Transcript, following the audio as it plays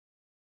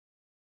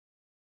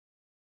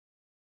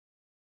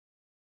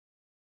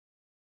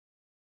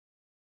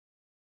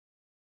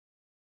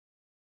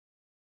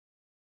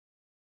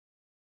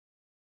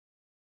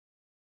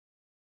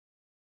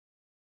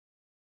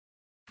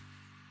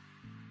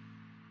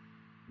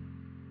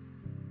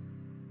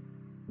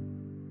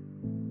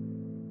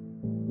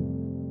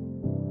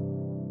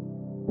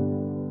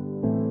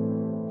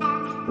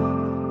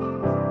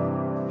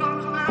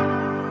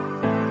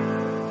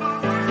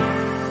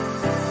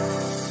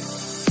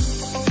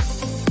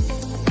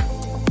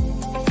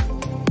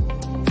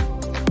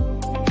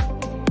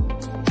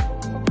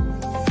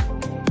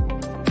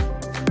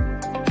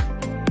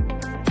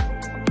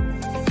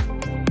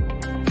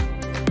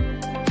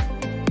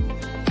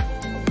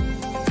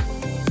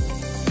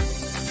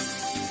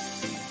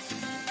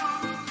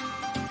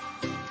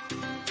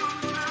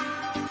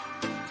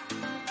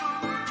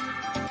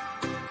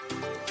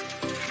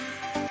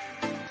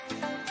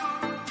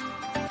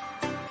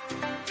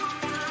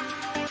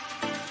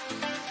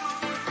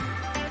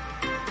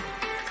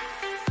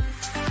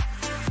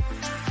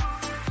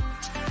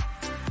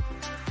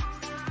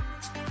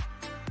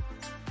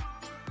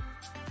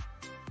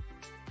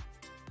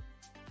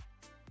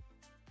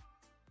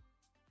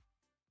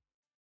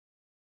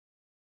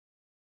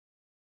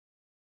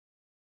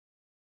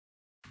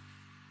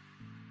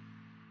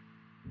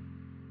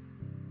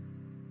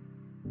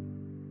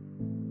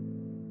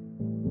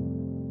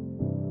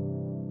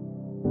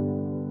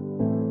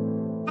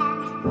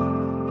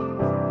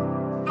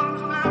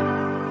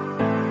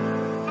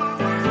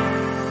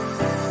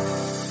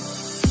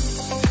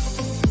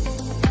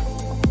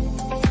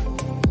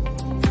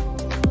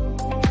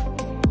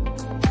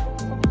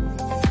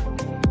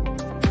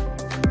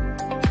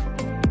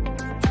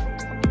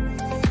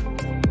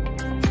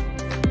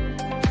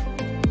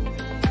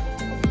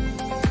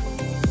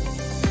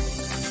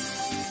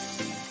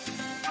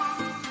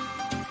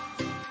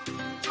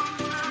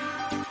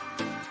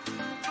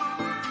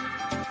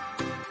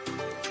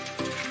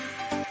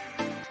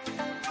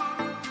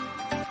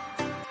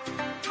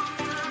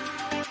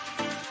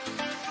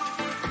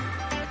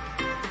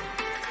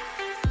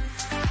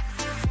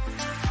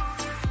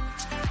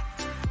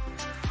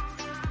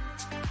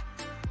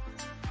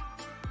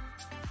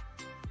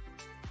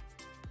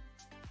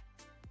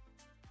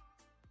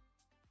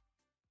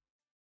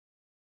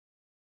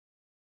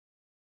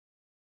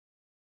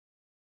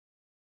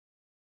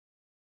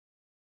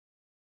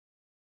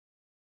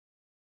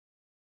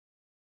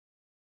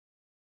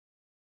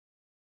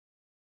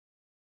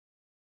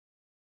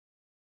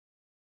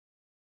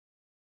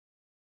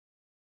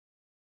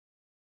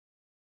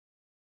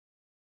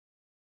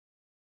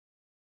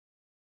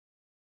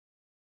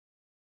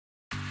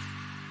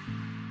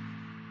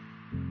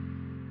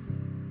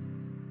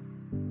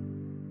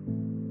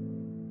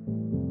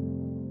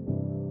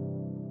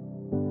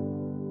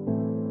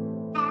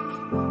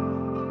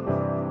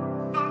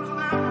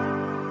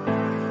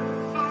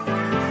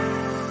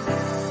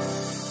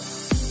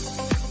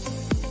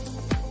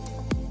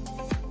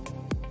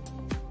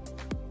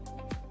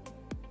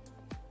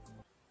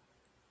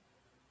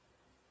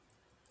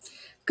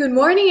Good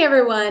morning,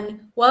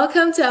 everyone.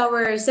 Welcome to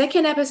our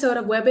second episode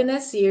of Webinar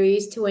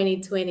Series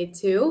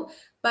 2022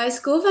 by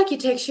School of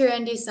Architecture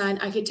and Design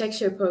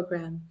Architecture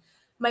Program.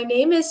 My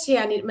name is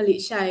Chianit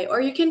Malichai, or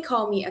you can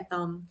call me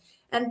Atom.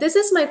 And this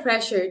is my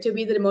pleasure to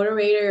be the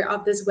moderator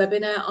of this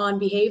webinar on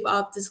behalf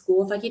of the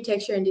School of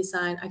Architecture and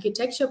Design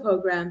Architecture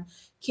Program,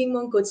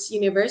 KMUTT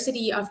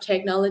University of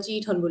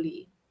Technology,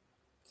 Thonburi.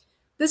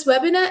 This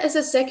webinar is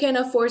the second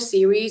of four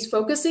series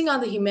focusing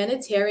on the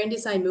Humanitarian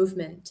Design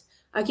Movement,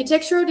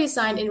 architectural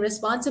design in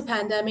response to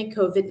pandemic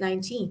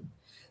COVID-19,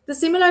 the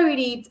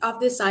similarity of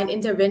design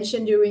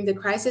intervention during the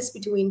crisis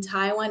between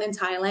Taiwan and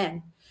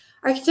Thailand.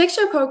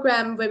 Architecture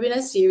Program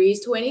Webinar Series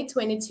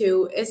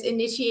 2022 is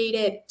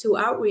initiated to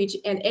outreach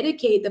and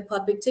educate the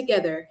public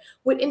together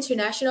with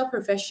international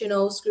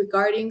professionals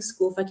regarding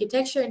School of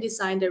Architecture and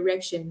Design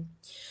direction.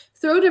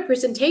 Through the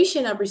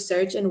presentation of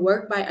research and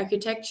work by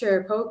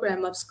Architecture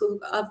Program of School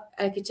of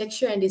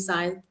Architecture and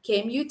Design,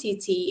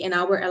 KMUTT, and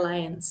our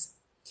alliance.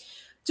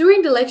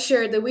 During the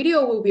lecture, the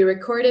video will be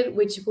recorded,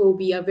 which will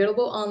be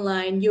available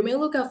online. You may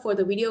look out for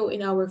the video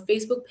in our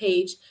Facebook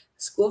page,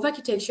 School of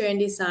Architecture and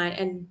Design.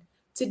 And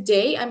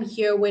today, I'm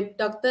here with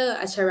Dr.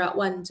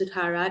 Acharawan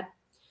Jutharat,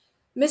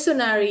 Ms.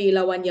 Sunaree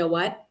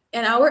Lawanyawatna,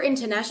 and our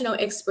international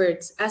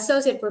experts,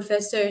 Associate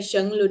Professor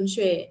Cheng-Luen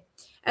Hsueh,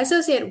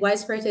 Associate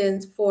Vice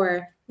President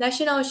for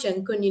National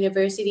Cheng Kung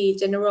University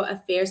General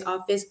Affairs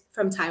Office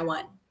from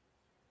Taiwan.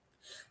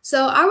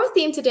 So our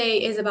theme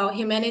today is about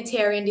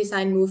humanitarian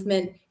design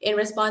movement in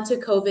response to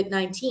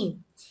COVID-19.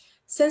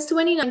 Since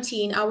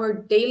 2019, our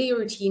daily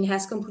routine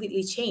has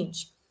completely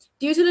changed.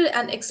 Due to the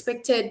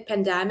unexpected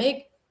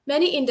pandemic,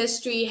 many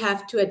industries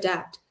have to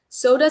adapt.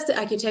 So does the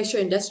architecture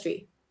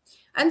industry.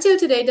 Until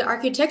today, the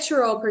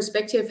architectural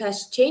perspective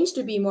has changed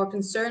to be more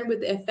concerned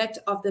with the effect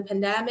of the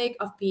pandemic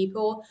of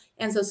people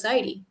and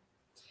society.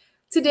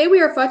 Today,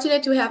 we are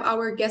fortunate to have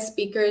our guest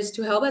speakers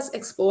to help us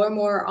explore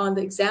more on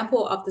the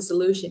example of the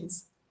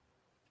solutions.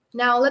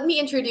 Now, let me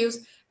introduce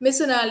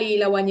Ms. Sunaree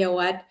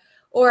Lawanyawatna,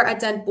 or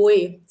Ajahn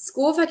Pui,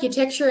 School of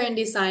Architecture and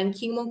Design,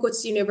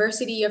 KMUTT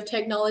University of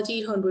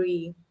Technology,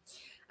 Thonburi.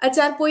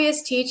 Ajahn Pui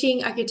is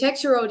teaching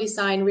architectural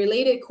design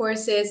related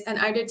courses and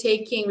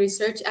undertaking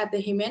research at the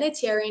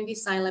Humanitarian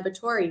Design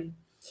Laboratory.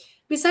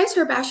 Besides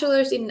her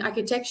bachelor's in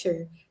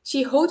architecture,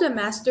 she holds a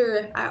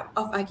Master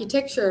of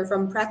Architecture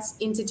from Pratt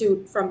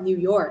Institute from New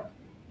York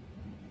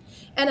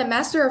and a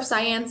Master of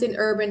Science in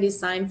Urban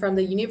Design from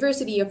the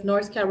University of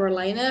North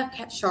Carolina,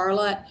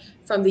 Charlotte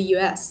from the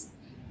US.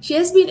 She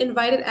has been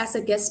invited as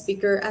a guest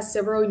speaker at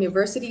several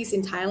universities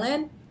in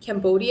Thailand,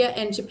 Cambodia,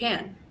 and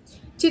Japan.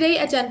 Today,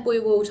 Ajahn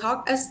Pui will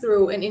talk us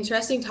through an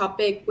interesting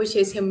topic, which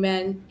is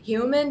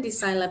Human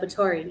Design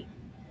Laboratory.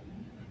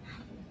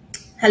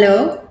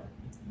 Hello.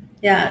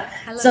 Yeah.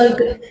 Hello. So,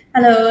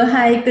 hello.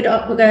 Hi.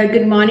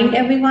 Good morning,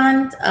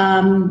 everyone.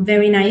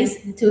 Very nice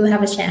to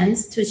have a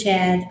chance to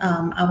share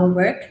our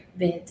work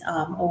with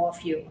all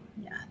of you.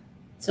 Yeah.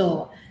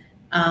 So,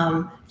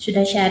 should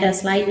I share the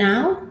slide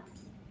now?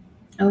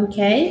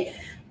 Okay.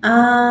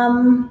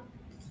 Let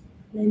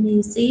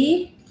me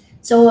see.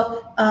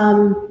 So,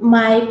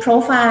 my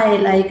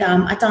profile, like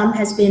Atom,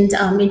 has been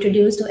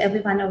introduced to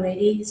everyone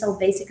already. So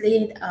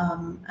basically,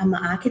 I'm an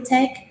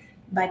architect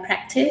by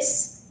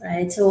practice.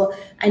 Right, so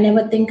I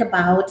never think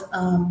about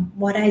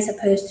what I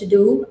supposed to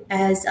do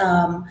as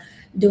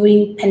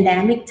during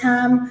pandemic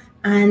time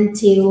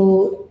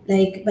until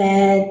like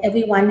when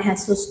everyone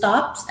has to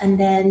stop and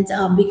then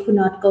we could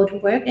not go to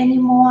work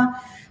anymore,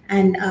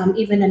 and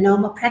even a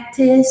normal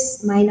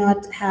practice might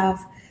not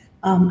have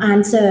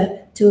answer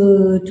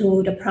to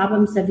the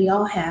problems that we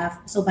all have.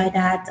 So by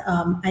that,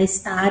 I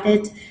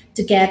started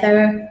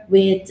together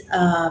with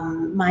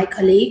my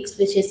colleagues,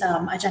 which is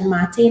Ajahn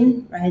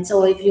Martin, right?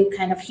 So if you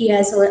kind of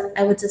hear, so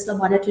I would just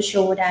wanted to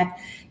show that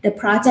the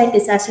project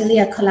is actually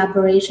a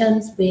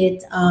collaboration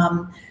with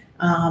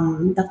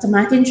Dr.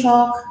 Martin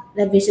Chalk,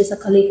 which is a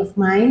colleague of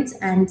mine,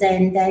 and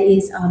then there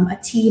is a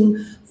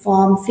team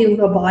from Field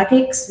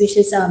Robotics, which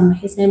is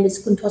his name is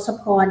Kun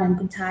Tosapon and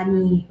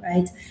Kuntani,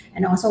 right?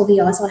 And also we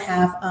also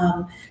have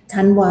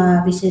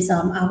Tanwa, which is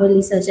our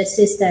research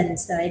assistant,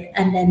 right?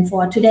 And then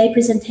for today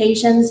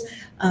presentations,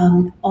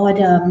 all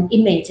the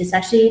image is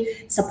actually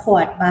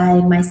supported by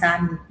my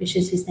son, which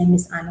is his name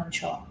is Arnold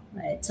Shaw,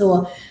 right?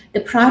 So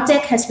the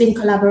project has been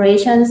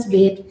collaborations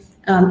with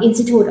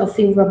Institute of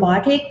Field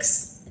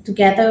Robotics,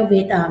 together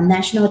with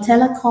National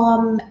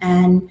Telecom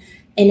and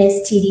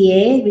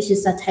NSTDA, which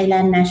is the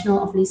Thailand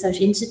National of Research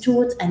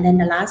Institute. And then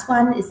the last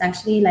one is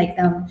actually like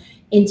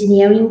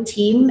engineering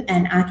team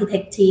and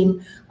architect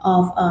team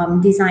of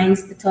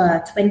designs,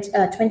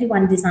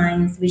 21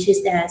 designs, which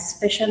is their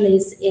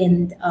specialists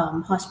in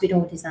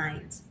hospital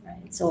designs,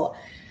 right? So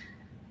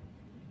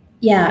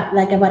yeah,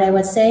 like what I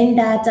was saying,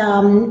 that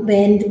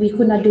when we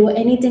could not do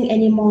anything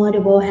anymore,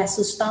 the world has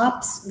to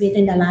stop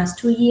within the last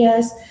 2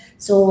 years.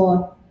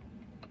 So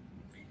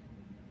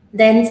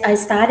then I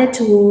started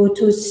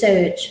to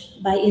search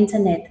by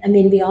internet. I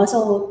mean, we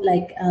also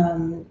like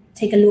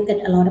take a look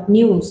at a lot of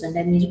news, and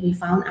then we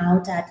found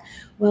out that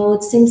well,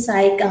 it seems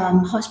like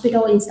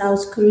hospital in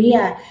South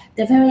Korea,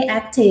 they're very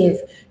active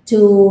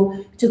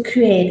to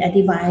create a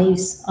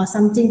device or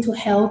something to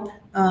help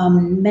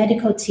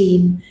medical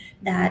team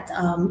that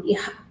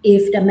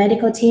if the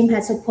medical team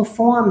has to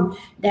perform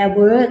their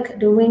work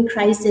during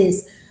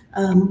crisis,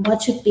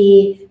 what should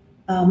be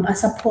a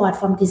support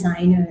from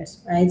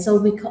designers, right?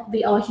 So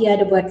we all hear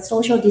the word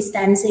social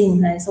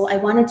distancing, right? So I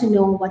wanted to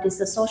know what is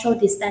the social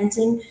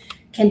distancing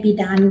can be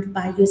done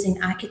by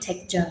using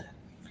architecture.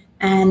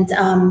 And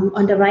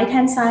on the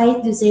right-hand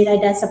side, you see that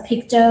there's a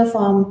picture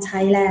from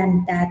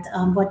Thailand that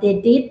what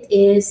they did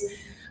is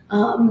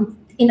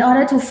in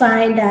order to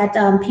find that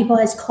people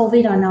has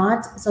COVID or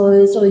not,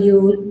 so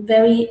you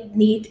very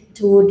need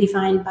to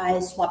define by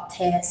swab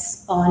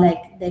tests or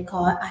like they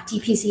call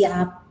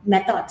RT-PCR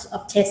methods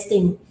of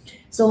testing.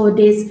 So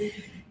this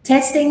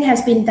testing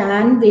has been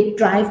done with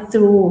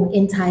drive-through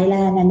in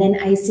Thailand, and then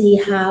I see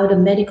how the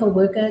medical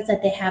workers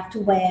that they have to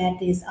wear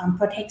these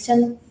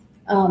protection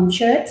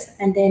shirts,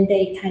 and then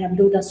they kind of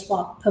do the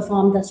swab,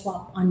 perform the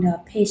swab on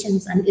the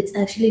patients, and it's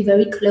actually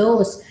very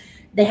close.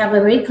 They have a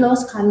very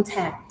close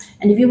contact.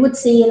 And if you would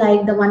see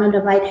like the one on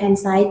the right-hand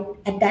side,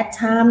 at that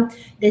time,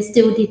 they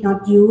still did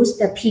not use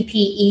the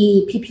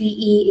PPE.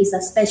 PPE is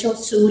a special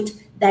suit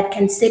that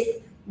can zip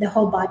the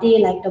whole body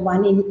like the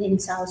one in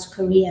South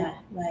Korea,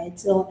 right?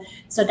 So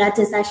that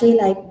is actually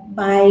like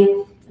by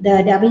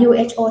the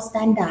WHO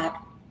standard,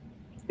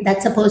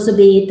 that's supposed to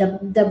be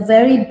the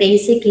very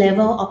basic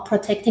level of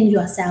protecting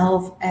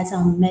yourself as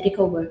a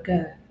medical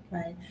worker,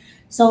 right?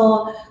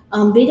 So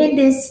within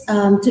this,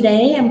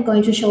 today I'm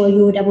going to show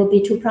you there will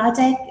be two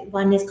projects.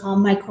 One is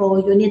called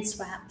micro unit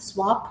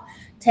swab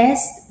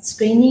test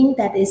screening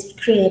that is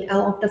created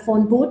out of the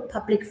phone booth,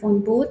 public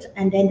phone booth.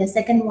 And then the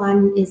second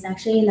one is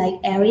actually like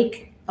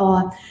ERIC,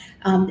 or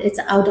it's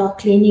an outdoor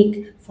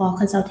clinic for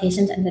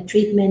consultations and the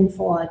treatment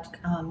for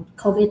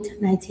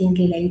COVID-19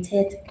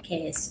 related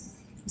case.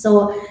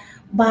 So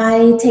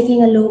by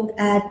taking a look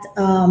at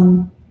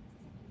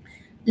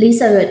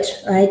research,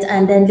 right,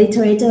 and then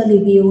literature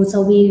review,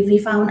 so we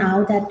found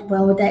out that,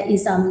 well, there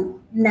is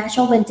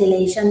natural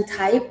ventilation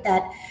type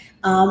that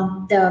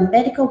the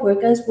medical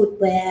workers would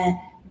wear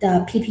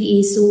the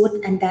PPE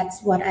suit, and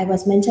that's what I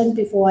was mentioned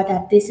before,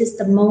 that this is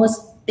the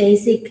most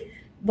basic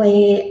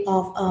way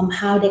of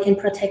how they can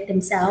protect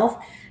themselves.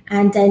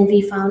 And then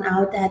we found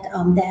out that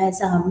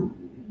there's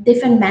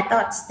different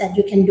methods that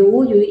you can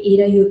do.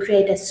 You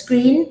create a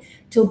screen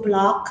to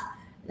block,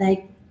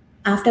 like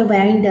after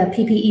wearing the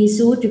PPE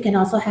suit, you can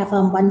also have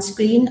one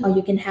screen, or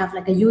you can have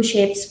like a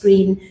U-shaped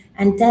screen.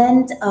 And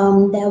then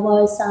there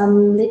was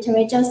some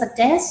literature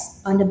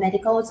suggests on the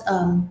medical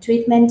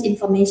treatment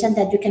information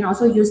that you can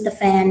also use the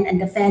fan,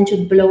 and the fan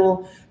should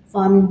blow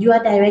from your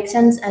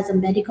directions as a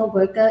medical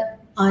worker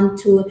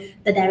onto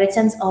the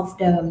directions of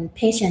the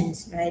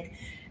patients, right?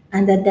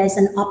 And then there's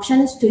an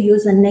option to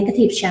use a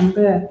negative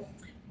chamber.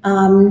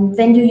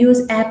 When you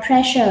use air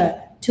pressure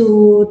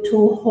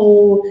to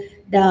hold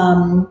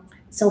the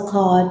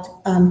so-called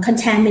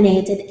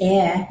contaminated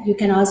air, you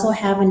can also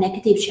have a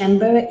negative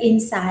chamber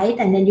inside,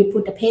 and then you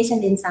put the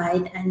patient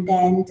inside, and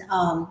then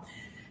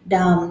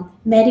the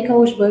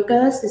medical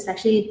workers is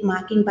actually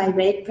marking by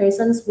red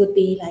persons would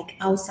be like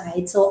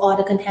outside, so all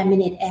the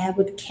contaminated air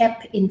would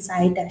kept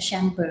inside the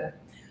chamber.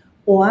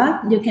 Or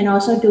you can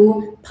also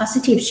do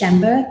positive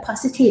chamber.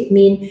 Positive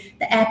means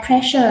the air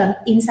pressure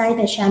inside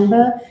the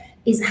chamber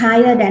is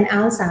higher than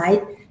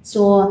outside.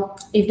 So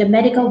if the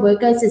medical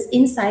workers is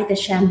inside the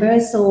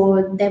chamber,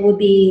 so there would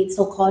be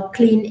so-called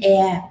clean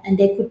air, and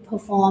they could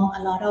perform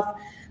a lot of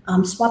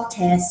swab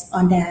tests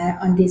on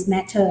these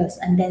matters.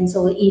 And then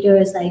so either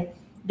it's like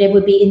they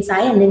would be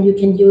inside, and then you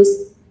can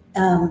use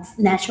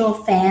natural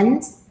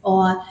fans,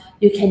 or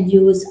you can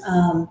use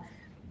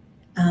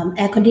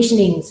air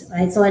conditioning,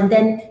 right? So, and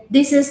then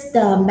this is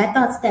the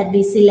methods that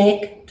we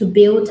select to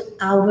build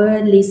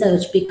our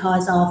research,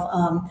 because of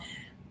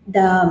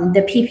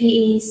the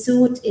PPE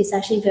suit is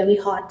actually very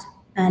hot,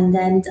 and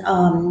then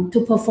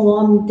to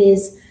perform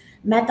these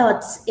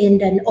methods in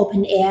the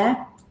open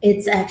air,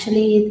 it's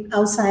actually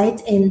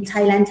outside in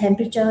Thailand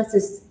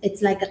temperatures,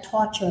 it's like a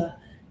torture.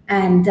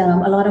 And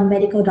a lot of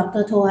medical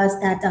doctors told us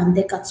that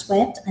they got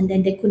sweat, and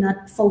then they could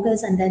not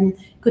focus, and then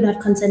could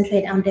not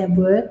concentrate on their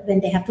work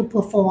when they have to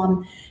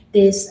perform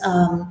these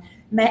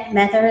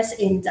matters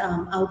in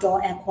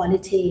outdoor air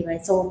quality,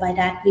 right? So by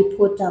that, we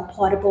put the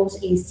portable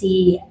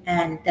AC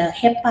and the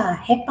HEPA.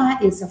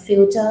 HEPA is a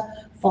filter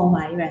for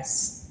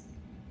virus,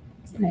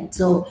 right?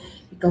 So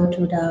we go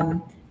to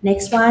the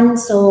next one.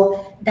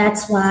 So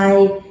that's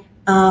why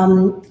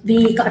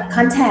we got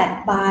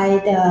contact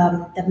by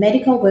the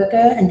medical worker,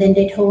 and then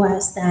they told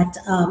us that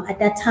at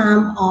that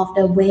time of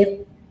the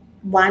wave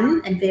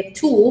 1 and wave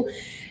 2,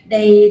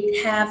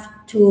 they have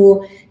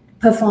to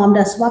perform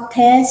the swab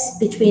test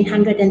between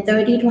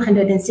 130 to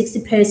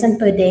 160 persons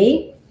per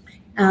day.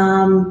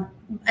 And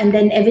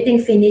then everything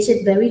finished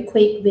very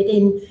quick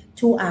within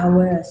 2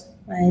 hours,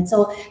 right?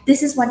 So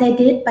this is what they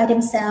did by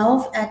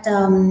themselves at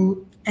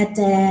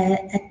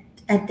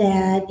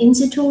their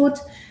institute,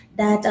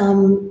 that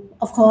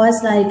of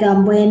course, like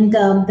when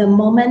the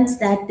moment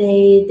that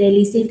they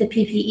received the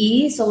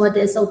PPE, so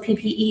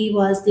PPE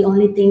was the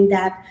only thing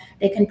that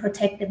they can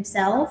protect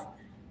themselves,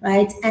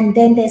 right? And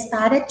then they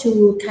started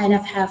to kind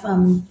of have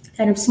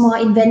kind of small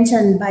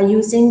invention by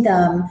using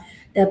the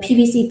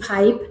PVC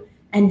pipe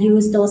and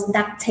use those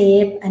duct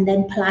tape and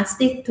then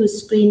plastic to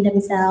screen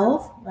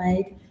themselves,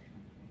 right?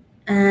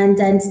 And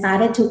then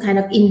started to kind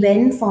of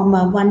invent from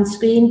one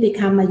screen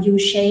become a U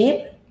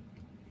shape,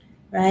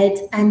 right?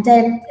 And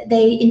then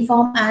they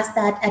inform us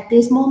that at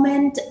this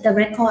moment, the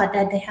record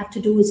that they have to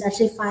do is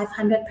actually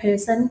 500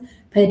 person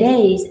per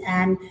day.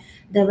 And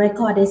the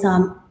record is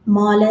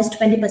more or less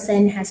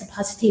 20% has a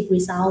positive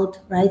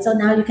result, right? So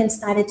now you can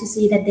start to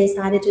see that they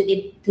started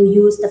to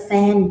use the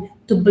fan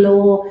to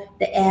blow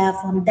the air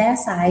from their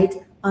side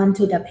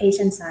onto the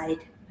patient side,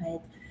 right?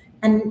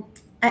 And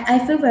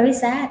I feel very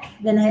sad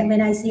when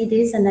I see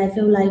this, and I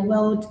feel like,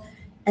 well,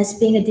 as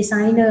being a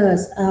designer,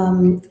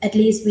 at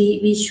least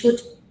we should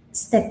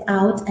step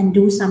out and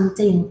do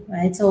something,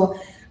 right? So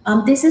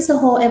this is the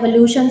whole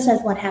evolution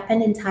of what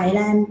happened in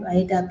Thailand,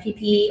 right? The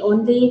PPE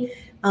only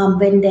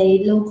when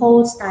the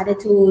locals started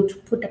to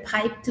put the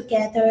pipe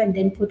together and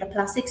then put the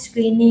plastic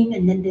screening,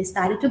 and then they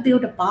started to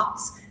build a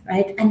box,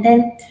 right? And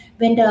then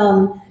when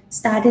the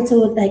started to,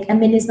 like, I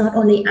mean, it's not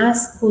only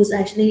us who's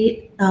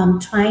actually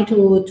trying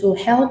to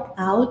help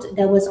out.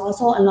 There was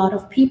also a lot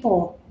of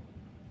people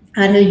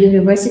at the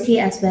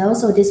university as well.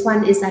 So this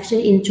one is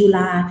actually in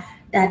July,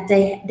 that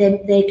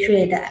they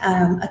create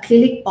an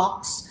acrylic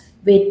box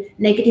with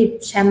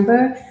negative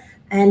chamber,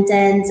 and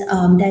then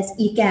there's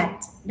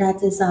EGAT,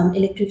 that is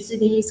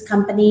electricity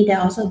company. They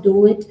also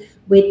do it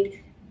with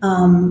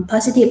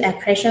positive air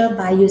pressure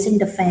by using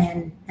the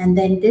fan. And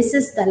then this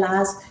is the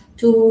last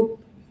two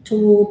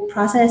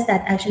process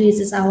that actually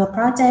is our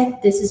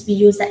project. This is, we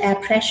use the air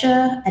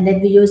pressure, and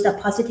then we use the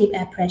positive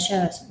air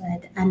pressures,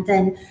 right? And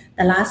then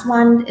the last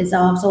one is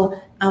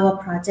also our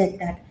project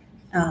that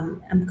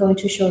I'm going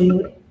to show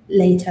you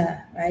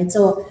later, right?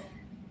 So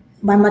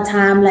one more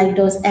time, like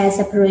those air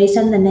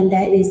separation, and then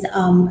there is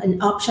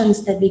an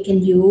options that we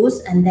can use,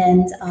 and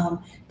then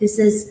this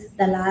is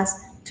the last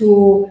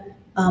two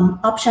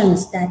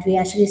options that we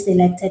actually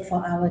selected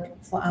for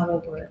our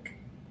work,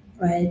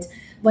 right?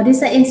 What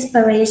is the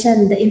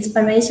inspiration? The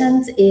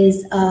inspiration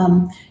is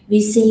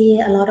we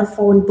see a lot of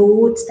phone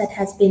booths that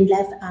has been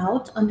left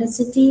out on the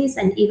cities,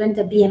 and even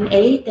the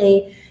BMA,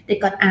 they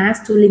got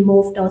asked to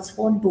remove those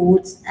phone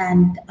booths,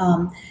 and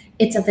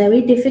it's a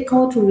very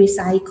difficult to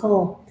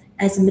recycle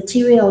as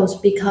materials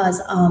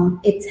because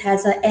it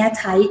has an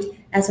airtight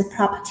as a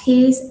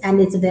properties,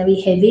 and it's very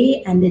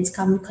heavy, and it's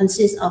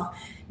consists of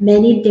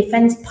many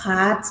different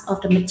parts of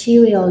the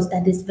materials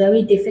that is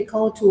very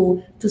difficult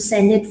to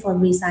send it for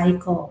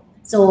recycle.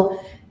 So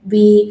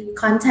we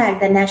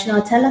contact the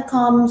National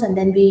Telecoms, and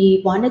then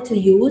we wanted to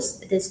use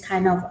this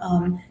kind of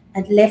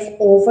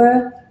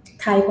leftover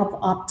type of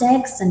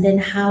objects, and then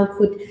how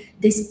could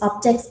these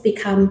objects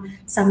become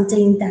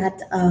something that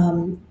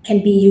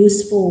can be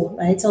useful,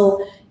 right?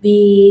 So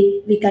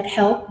we got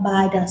help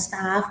by the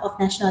staff of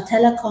National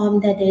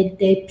Telecom, that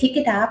they pick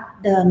it up,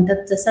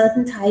 the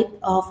certain type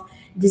of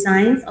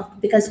designs of,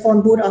 because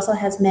phone booth also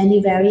has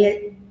many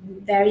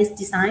various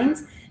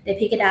designs. They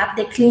pick it up,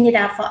 they clean it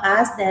up for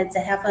us, that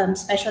they have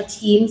special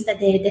teams that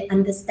they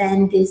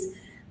understand these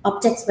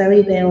objects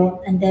very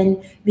well, and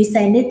then we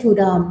send it to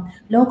the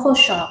local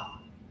shop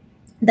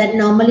that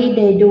normally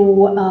they do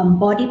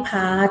body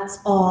parts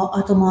or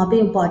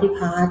automobile body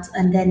parts,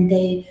 and then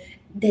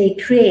they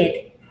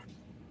create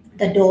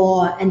the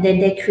door, and then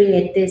they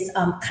create this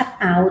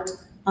cutout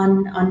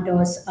on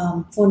those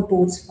phone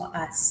booths for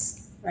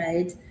us,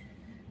 right?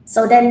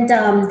 So then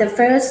the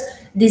first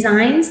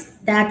designs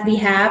that we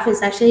have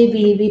is actually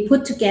we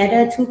put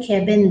together two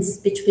cabins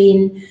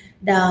between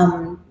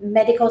the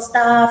medical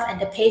staff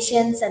and the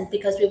patients, and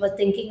because we were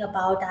thinking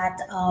about that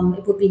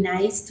it would be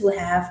nice to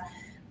have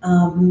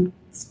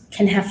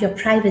can have your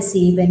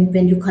privacy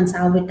when you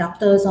consult with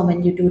doctors or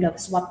when you do the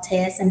swab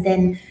test. And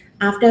then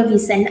after we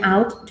send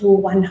out to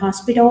one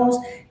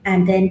hospital,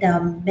 and then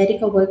the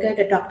medical worker,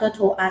 the doctor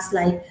told us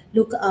like,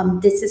 look,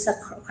 this is a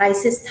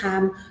crisis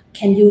time.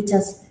 Can you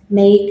just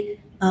make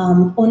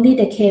only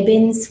the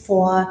cabins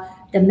for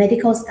the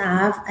medical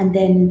staff, and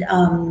then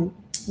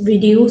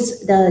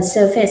reduce the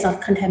surface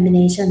of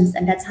contaminations?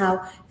 And that's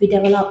how we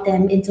develop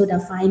them into the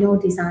final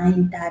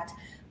design that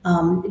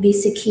we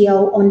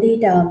secure only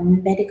the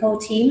medical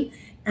team,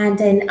 and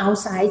then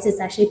outside is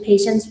actually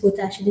patients would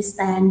actually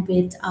stand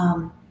with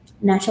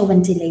natural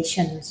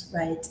ventilations,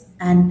 right?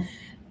 And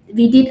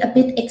we did a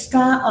bit extra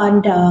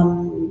on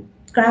the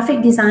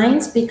graphic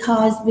designs,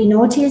 because we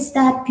noticed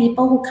that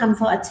people who come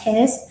for a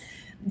test,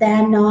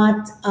 they're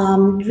not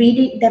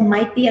reading. There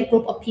might be a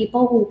group of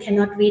people who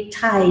cannot read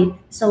Thai,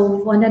 so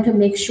we wanted to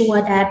make sure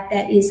that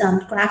there is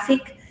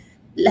graphic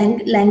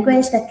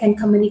language that can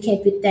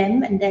communicate with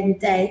them, and then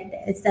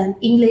it's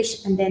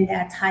English, and then there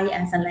are Thai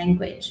as a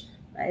language,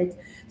 right?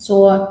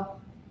 So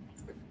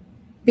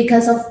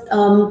because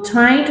of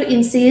trying to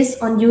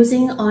insist on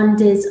using on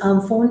these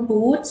phone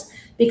booths,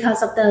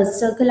 because of the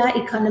circular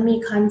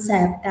economy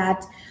concept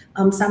that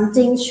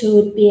something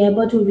should be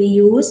able to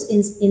reuse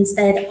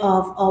instead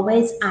of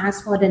always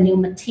ask for the new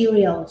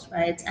materials,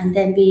 right? And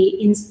then we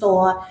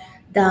install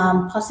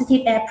the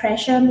positive air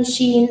pressure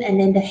machine and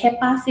then the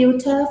HEPA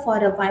filter for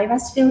the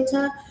virus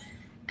filter,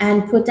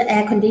 and put the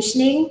air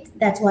conditioning.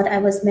 That's what I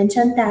was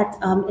mentioned, that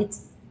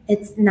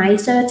it's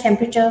nicer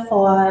temperature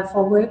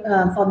for work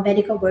for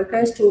medical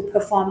workers to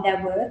perform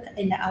their work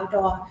in the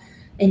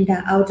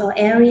outdoor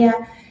area.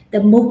 The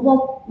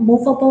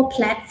movable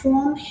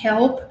platform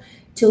help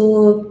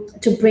to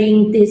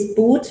bring these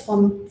boots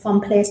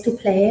from place to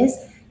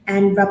place,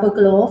 and rubber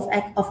glove,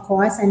 of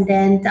course. And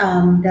then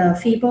the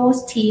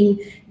FIBO's team,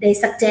 they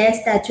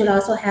suggest that you'll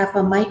also have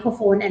a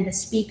microphone and a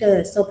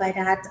speaker. So by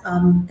that,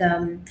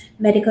 the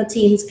medical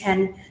teams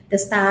the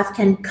staff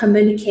can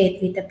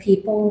communicate with the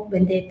people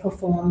when they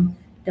perform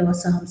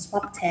those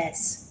swab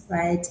tests,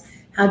 right?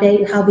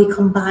 How we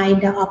combine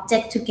the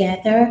object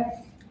together.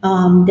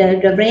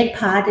 The red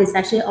part is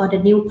actually all the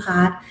new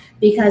part,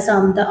 because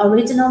the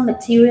original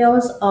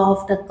materials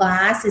of the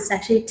glass is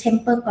actually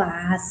tempered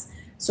glass.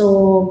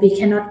 So we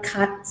cannot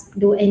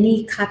do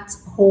any cut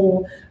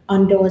hole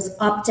on those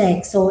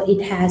objects. So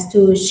it has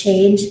to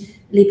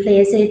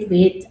replace it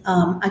with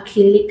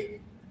acrylic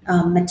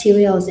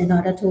materials in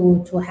order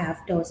to have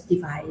those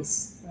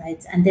devices,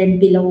 right? And then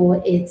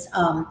below it's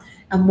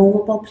a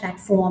movable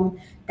platform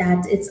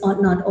that it's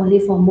not only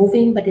for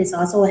moving, but it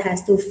also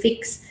has to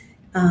fix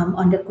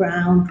on the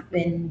ground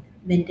when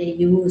they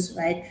use,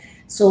 right?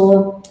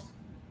 So,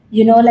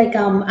 like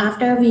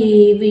after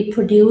we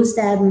produce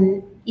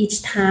them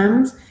each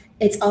time,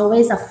 it's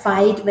always a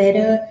fight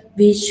whether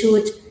we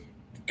should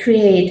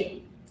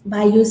create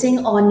by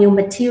using all new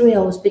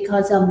materials,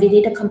 because we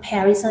did a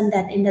comparison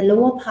that in the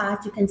lower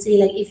part you can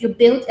see, like, if you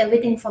build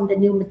everything from the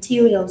new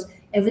materials,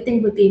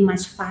 everything would be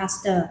much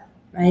faster,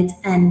 right?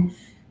 And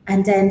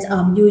then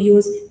you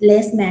use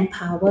less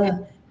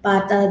manpower.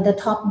 But the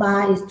top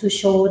bar is to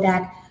show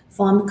that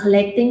from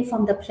collecting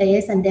from the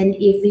place, and then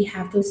if we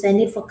have to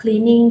send it for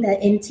cleaning, the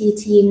NT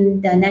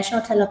team, the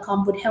National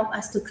Telecom would help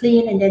us to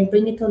clean and then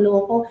bring it to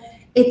local.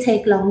 It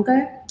takes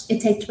longer. It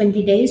takes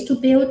 20 days to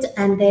build,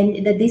 and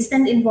then the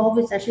distance involved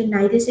is actually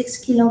 96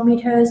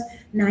 kilometers,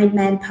 9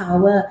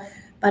 manpower.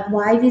 But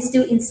why we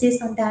still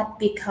insist on that?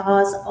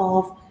 Because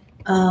of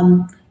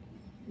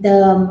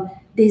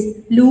this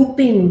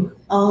looping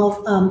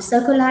of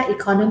circular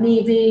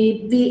economy.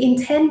 We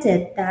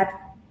intended that,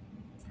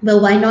 well,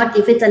 why not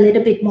if it's a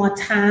little bit more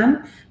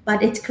time,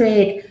 but it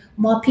creates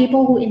more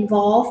people who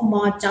involve,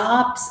 more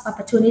jobs,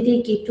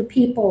 opportunity give to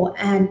people,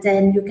 and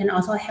then you can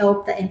also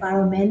help the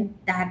environment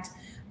that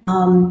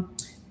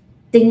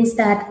things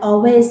that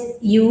always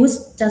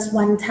use just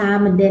one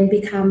time and then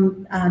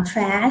become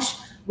trash.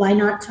 Why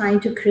not trying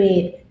to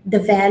create the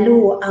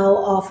value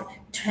out of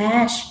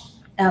trash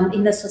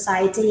in the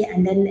society?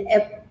 And then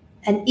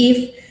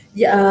if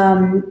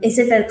is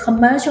it a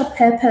commercial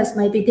purpose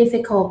might be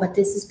difficult, but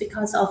this is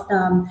because of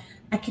the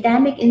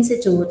academic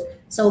institute.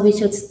 So we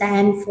should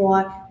stand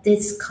for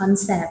this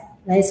concept,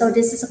 right? So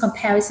this is a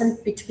comparison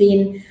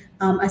between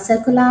a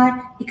circular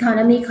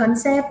economy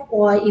concept,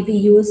 or if we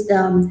use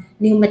the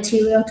new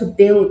material to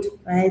build,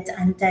 right?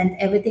 And then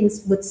everything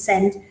would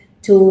send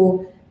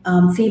to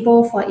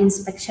FIBO for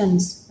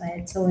inspections,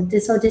 right? So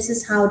this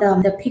is how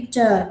the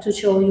picture to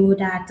show you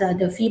that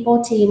the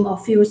FIBO team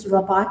of Fuse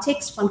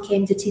Robotics from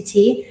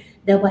KMUTT,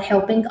 they were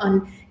helping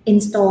on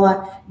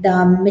install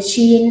the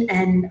machine,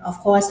 and of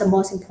course the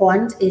most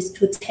important is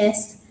to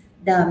test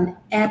the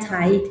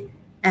airtight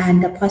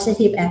and the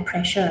positive air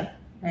pressure,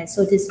 right?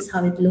 So this is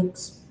how it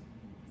looks.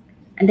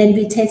 And then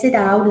we test it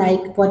out,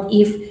 like what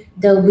if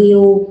the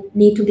wheel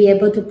need to be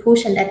able to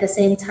push, and at the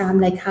same time,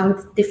 like how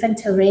different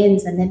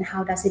terrains, and then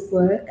how does it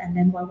work, and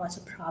then what was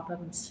the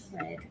problems,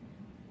 right?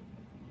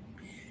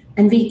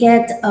 And we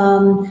get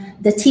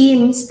the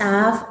team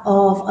staff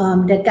of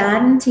the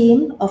garden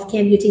team of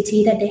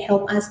KMUTT that they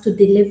help us to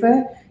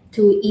deliver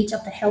to each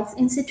of the health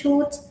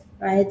institutes,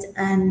 right?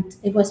 And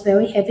it was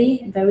very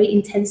heavy, very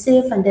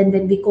intensive. And then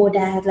when we go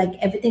there, like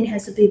everything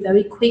has to be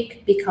very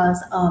quick,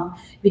 because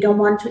we don't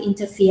want to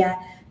interfere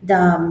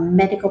the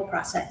medical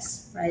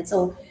process, right?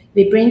 So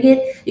we bring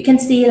it, you can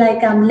see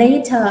like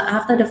later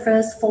after the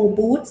first 4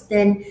 booths,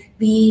 then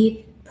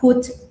we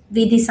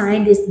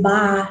design this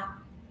bar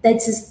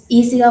that's just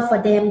easier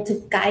for them to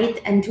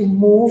guide and to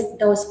move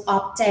those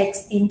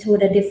objects into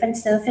the different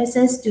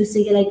surfaces, to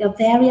see like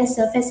various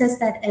surfaces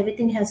that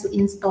everything has to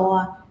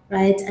install,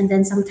 right? And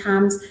then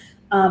sometimes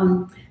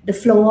the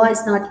floor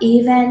is not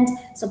even,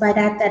 so by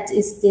that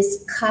is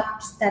this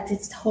cups that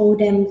is hold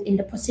them in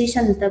the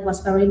position. That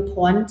was very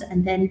important.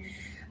 And then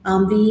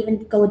we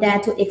even go there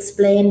to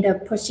explain the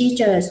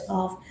procedures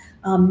of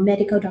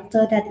medical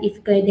doctor, that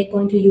if they're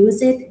going to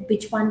use it,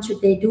 which one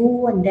should they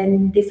do, and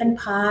then different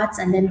parts.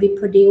 And then we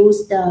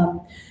produce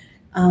the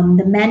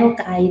manual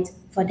guide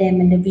for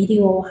them and the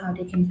video how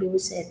they can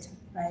use it,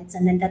 right?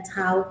 And then that's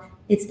how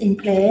it's in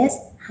place,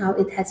 how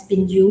it has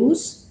been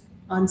used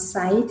on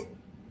site.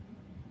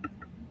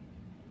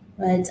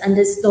 right? And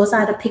those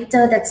are the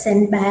pictures that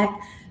sent back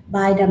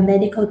by the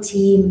medical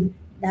team,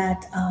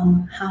 that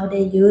how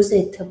they use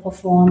it to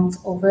perform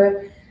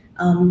over.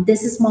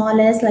 This is more or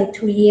less like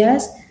 2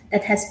 years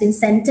that has been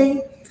sent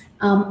in.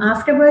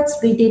 Afterwards,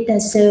 we did a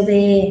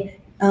survey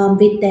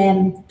with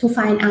them to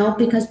find out,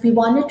 because we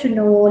wanted to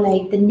know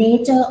like the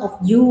nature of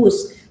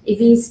use. If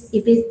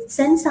we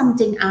send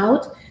something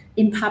out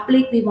in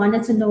public, we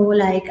wanted to know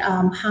like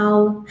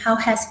how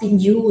has been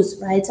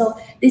used, right? So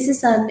this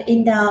is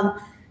in the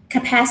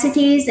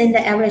capacities in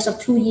the average of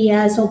 2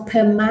 years, so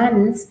per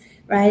month,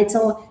 right?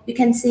 So you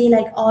can see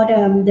like all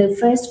the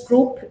first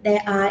group, they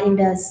are in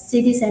the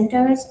city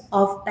centers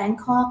of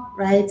Bangkok,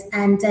 right?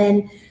 And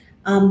then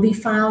we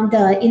found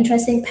the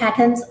interesting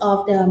patterns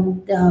of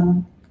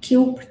the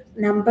cube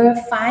number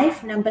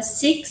 5, number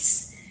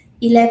 6,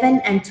 11,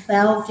 and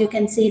 12. You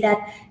can see that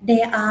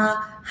there are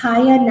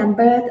higher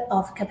number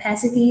of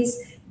capacities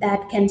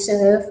that can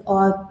serve,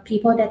 or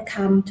people that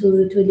come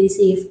to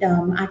receive the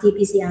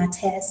RT-PCR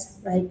test,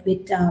 right,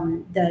 with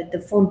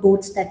the phone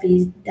booths that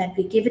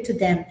we give it to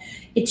them.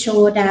 It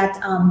shows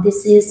that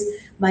this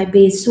might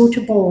be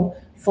suitable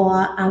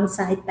for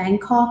outside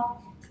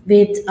Bangkok,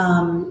 with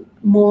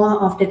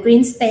more of the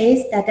green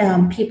space that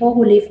people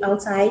who live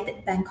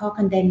outside Bangkok,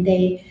 and then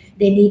they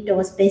need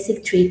those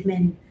basic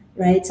treatment,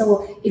 right?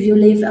 So if you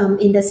live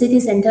in the city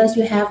centers,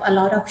 you have a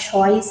lot of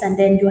choice, and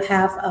then you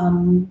have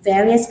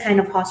various kind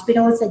of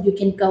hospitals that you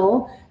can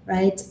go,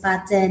 right?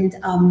 But then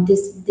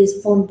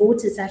this phone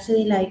booth is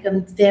actually like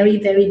very,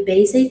 very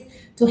basic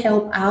to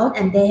help out,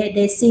 and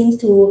they seem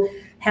to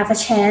have a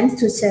chance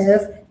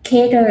to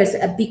caters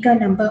a bigger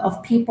number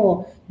of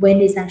people when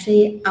it's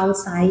actually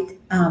outside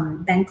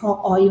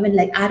Bangkok, or even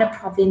like other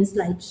province,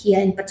 like here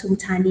in Pathum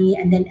Thani,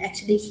 and then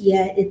actually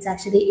here it's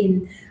actually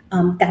in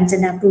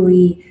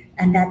Kanchanaburi,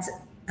 and that's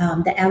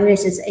the average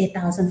is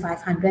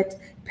 8,500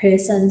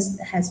 persons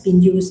has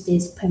been used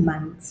this per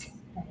month.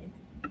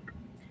 Right?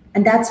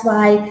 And that's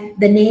why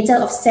the nature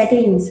of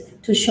settings,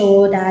 to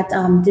show that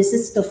this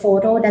is the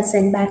photo that's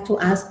sent back to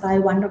us by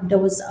one of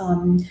those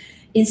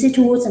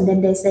institutes, and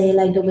then they say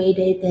like the way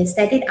they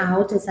set it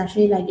out is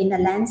actually like in the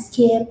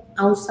landscape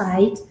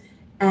outside,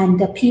 and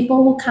the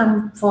people who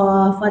come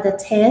for the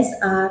test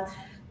are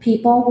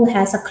people who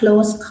has a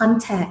close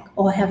contact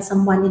or have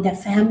someone in their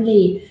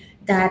family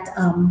that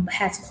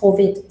has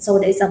COVID. So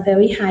there's a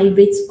very high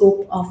risk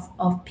group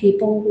of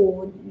people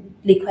who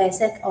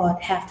requested or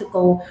have to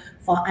go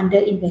for under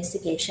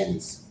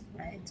investigations,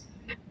 right?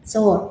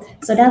 So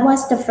that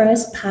was the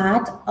first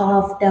part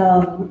of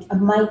the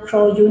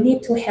micro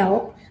unit to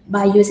help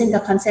by using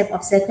the concept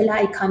of circular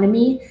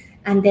economy.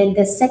 And then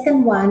the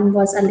second one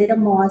was a little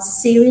more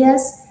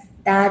serious,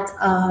 that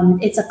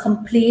it's a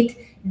complete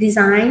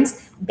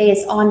designs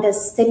based on the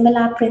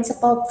similar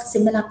principle,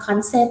 similar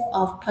concept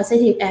of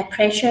positive air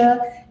pressure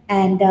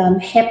and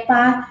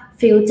HEPA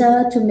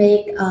filter to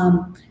make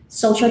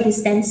social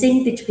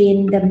distancing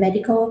between the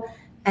medical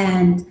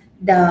and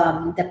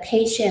the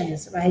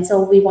patients, right?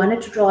 So we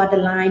wanted to draw the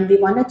line. We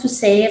wanted to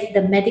save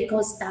the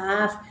medical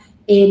staff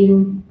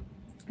in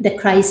the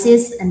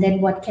crisis, and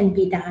then what can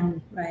be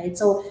done, right?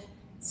 So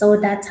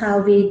that's how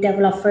we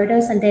developed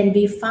further. And then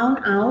we found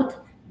out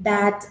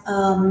that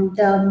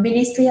the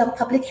Ministry of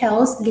Public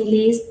Health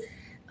released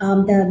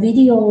the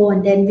video,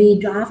 and then we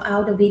draft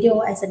out the video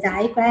as a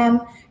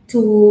diagram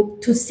to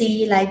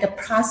see like the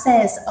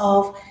process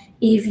of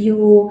if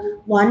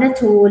you wanted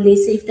to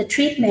receive the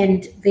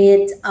treatment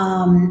with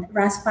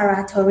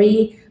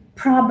respiratory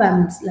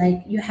problems,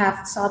 like you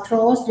have sore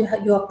throats, you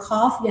have your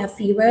cough, you have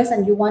fevers,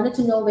 and you wanted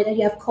to know whether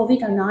you have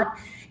COVID or not.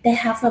 They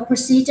have a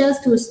procedures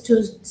to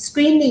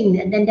screening,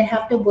 and then they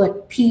have the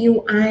word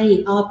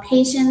PUI, or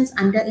patients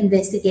under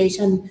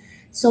investigation.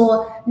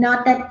 So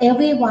not that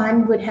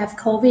everyone would have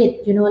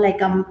COVID, you know, like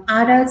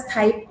other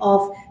type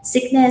of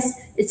sickness,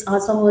 it's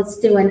also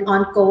still an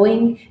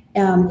ongoing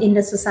in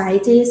the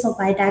society. So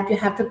by that, you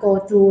have to go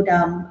through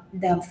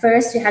the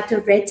first, you have to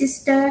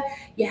register,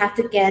 you have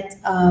to get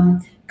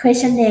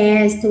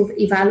questionnaires to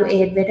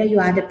evaluate whether you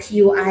are the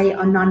PUI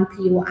or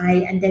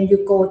non-PUI, and then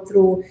you go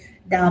through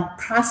the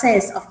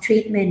process of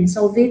treatment.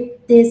 So with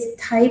this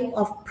type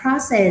of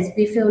process,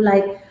 we feel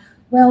like,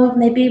 well,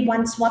 maybe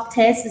one swab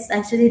test is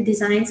actually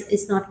designed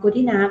is not good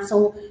enough.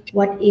 So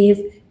what if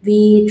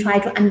we try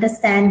to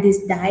understand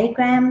this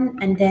diagram,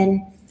 and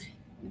then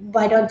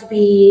why don't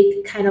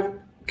we kind of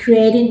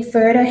creating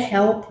further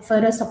help,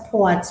 further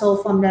support? So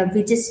from the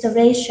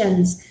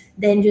registrations,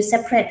 then you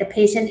separate the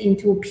patient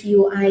into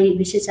PUI,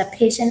 which is a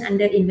patient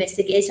under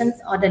investigation,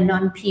 or the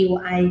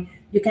non-PUI.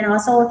 You can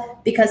also,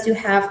 because you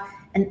have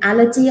an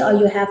allergy or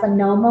you have a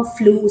normal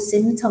flu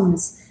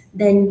symptoms,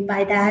 then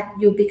by that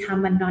you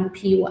become a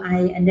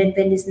non-PUI. And then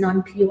when it's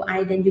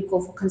non-PUI, then you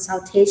go for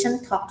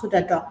consultation, talk to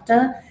the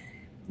doctor,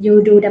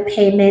 you do the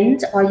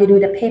payment or you do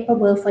the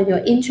paperwork for your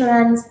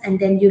insurance, and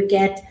then you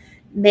get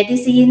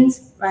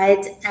medicines,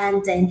 right?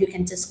 And then you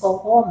can just go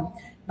home.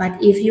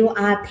 But if you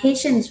are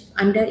patients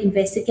under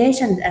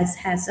investigation as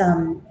has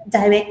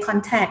direct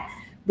contact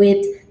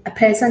with a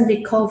person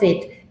with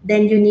COVID,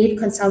 then you need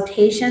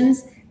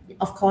consultations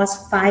of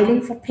course,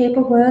 filing for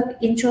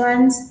paperwork,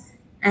 insurance,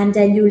 and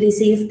then you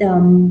receive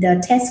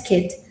the test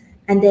kit,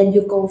 and then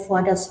you go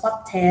for the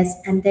swab test,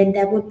 and then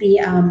there would be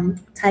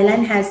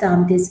Thailand has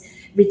this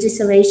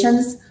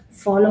registrations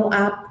follow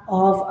up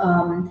of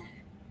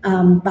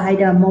by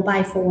the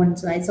mobile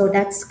phones, right? So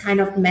that's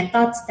kind of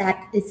methods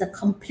that is a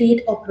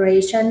complete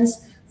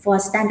operations for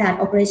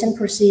standard operation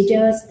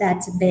procedures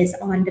that's based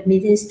on the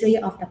Ministry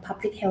of the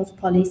Public Health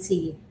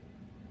Policy.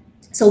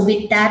 So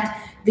with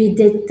that, we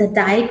did the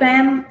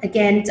diagram.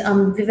 Again,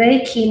 we're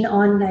very keen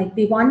on, like,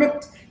 we wanted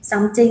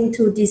something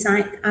to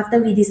design. After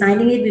we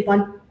designing it, we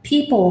want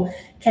people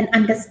can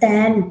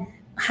understand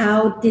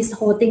how this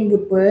whole thing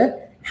would work,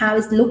 how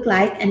it look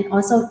like, and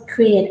also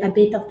create a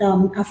bit of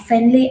a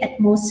friendly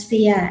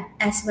atmosphere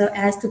as well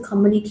as to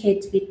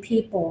communicate with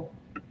people.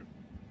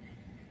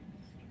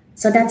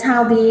 So that's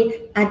how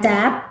we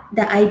adapt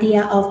the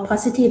idea of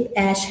positive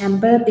air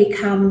chamber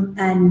become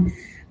an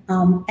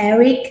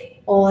ARIC,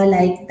 or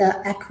like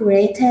the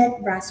Accurate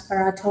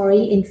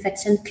Respiratory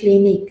Infection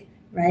Clinic,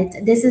 right?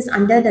 This is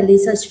under the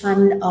research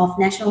fund of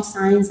National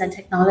Science and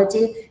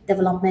Technology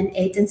Development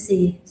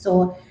Agency.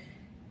 So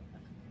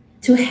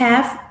to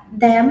have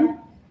them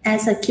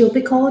as a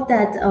cubicle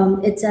that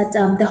it's that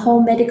the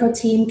whole medical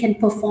team can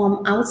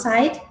perform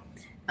outside,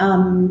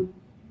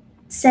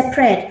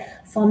 separate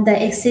from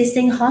the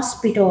existing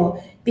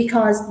hospital,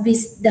 because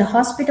the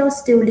hospital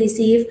still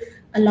receive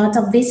a lot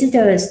of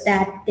visitors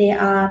that they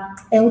are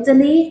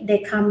elderly, they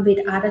come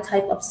with other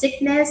type of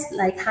sickness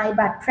like high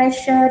blood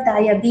pressure,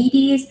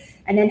 diabetes,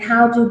 and then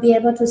how to be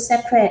able to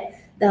separate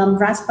the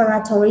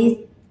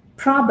respiratory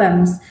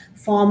problems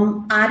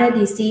from other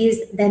disease.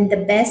 Then the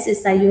best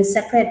is that you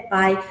separate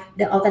by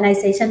the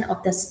organization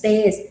of the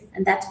space,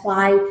 and that's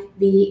why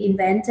we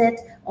invented,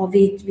 or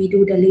we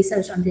do the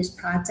research on this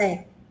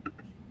project.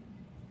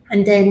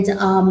 And then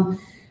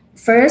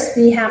first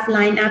we have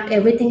lined up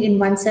everything in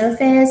one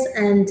surface,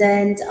 and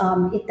then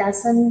it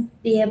doesn't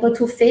be able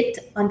to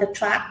fit on the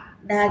truck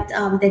that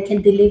they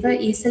can deliver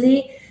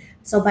easily.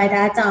 So by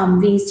that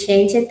we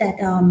change it that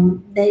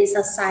there is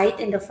a site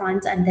in the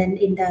front and then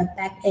in the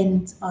back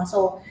end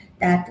also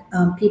that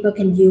people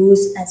can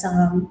use as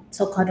a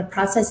so-called a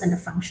process and the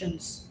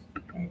functions.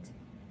 Right?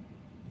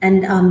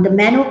 And the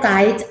manual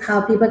guide,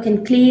 how people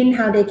can clean,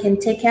 how they can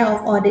take care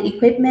of all the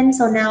equipment.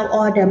 So now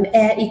all the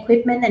air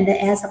equipment and the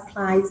air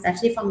supply is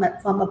actually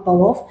from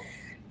above,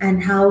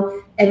 and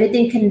how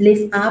everything can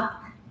lift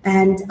up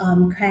and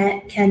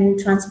can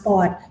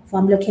transport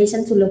from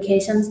location to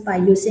locations by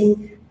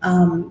using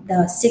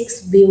the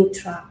 6-wheel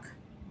truck,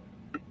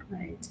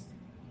 right?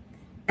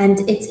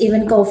 And it's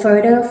even go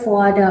further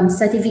for the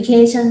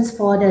certifications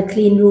for the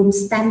clean room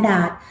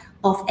standard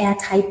of air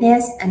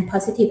tightness and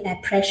positive air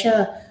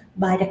pressure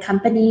by the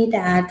company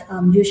that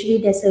usually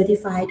they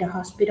certify the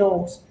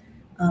hospitals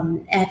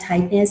air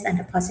tightness and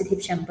the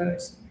positive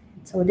chambers.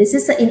 So this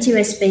is the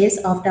interior space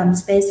of the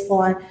space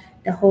for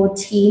the whole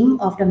team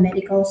of the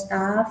medical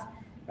staff,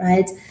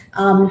 right?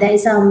 There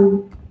is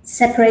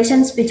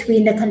separations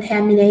between the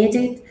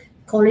contaminated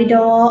corridor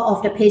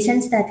of the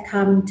patients that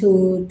come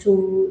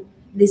to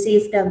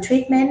receive the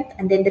treatment,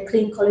 and then the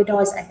clean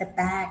corridor is at the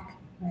back,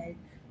 right?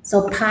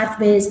 So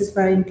pathways is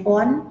very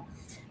important.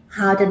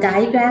 How the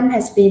diagram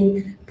has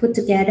been put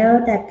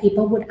together that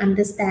people would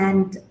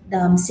understand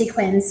the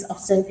sequence of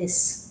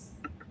service,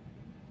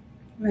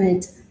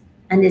 right?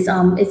 And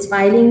it's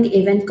filing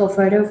even go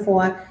further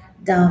for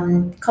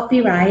the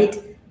copyright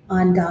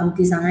on the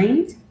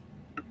design,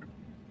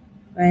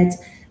 right?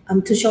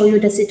 To show you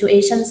the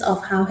situations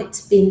of how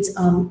it's been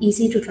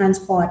easy to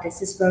transport.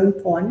 This is very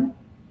important.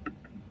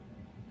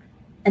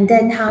 And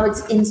then how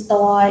it's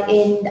installed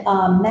in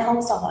Mae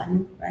Hong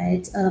Son,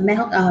 right?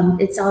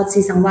 It's our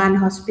Sisangwan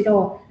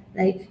Hospital.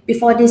 Like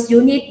before this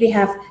unit, we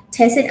have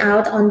tested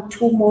out on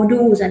 2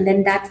 modules, and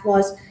then that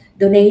was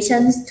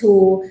donations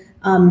to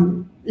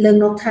Leung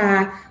Nok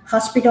Tha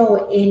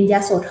Hospital in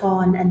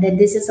Yasothon, and then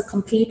this is a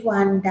complete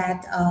one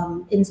that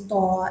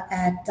installed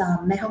at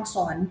Mae Hong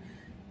Son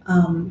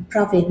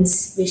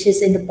province, which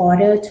is in the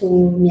border to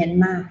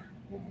Myanmar.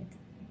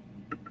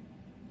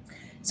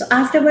 So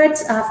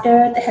afterwards,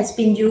 after it has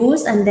been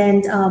used, and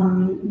then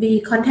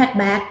we contact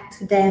back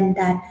to them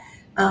that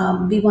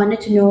we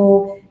wanted to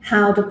know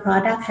how the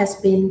product has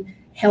been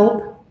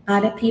help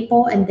other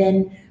people, and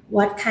then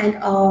what kind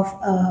of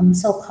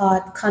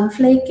so-called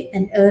conflict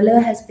and error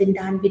has been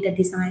done with the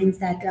designs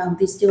that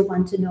we still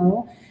want to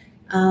know.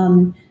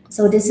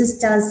 So this is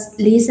just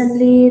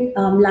recently,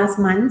 last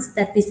month,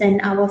 that we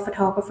sent our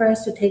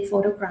photographers to take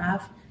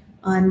photograph,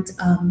 and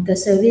the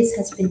service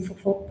has been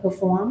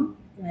performed,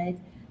 right?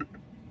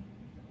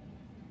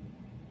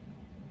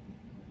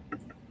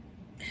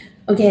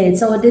 Okay,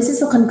 so this is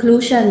the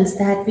conclusions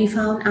that we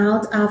found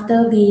out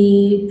after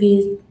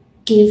we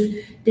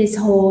give this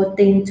whole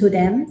thing to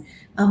them.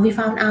 We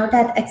found out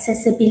that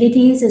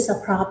accessibility is a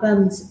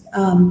problem.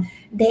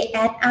 They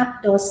add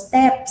up those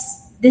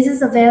steps. This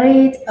is a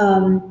very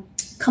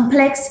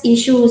complex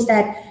issues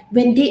that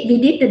when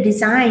we did the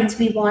designs,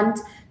 we want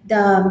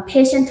the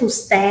patient to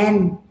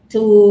stand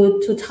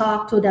to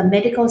talk to the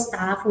medical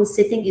staff who's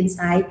sitting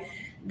inside.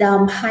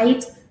 The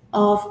height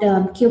of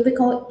the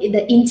cubicle,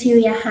 the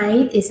interior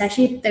height is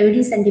actually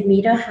 30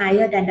 centimeter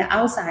higher than the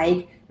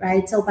outside,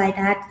 right? So by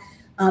that,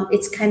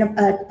 it's kind of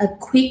a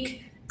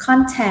quick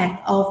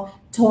contact of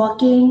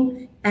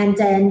talking, and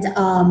then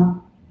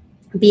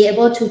be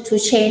able to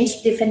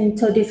change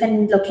different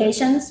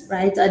locations,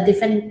 right? A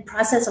different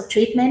process of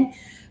treatment.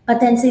 But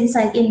then seems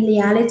like in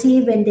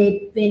reality, when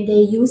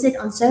they use it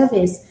on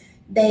service,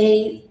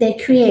 they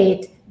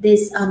create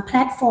this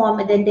platform,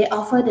 and then they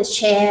offer the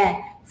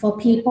chair for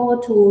people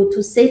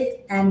to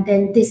sit and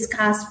then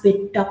discuss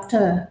with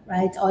doctor,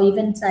 right? Or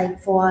even like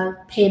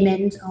for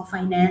payment or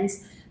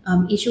finance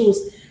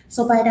issues.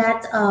 So by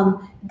that,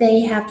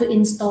 they have to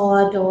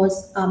install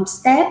those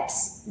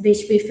steps,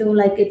 which we feel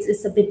like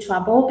it's a bit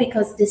trouble,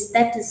 because this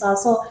step is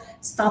also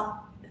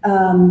stop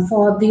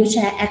for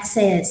wheelchair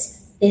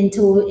access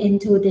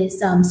into this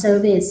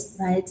service,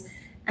 right?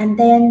 And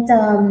then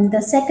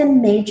the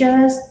second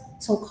major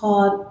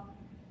so-called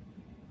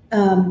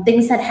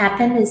things that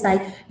happen is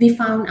like we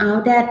found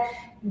out that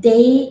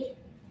they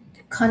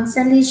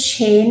constantly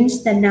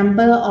change the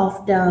number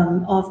of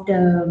the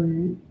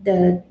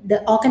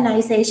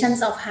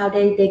organizations of how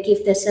they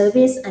give the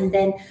service. And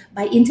then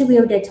by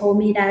interview, they told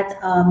me that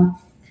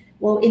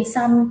well, in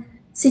some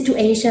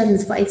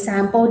situations, for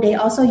example, they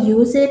also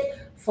use it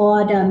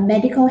for the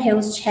medical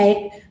health check,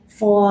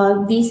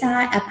 for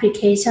visa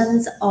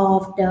applications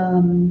of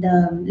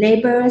the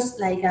laborers,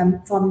 like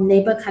from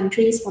neighbor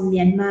countries, from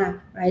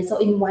Myanmar, right? So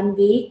in 1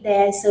 week,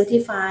 they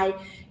certify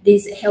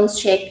this health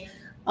check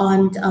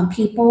on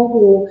people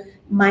who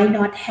might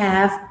not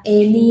have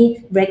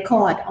any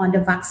record on the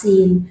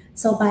vaccine.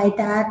 So by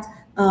that,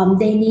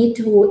 they need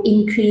to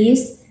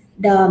increase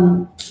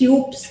the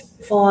cubes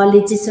for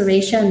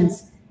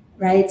legislations,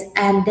 right?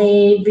 And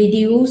they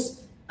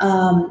reduce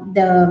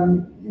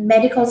the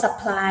medical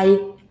supply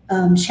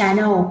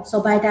channel.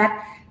 So by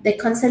that, they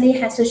constantly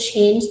has to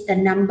change the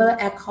number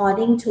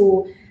according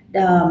to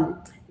the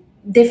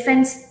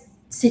different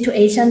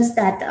situations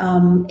that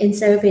in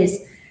service.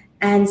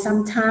 And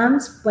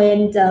sometimes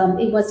when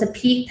it was a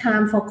peak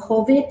time for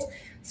COVID,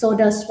 so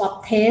the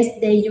swab test,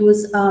 they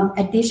use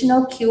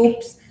additional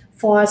cubes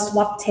for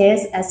swab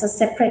test as a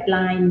separate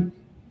line.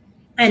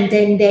 And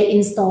then they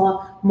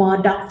install more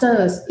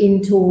doctors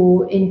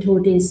into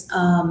this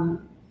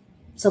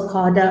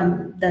so-called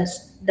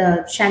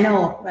the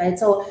channel, right?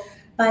 So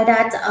by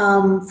that,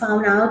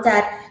 found out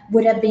that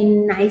would have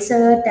been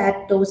nicer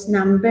that those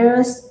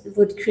numbers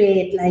would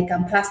create like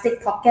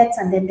plastic pockets,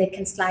 and then they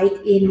can slide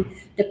in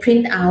the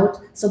printout.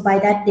 So by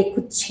that, they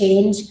could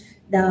change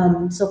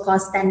the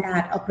so-called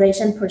standard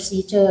operation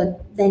procedure.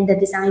 Then the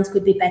designs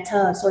could be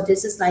better. So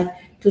this is like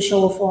to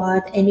show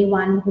for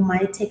anyone who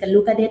might take a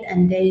look at it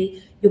and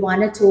you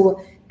wanted to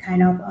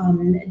kind of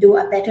do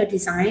a better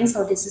design.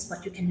 So this is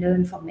what you can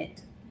learn from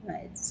it,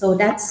 right? So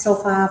that's so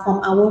far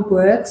from our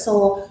work.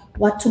 So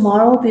what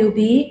tomorrow will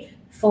be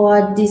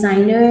for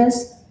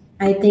designers,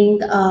 I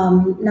think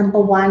number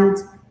one,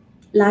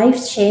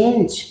 life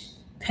change,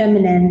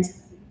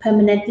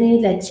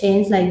 permanently like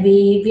change. Like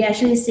we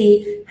actually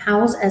see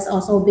house as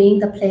also being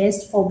the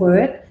place for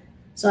work.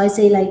 So I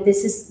say like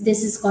this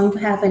is going to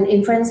have an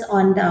influence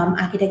on the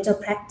architecture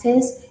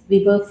practice.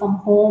 We work from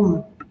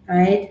home,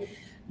 right?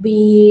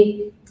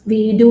 We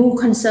do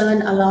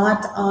concern a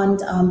lot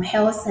on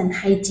health and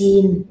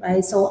hygiene,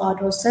 right? So all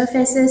those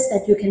surfaces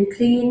that you can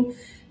clean,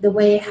 the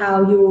way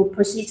how you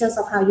procedures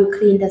of how you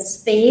clean the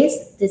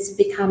space, this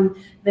become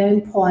very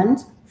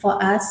important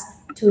for us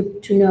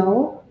to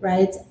know,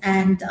 right?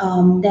 And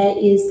there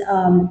is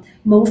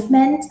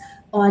movement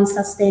on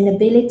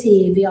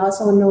sustainability. We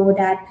also know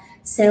that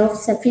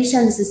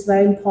self-sufficiency is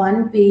very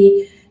important.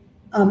 We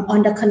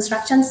on the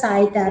construction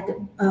side, that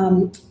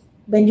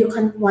when you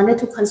wanted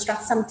to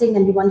construct something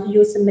and you want to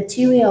use the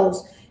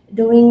materials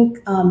during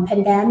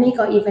pandemic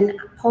or even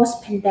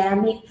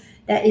post-pandemic,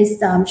 there is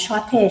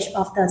shortage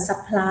of the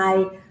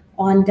supply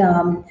on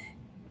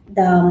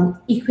the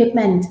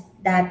equipment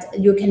that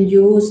you can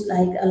use.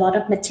 Like a lot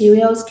of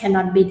materials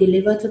cannot be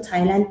delivered to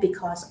Thailand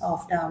because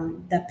of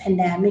the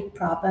pandemic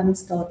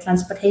problems. So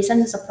transportation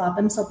is a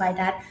problem. So by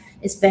that,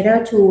 it's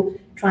better to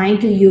trying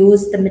to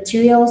use the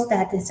materials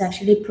that is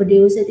actually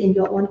produced in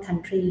your own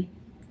country,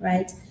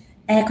 right?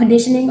 Air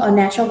conditioning or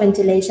natural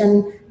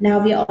ventilation. Now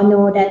we all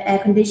know that air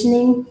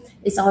conditioning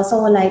is also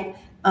like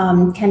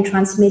can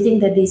transmitting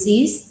the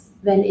disease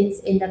when it's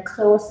in the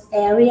closed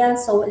area.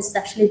 So it's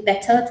actually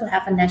better to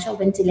have a natural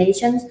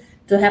ventilation.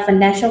 To have a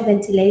natural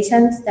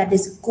ventilation that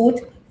is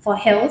good for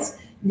health,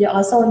 you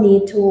also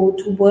need to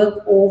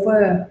work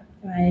over,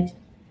 right?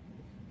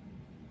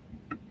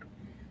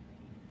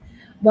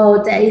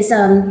 Well, there is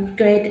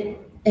great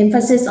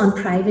emphasis on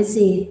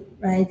privacy,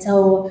 right?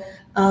 So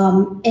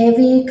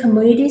every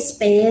community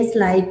space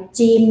like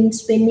gym,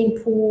 swimming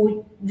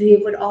pool, we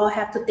would all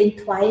have to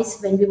think twice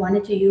when we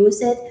wanted to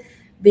use it.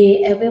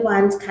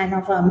 Everyone's kind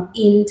of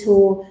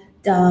into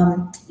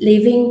the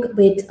living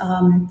with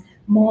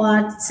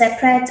more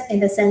separate in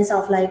the sense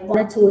of like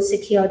wanted to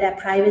secure their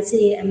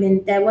privacy. I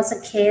mean, there was a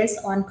case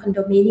on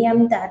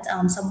condominium that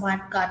someone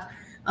got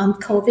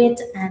COVID,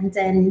 and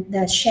then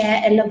the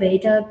share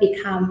elevator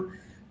become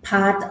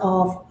part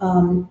of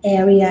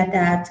area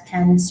that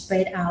can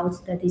spread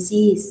out the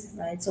disease,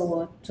 right?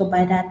 So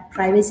by that,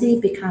 privacy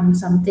becomes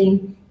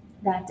something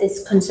that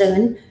is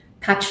concerned.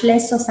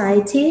 Touchless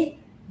society,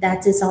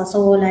 that is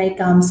also like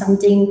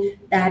something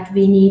that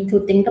we need to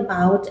think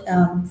about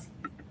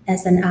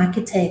as an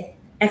architect.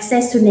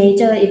 Access to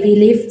nature, if we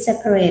live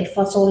separate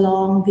for so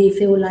long, we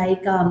feel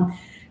like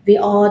we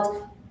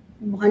all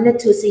wanted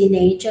to see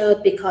nature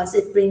because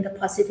it brings a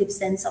positive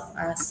sense of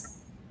us.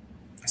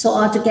 So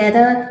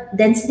altogether,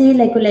 density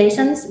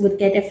regulations would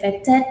get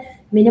affected,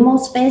 minimal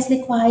space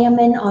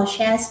requirement or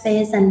share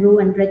space and rule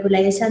and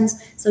regulations.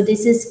 So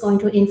this is going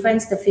to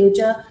influence the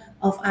future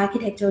of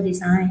architectural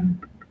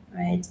design,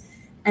 right?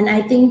 And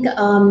I think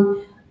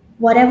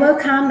whatever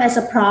comes as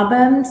a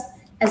problem,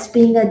 as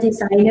being a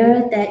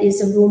designer, there is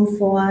a room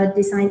for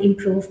design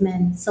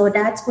improvement. So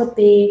that would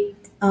be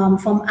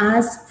from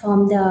us,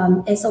 from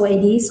the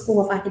SoA+D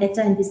School of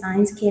Architecture and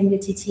Design,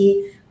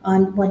 KMUTT,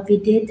 on what we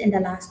did in the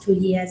last 2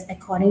 years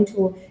according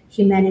to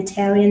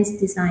Humanitarian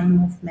Design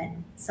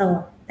Movement.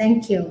 So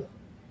thank you.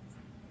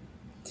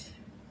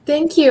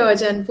 Thank you,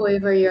 Ajahn Pui,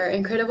 for your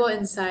incredible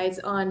insights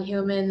on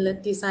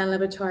Human Design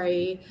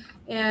Laboratory.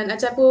 And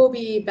Ajahn Pui will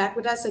be back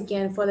with us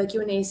again for the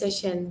Q&A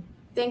session.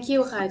 Thank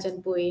you,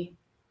 Ajahn Pui.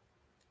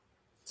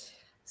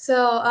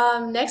 So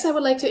next, I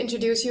would like to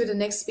introduce you the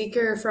next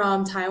speaker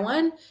from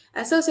Taiwan,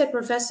 Associate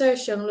Professor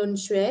Cheng-Luen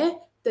Hsueh,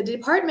 the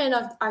Department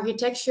of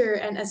Architecture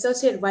and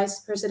Associate Vice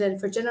President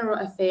for General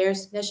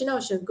Affairs,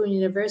 National Cheng Kung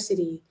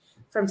University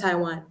from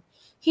Taiwan.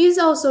 He is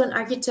also an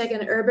architect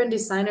and urban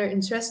designer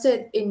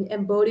interested in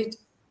embodied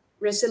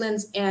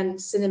resilience and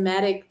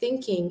cinematic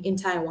thinking in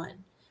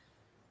Taiwan,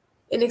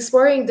 in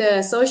exploring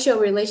the social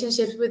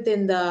relationships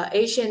within the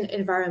Asian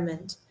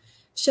environment.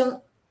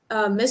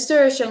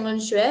 Mr.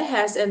 Cheng-Luen Hsueh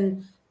has a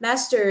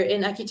Master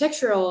in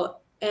Architectural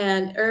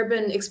and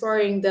Urban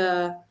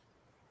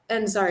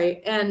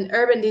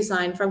Urban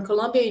Design from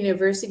Columbia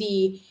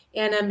University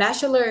and a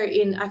Bachelor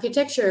in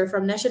Architecture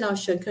from National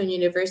Cheng Kung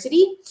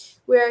University,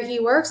 where he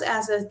works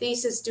as a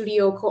thesis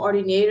studio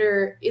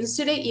coordinator. In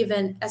student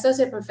event,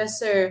 Associate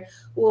Professor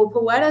will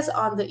provide us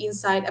on the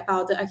insight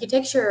about the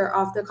architecture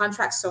of the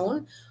contract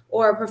zone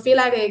or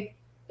prophylactic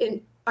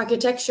in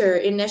architecture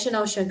in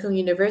National Cheng Kung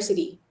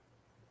University.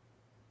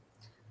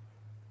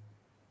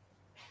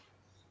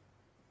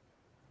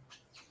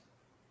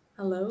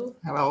 Hello.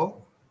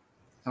 Hello.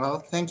 Hello.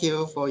 Thank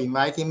you for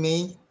inviting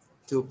me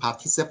to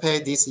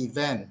participate this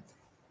event.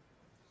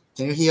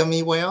 Can you hear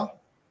me well?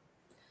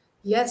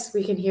 Yes,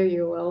 we can hear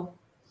you well.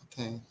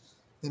 Okay.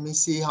 Let me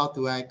see how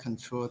do I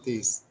control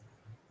this.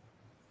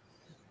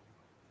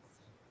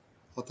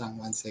 Hold on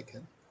 1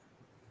 second.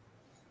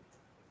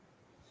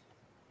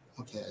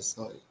 Okay,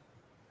 sorry.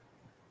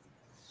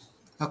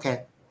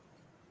 Okay.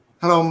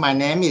 Hello, my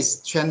name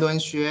is Cheng-Luen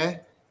Hsueh.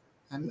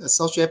 I'm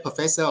Associate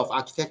Professor of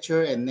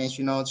Architecture at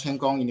National Cheng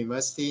Kung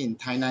University in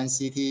Tainan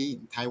City,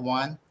 in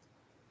Taiwan.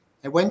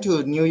 I went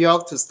to New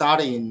York to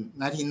study in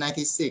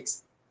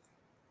 1996,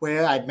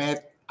 where I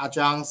met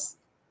Ajahn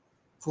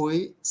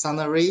Pui,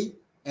 Sunaree,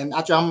 and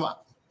Ajahn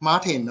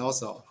Martin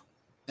also,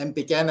 and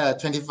began a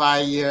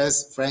 25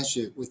 years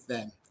friendship with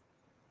them.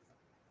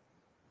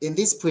 In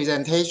this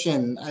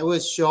presentation, I will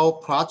show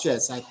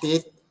projects I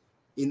did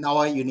in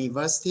our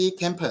university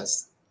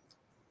campus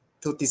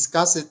to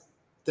discuss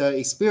the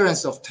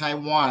experience of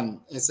Taiwan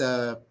as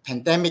a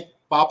pandemic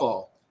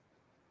bubble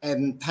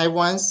and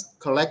Taiwan's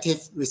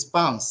collective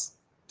response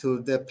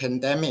to the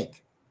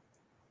pandemic,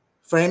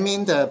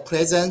 framing the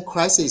present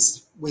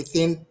crisis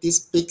within this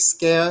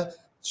big-scale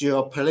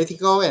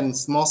geopolitical and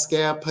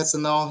small-scale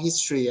personal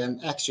history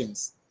and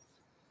actions.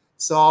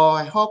 So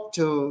I hope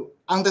to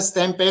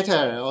understand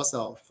better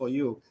also for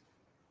you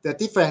the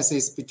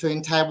differences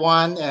between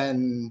Taiwan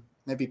and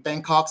maybe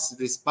Bangkok's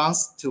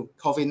response to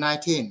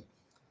COVID-19,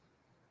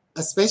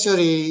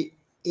 especially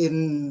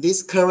in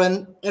this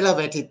current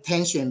elevated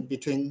tension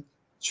between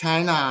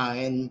China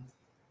and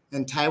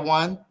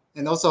Taiwan,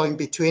 and also in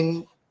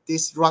between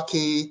this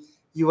rocky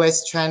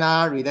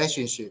US-China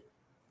relationship.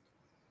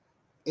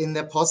 In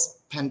the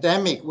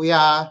post-pandemic, we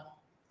are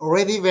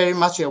already very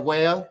much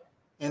aware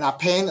and are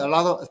paying a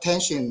lot of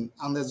attention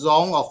on the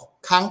zone of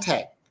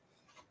contact,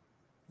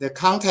 the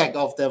contact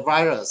of the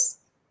virus.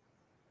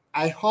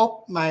 I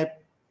hope my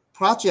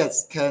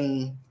projects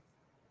can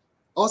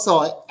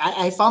also,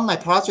 I found my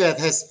project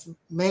has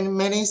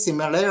many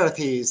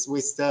similarities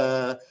with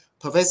the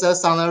Professor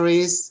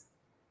Sunaree's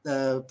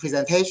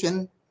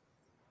presentation.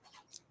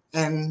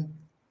 And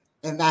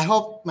I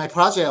hope my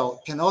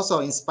project can also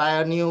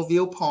inspire new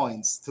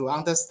viewpoints to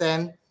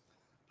understand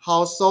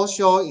how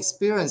social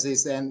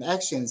experiences and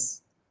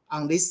actions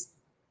on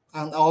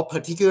our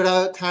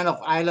particular kind of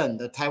island,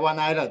 the Taiwan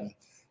island,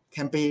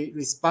 can be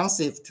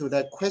responsive to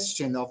the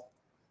question of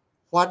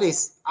what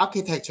is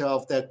architecture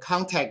of the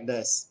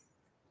contactless.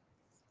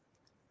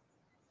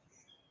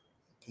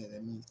 Okay,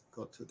 let me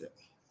go to that.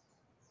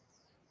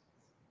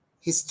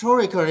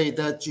 Historically,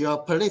 the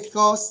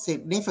geopolitical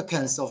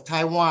significance of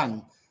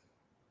Taiwan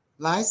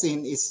lies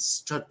in its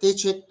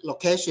strategic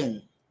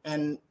location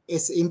and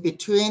its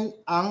in-between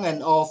on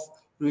and off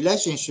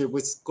relationship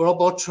with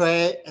global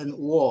trade and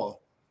war.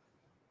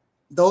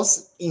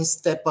 Those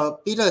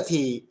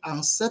instability,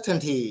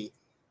 uncertainty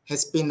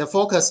has been the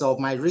focus of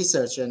my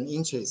research and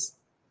interest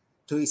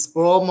to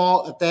explore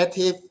more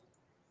adaptive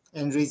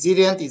and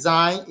resilient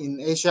design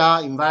in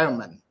Asia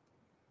environment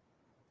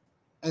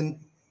and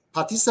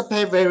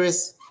participate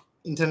various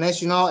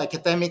international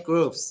academic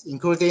groups,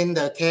 including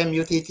the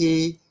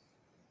KMUTT,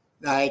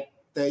 like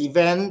the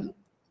event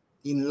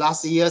in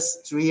last year's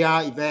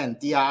 3R event,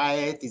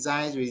 DRIA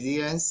Design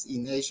Resilience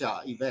in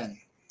Asia event.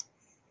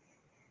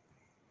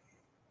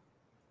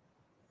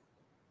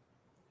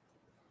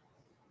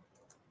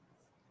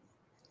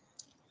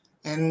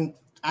 And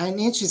I'm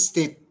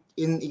interested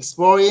in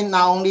exploring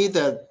not only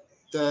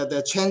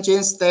the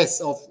changing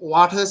states of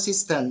water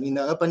system in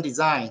the urban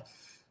design,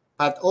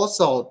 but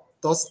also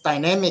those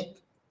dynamic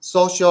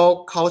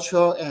social,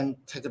 cultural, and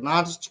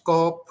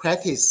technological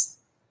practice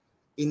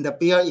in the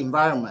built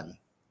environment.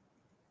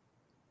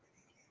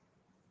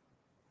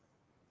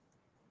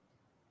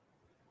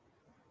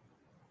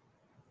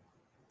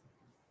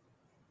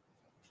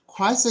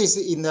 Crisis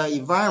in the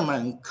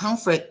environment,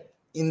 conflict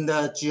in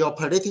the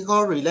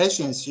geopolitical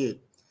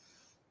relationship,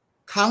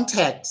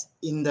 context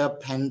in the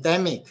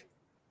pandemic,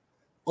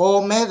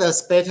 all made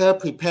us better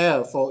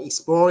prepared for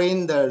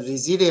exploring the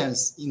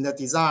resilience in the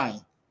design.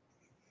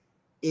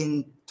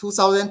 In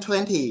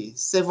 2020,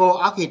 several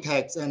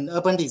architects and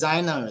urban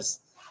designers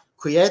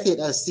created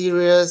a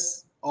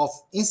series of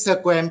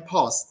Instagram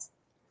posts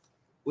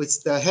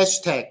with the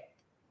hashtag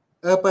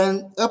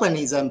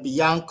Urbanism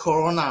Beyond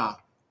Corona.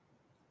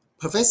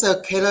 Professor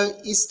Keller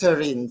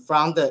Easterlin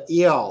from the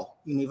Yale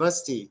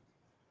University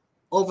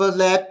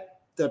overlapped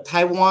the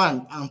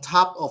Taiwan on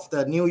top of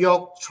the New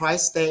York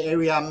tri-state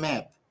area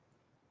map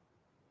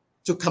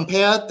to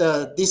compare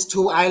these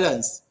two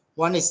islands.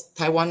 One is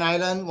Taiwan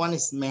Island, one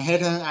is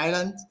Manhattan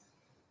Island,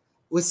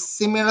 with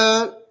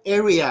similar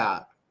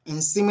area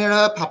and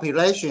similar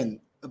population,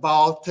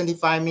 about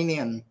 25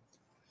 million,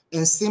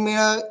 and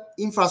similar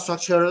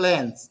infrastructure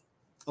length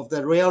of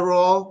the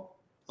railroad,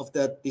 of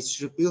the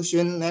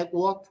distribution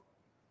network.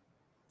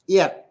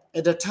 Yet,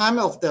 at the time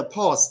of the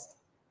post,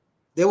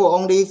 there were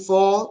only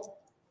 4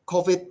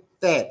 COVID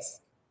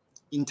deaths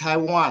in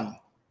Taiwan,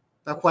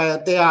 but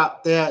while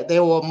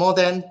there were more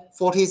than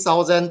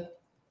 40,000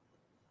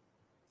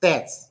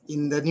 deaths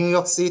in the New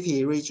York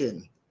City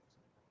region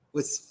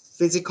with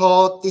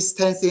physical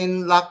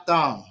distancing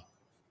lockdown.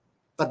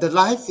 But the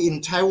life in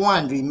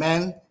Taiwan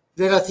remained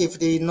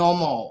relatively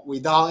normal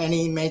without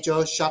any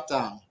major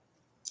shutdown.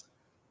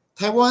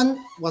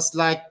 Taiwan was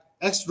like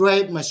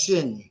X-ray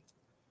machine,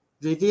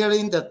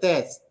 revealing the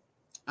deaths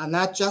are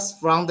not just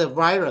from the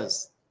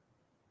virus,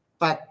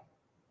 but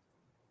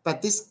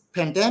this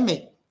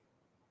pandemic,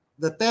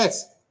 the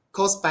deaths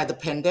caused by the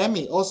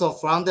pandemic also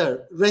from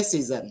the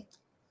racism,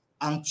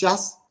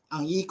 unjust,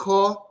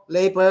 unequal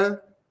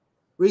labor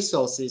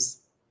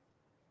resources,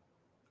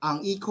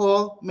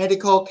 unequal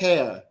medical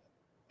care,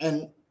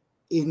 and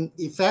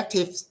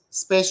ineffective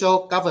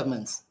special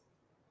governments.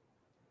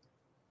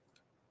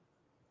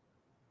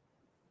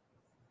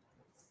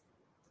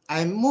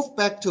 I moved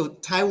back to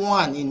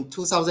Taiwan in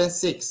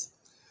 2006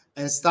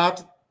 and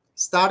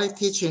started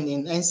teaching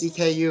in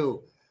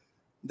NCKU.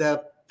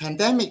 The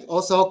pandemic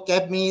also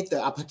gave me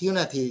the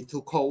opportunity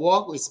to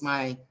co-work with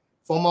my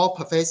former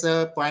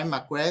professor, Brian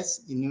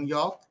McGrath in New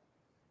York,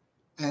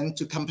 and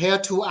to compare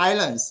 2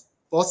 islands.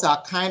 Both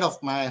are kind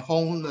of my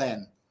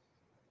homeland,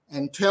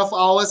 and 12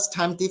 hours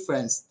time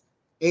difference,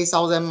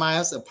 8,000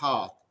 miles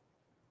apart.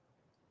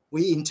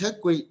 We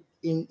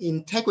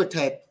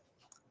integrated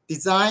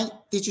design,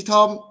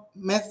 digital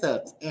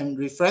method, and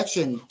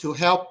reflection to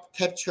help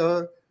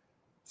capture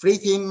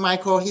fleeting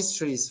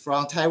microhistories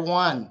from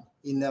Taiwan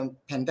in the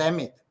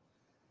pandemic.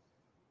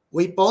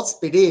 We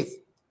both believe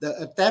the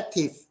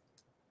adaptive,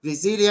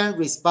 resilient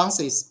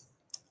responses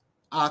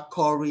are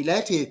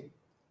correlated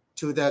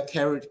to the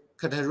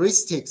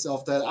characteristics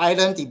of the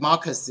island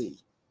democracy,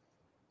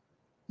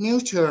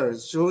 nurtured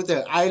through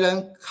the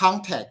island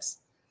context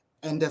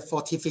and the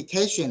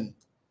fortification,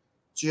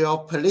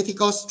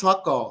 geopolitical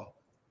struggle,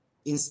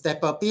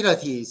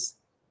 instabilities,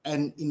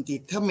 and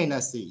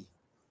indeterminacy.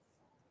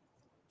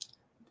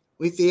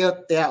 We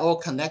feel they are all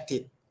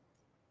connected.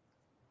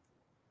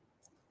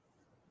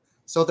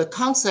 So the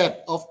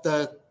concept of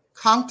the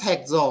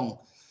contact zone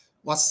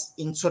was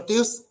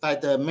introduced by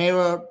the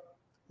Mayor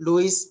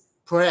Louis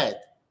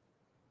Pratt.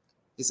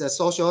 He's a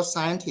social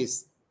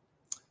scientist,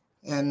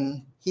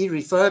 and he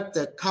referred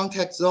the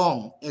contact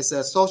zone as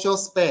a social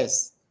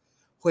space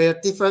where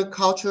different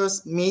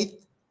cultures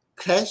meet,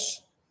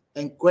 clash,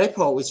 and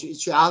grapple with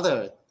each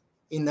other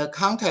in the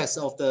context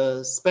of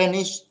the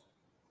Spanish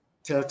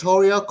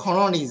territorial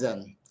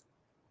colonialism.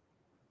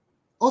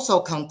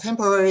 Also,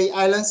 contemporary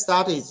island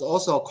studies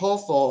also call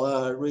for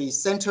a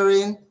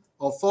recentering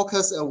or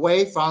focus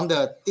away from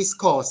the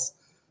discourse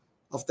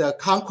of the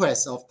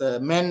conquest of the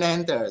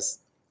mainlanders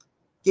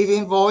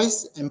giving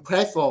voice and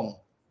platform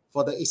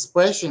for the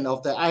expression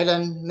of the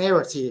island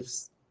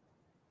narratives.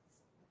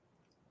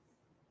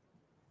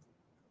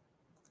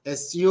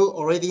 As you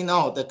already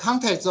know, the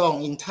contact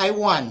zone in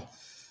Taiwan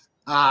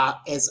are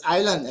as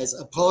island as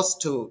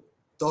opposed to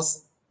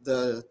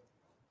the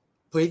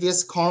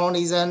previous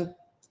colonialism.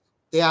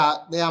 There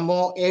are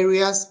more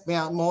areas, there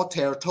are more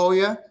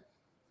territorial,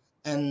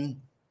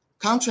 and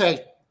contrary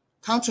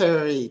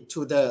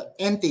to the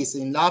Andes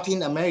in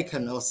Latin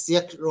American or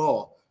Silk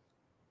Road,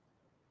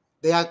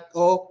 they are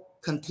all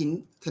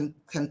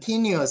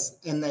continuous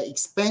and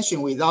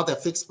expansion without a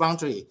fixed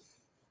boundary.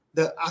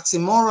 The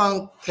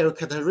oxymoron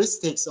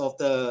characteristics of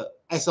the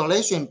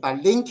isolation by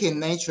linking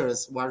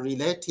natures were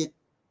related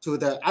to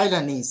the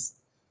islandness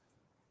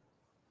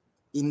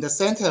in the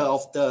center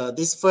of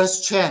this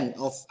first chain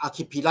of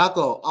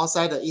archipelago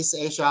outside the East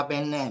Asia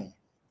mainland.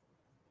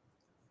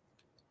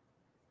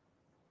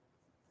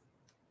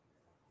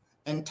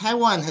 And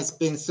Taiwan has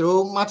been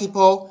through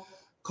multiple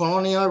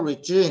colonial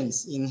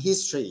regimes in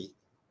history: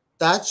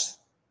 Dutch,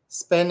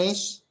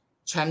 Spanish,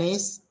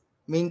 Chinese,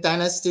 Ming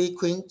Dynasty,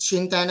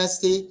 Qing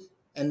Dynasty,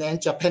 and then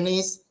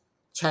Japanese,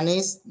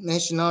 Chinese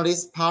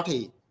Nationalist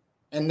Party,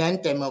 and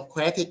then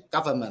democratic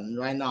government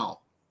right now.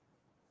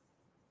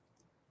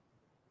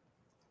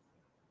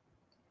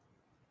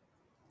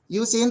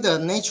 Using the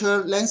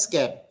nature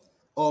landscape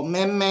or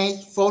man-made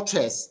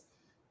fortress,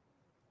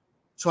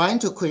 trying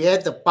to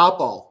create the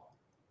bubble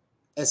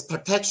as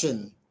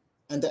protection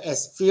and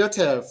as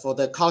filter for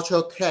the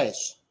cultural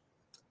clash.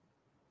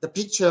 The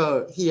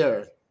picture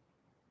here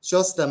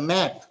shows the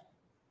map.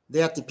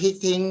 They are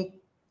depicting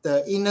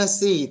the inner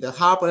sea, the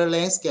harbor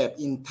landscape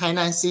in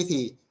Tainan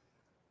City,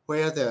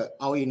 where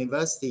our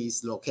university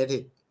is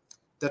located.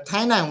 The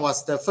Tainan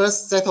was the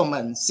first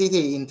settlement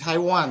city in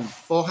Taiwan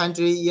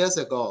 400 years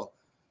ago.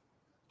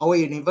 Our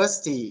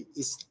university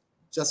is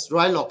just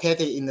right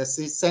located in the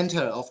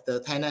center of the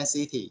Tainan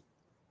City.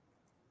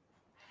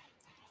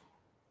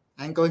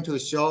 I'm going to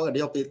show a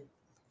little bit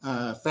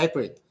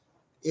fabric.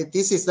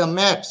 This is the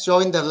map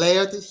showing the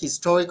layered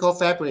historical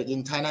fabric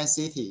in Tainan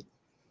City.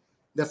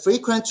 The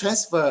frequent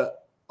transfer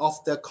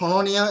of the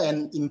colonial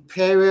and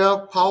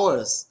imperial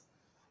powers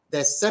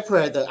that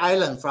separate the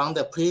island from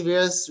the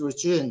previous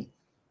regime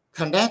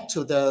connect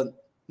to the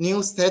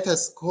new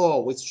status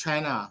quo with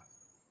China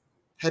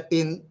have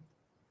been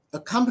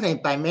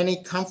accompanied by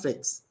many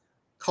conflicts,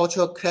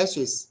 cultural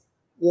clashes,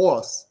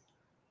 wars.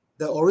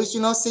 The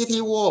original city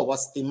wall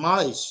was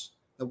demolished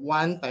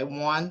one by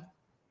one,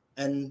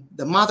 and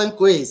the modern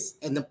grids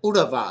and the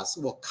boulevards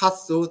were cut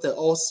through the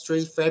old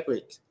street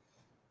fabric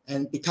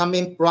and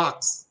becoming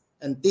blocks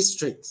and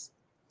districts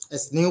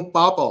as new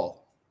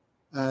bubble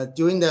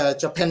during the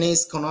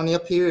Japanese colonial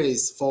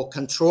periods for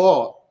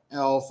control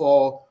or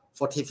for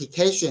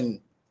fortification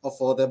or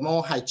for the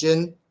more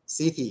hygiene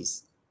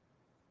cities.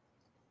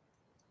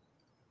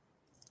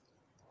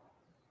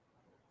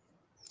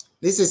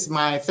 This is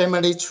my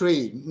family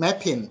tree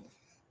mapping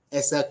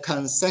as a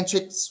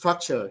concentric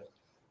structure,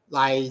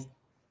 like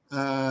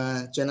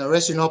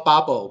generational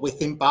bubble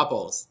within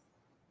bubbles.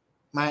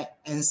 My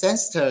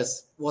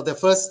ancestors were the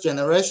first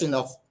generation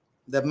of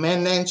the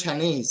mainland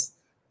Chinese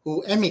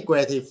who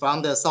emigrated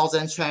from the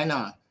southern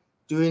China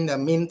during the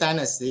Ming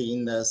Dynasty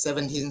in the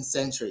 17th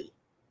century.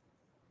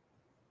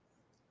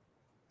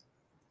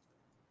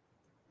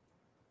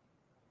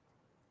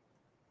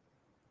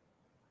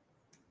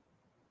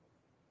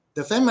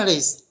 The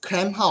family's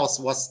clam house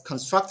was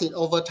constructed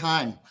over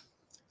time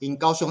in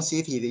Kaohsiung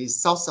City, the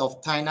south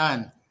of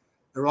Tainan,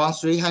 around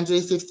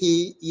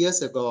 350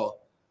 years ago.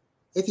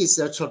 It is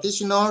a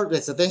traditional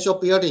residential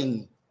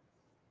building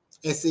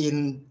as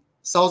in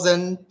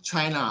southern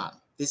China,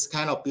 this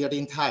kind of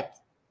building type.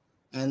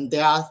 And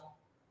there are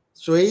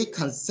 3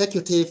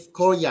 consecutive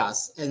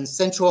courtyards and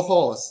central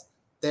halls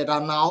that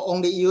are now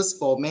only used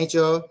for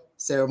major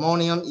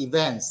ceremonial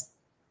events,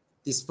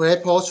 display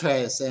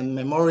portraits and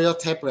memorial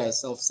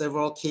tablets of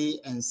several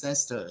key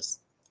ancestors.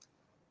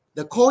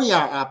 The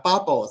courtyard are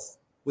bubbles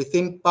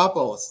within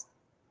bubbles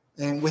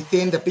and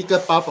within the bigger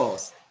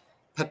bubbles,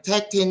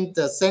 protecting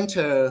the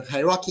center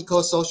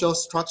hierarchical social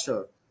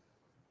structure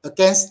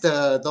against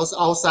those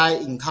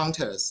outside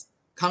encounters,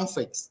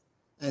 conflicts,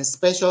 and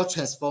spatial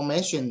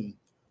transformation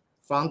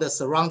from the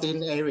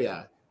surrounding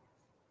area.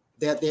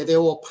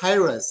 There were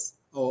pirates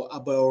or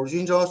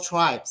aboriginal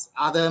tribes,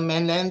 other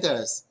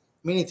mainlanders,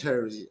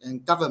 military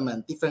and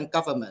government, different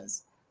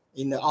governments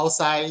in the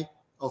outside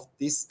of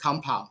this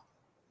compound.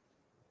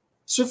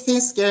 Shifting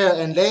scale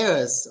and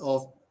layers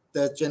of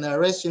the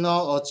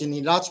generational or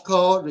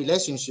genealogical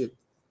relationship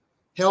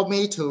helped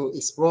me to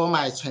explore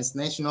my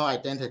transnational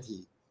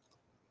identity.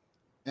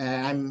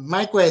 I'm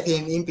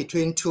migrating in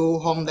between 2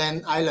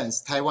 homeland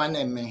islands, Taiwan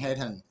and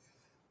Manhattan.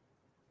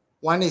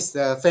 One is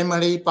the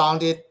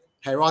family-bounded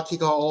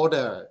hierarchical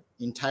order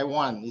in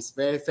Taiwan. It's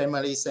very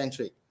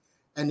family-centric.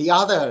 And the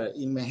other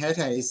in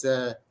Manhattan is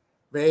a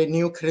very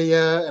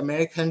nuclear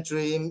American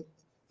dream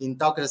in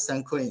Douglas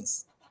and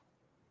Queens.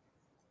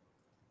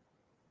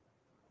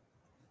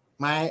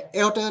 My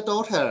elder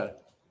daughter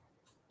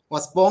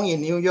was born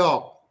in New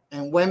York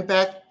and went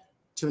back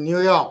to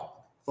New York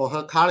for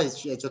her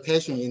college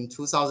education in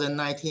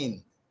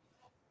 2019.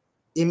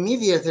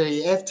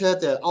 Immediately after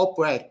the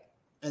outbreak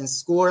and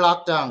school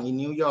lockdown in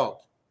New York,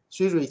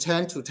 she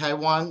returned to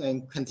Taiwan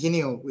and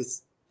continued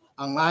with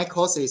online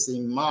courses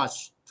in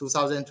March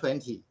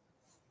 2020.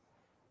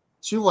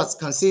 She was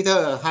considered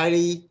a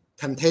highly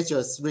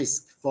contagious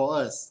risk for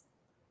us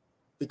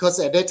because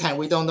at that time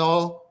we don't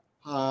know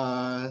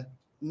a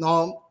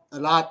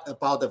lot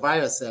about the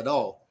virus at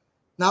all.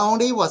 Not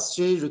only was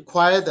she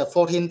required the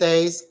 14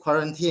 days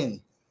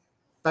quarantine,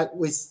 but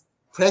with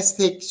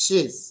plastic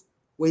sheets,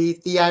 we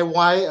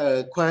DIY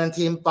a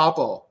quarantine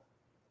bubble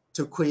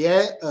to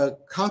create a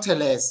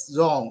contactless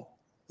zone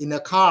in the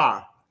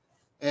car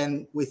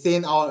and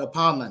within our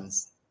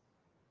apartments.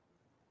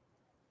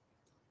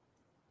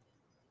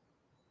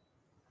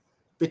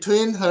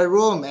 Between her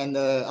room and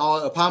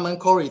our apartment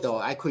corridor,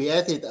 I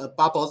created a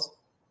buffer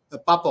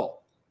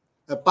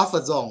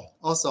zone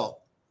also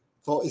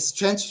for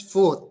exchange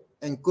food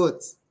and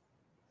goods.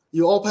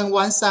 You open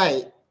one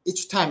side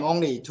each time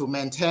only to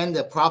maintain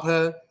the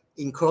proper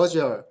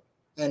enclosure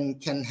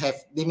and can have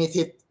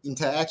limited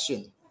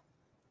interaction.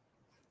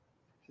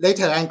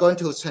 Later, I'm going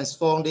to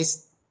transform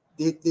this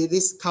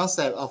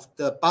concept of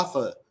the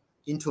buffer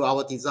into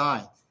our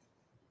design.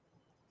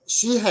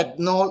 She had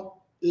no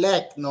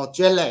lag, no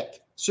jet lag,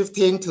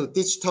 shifting to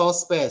digital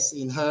space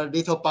in her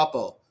little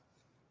bubble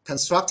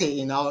constructed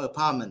in our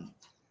apartment,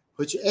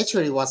 which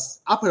actually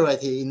was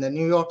operated in the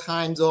New York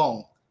time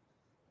zone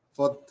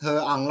for her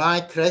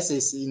online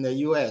classes in the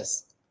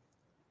US.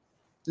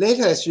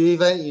 Later, she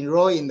even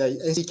enrolled in the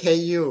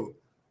NCKU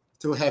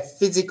to have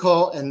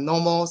physical and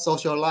normal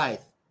social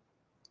life,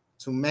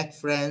 to make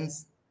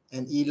friends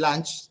and eat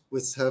lunch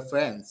with her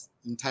friends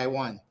in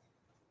Taiwan.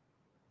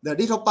 The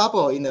little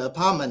bubble in the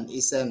apartment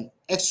is an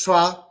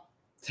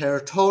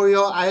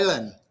extraterritorial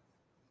island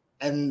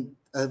and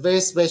a very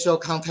special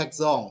contact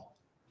zone.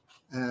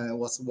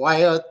 Was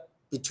wired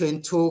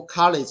between two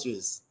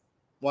colleges.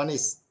 One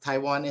is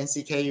Taiwan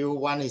NCKU,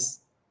 one is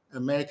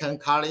American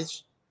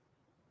College,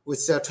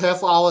 with a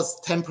 12 hours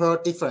temporal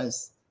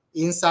difference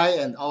inside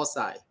and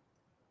outside.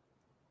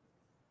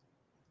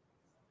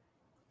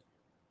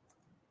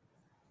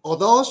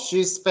 Although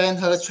she spent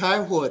her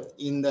childhood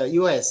in the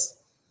US,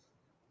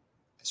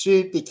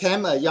 she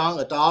became a young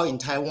adult in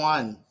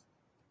Taiwan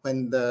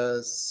when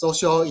the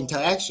social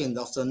interaction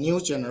of the new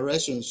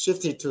generation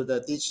shifted to the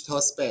digital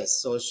space.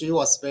 So she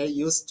was very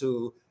used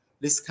to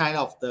this kind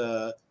of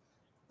the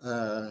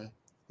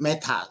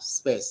meta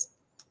space.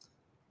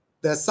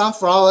 The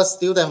Sunflower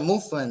Student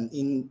Movement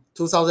in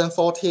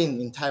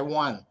 2014 in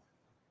Taiwan,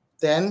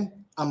 then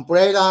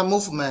Umbrella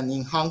Movement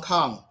in Hong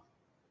Kong,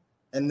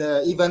 and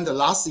even the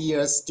last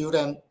year's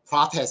student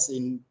protests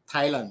in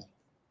Thailand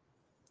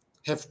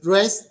have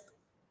raised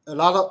a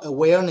lot of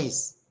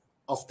awareness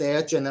of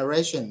their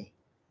generation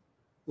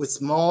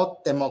with more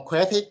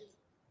democratic,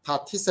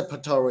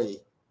 participatory,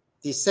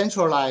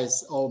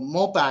 decentralized or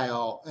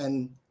mobile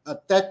and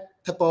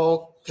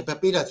adaptable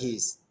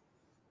capabilities.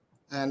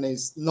 And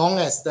it's known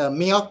as the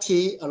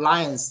MILT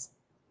Alliance,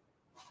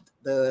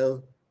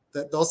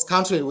 those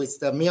countries with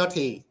the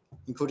MILT,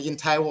 including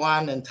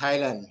Taiwan and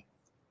Thailand.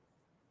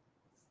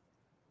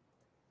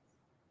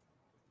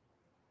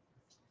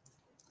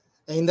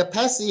 In the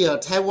past year,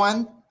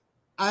 Taiwan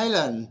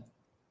Island,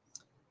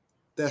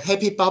 the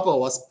happy bubble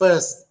was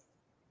burst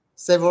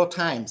several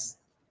times.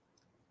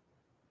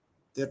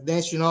 The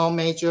national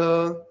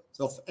measure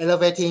of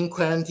elevating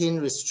quarantine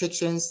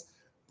restrictions,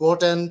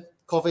 broaden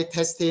COVID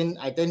testing,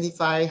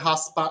 identify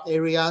hotspot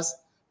areas.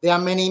 There are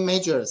many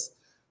measures.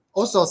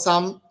 Also,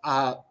 some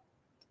are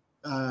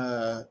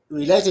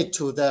related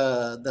to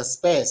the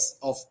space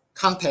of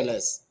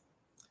contactless,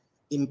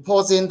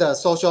 imposing the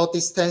social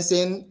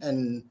distancing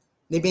and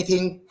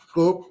limiting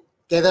group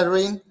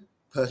gathering,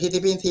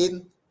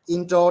 prohibiting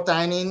indoor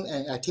dining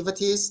and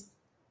activities,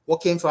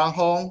 working from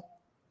home,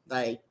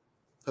 like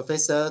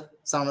Professor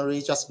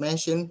Sunaree just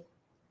mentioned,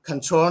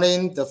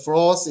 controlling the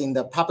floors in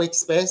the public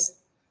space,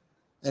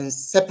 and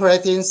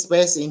separating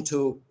space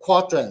into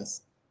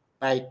quadrants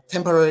by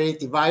temporary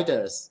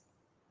dividers.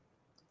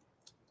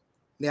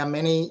 There are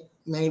many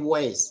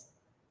ways.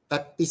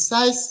 But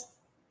besides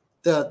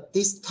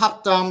these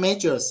top-down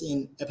measures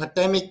in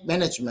epidemic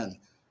management,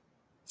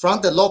 from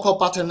the local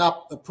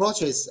bottom-up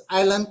approaches,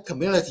 island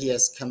community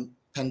as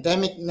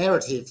pandemic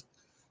narrative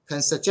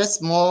can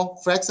suggest more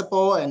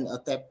flexible and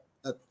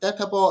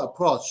adaptable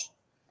approach.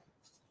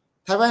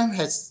 Taiwan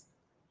has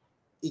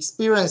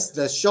experienced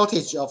the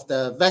shortage of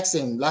the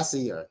vaccine last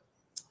year.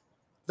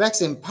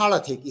 Vaccine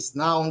politics is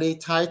not only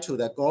tied to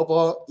the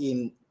global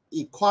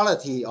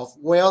inequality of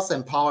wealth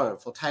and power.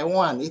 For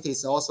Taiwan, it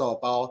is also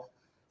about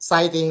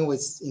siding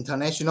with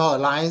international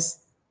alliance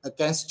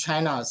against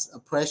China's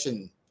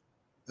oppression,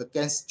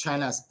 against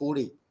China's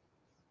bully.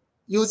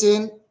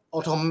 Using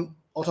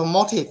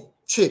automotive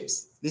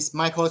chips, these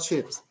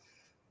microchips,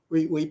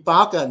 we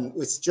bargain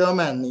with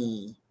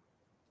Germany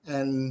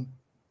and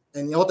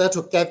in order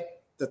to get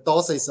the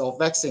doses of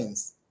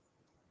vaccines.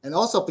 And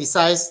also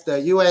besides the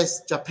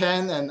US,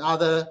 Japan, and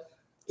other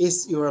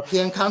East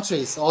European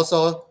countries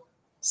also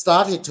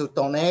started to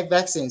donate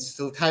vaccines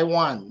to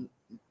Taiwan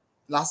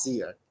last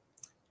year.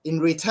 In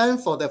return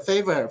for the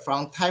favor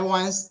from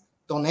Taiwan's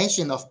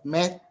donation of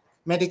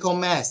medical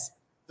masks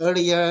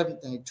earlier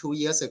than 2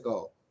 years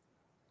ago.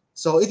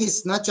 So it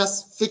is not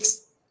just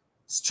fixed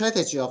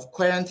strategy of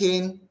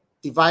quarantine,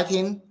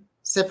 dividing,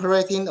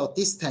 separating, or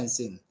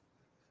distancing,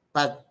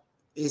 but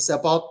it's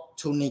about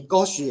to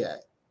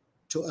negotiate,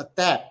 to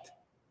adapt,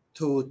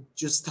 to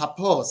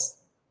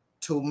juxtapose,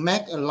 to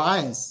make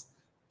alliance,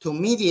 to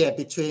mediate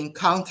between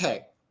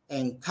contact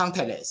and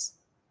contactless.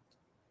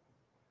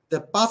 The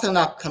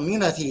bottom-up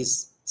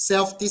community's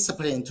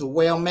self-discipline to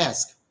wear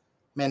masks,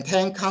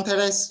 maintain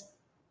contactless,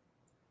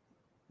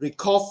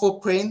 record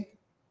footprint,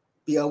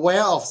 be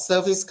aware of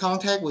surface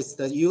contact with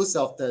the use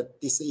of the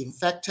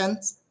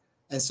disinfectants,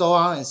 and so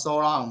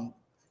on,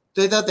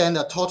 rather than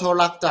the total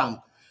lockdown,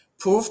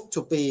 proved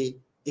to be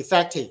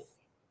effective.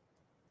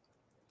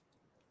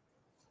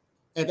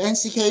 At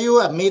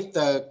NCKU, amid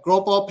the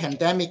global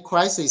pandemic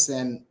crisis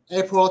in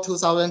April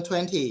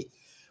 2020,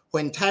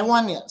 when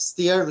Taiwan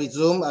still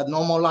resumed a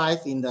normal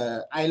life in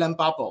the island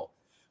bubble,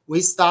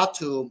 we start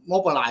to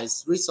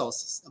mobilize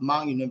resources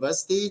among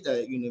university,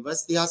 the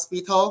university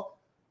hospital,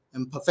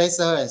 and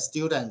professors and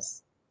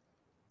students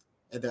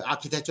at the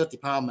architecture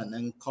department,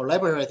 and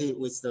collaborated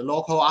with the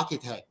local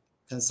architect,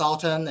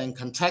 consultant, and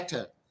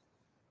contractor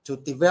to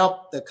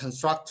develop the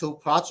Construct 2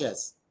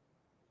 projects.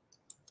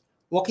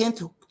 Working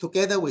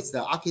together with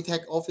the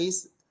architect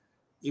office,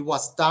 it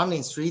was done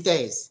in 3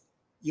 days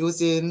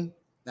using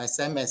the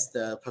same as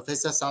the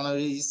Professor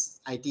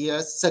Sunaree's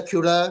ideas,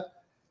 circular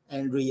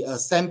and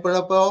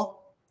reassemblable,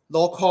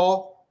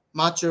 local,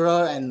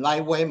 modular, and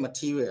lightweight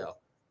material.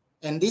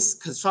 And this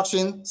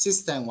construction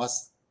system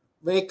was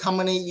very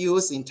commonly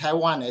used in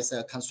Taiwan as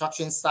a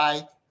construction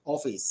site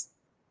office.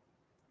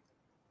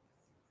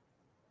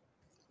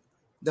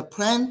 The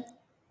plan,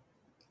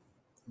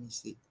 let me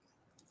see.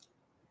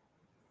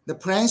 The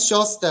plan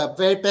shows the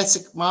very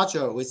basic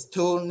module with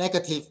 2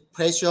 negative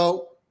pressure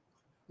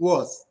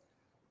walls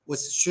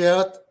with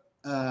shared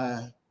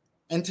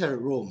enter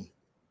room,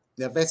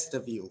 the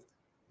vestibule.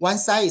 One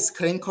side is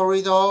clean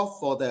corridor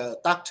for the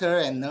doctor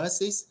and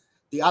nurses.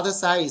 The other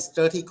side is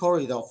dirty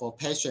corridor for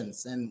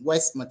patients and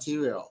waste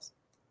materials.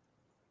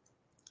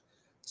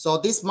 So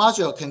this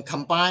module can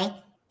combine,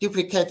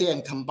 duplicate it,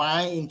 and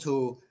combine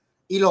into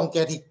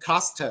elongated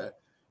cluster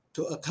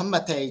to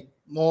accommodate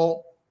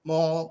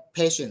more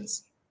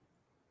patients.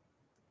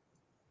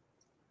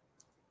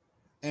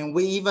 And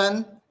we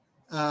even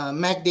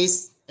make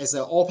this as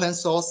an open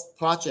source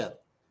project.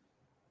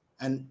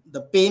 And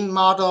the BIM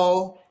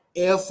model,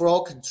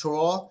 airflow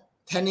control,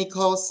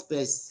 technical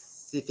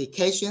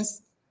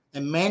specifications,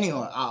 and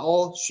manual are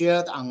all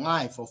shared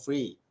online for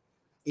free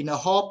in a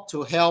hope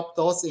to help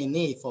those in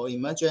need for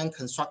emergent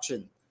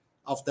construction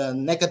of the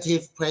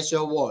negative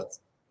pressure wards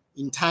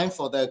in time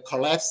for the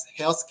collapsed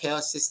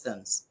healthcare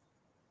systems.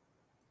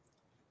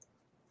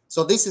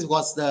 So this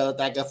was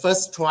the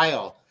first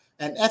trial.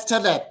 And after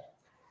that,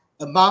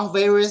 among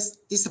various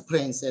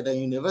disciplines at the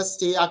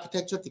university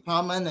architecture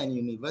department and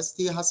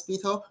university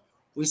hospital,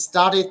 we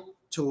started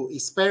to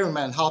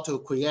experiment how to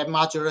create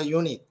modular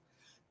unit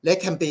that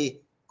can be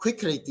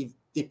quickly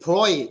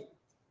deployed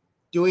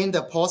during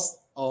the post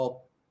or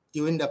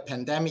during the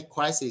pandemic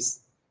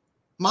crisis.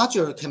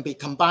 Modular can be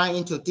combined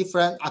into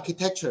different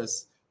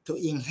architectures to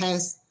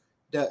enhance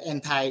the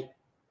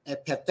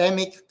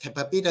anti-epidemic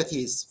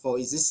capabilities for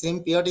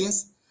existing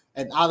buildings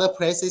and other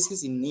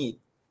places in need.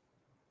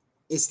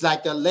 It's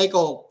like a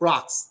Lego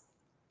blocks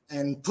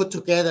and put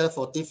together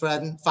for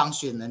different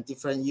function and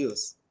different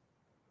use.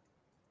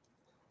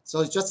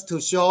 So just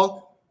to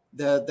show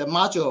the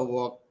module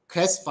will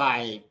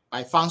classify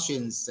by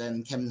functions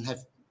and can have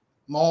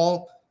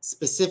more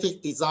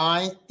specific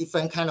design,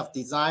 different kind of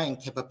design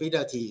and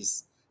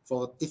capabilities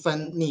for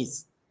different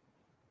needs.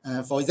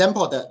 For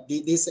example,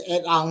 this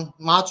add-on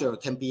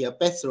module can be a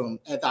bathroom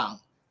add-on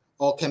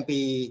or can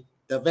be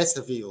the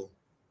vestibule.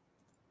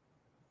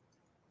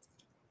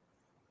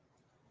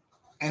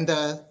 And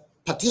the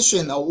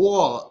partition or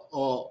wall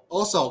or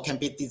also can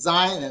be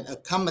designed and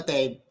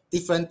accommodate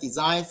different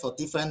design for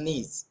different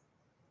needs.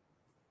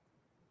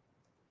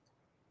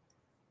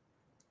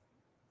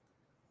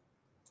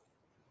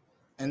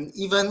 And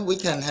even we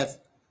can have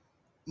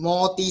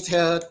more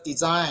detailed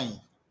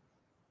design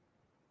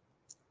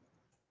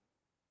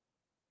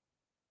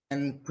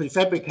and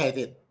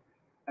prefabricated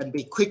and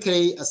be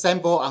quickly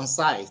assembled on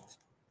site.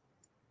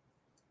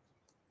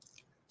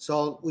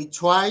 So we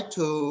try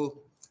to,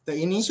 the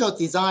initial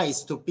design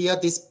is to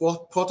build this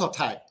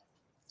prototype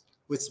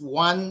with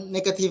 1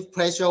 negative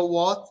pressure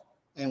ward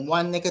and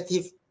 1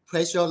 negative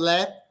pressure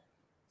lab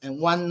and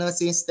 1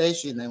 nursing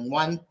station and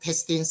 1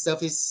 testing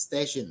service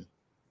station.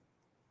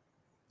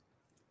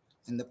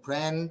 And the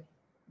plan,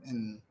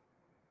 and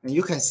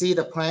you can see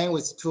the plan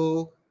with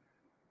 2,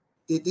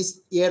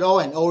 this yellow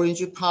and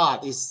orange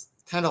part is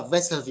kind of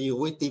vestibule.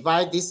 We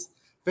divide this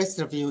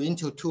vestibule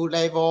into 2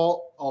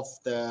 levels of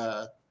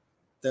the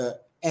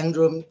end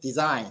room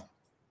design.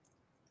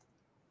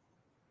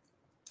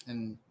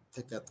 And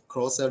take a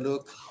closer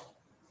look.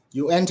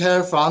 You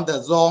enter from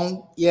the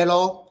zone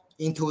yellow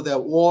into the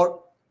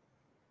wall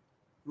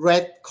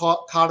red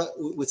color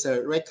with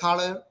a red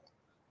color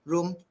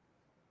room,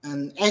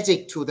 and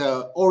exit to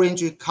the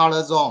orange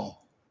color zone.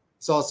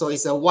 So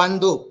it's a one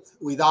loop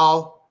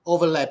without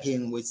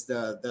overlapping with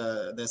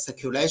the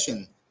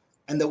circulation.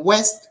 And the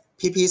west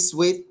PP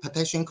suite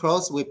protection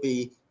cloth will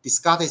be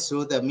discarded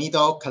through the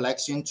middle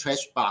collection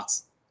trash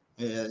box,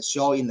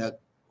 shown in the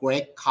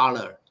gray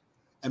color,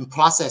 and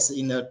processed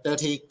in the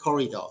dirty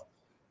corridor.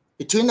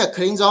 Between the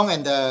clean zone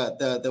and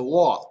the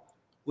wall,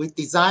 we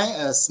design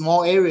a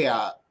small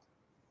area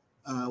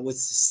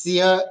with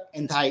sheer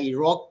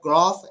anti-erode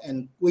glove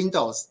and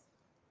windows.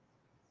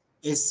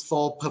 It's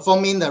for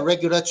performing the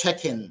regular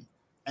check-in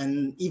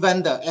and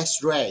even the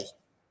X-ray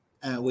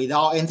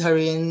without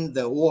entering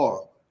the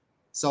wall.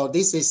 So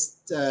this is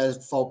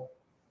for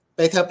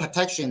better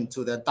protection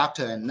to the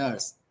doctor and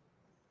nurse.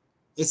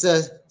 It's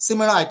a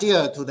similar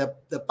idea to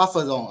the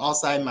buffer zone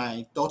outside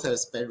my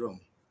daughter's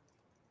bedroom.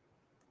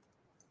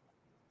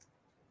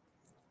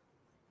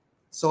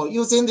 So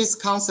using this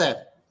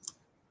concept,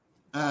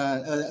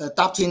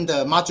 adopting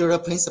the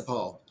modular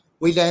principle,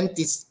 we then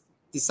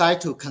decide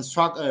to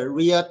construct a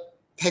real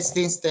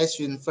testing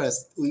station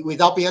first.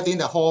 Without building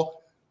the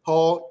whole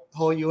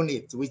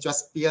unit, we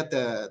just build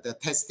the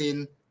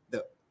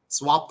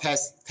swab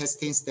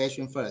testing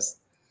station first.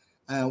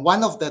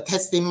 One of the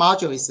testing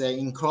modules is an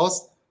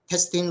enclosed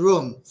testing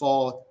room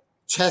for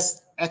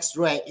chest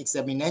X-ray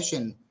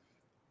examination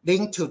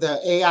linked to the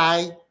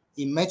AI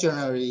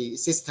imaginary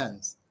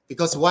systems.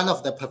 Because one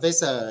of the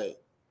professors,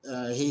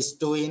 he's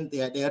doing,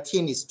 their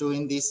team is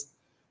doing this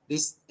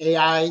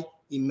AI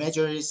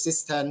imagery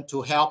system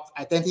to help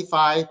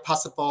identify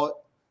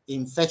possible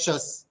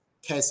infectious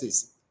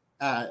cases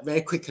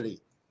very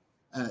quickly.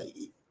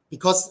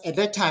 Because at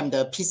that time,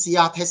 the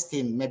PCR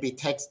testing maybe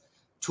takes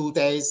 2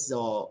 days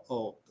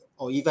or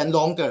even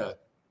longer,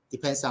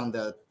 depends on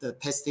the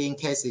testing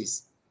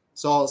cases.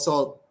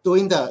 So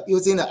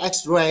using the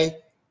X-ray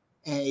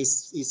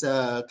is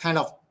a kind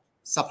of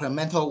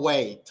supplemental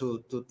way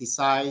to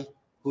decide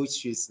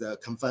which is the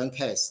confirmed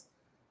case.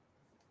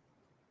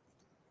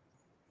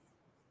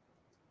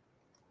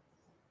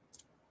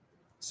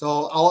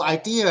 So our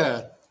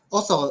idea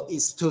also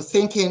is to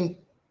thinking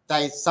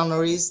like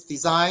Sunaree's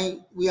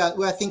design. We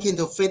are thinking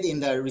to fit in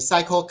the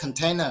recycled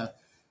container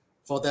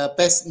for the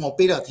best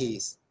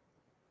mobilities.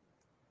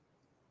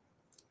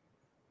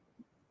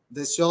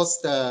 This shows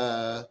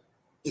the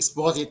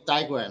exploded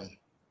diagram.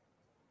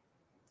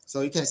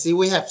 So you can see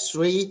we have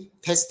 3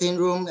 testing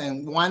rooms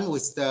and 1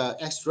 with the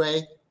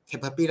X-ray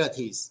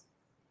capabilities.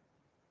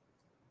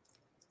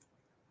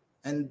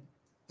 And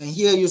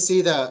here you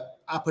see the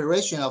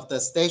operation of the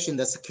station.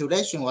 The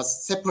circulation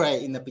was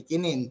separate in the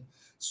beginning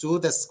through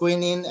the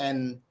screening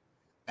and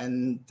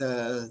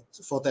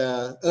for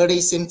the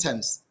early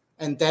symptoms,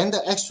 and then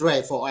the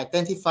X-ray for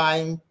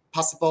identifying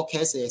possible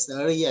cases as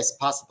early as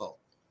possible.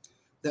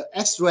 The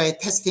X-ray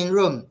testing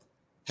room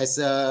has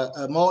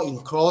a more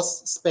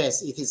enclosed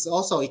space. It is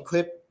also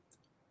equipped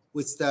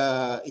with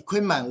the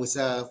equipment with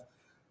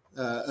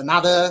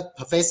another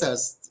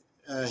professor's.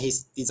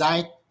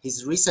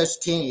 His research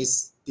team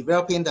is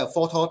developing the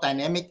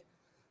photodynamic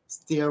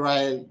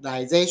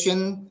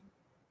sterilization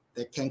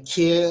that can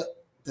kill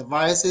the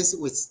viruses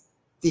with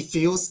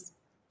diffuse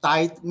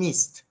dyed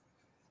mist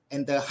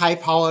and the high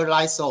power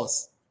light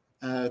source,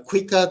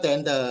 quicker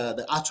than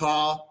the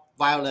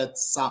ultraviolet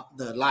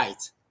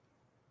light.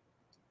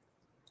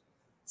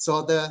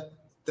 So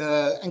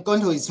I'm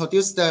going to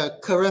introduce the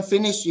current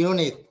finished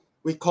unit.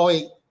 We call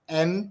it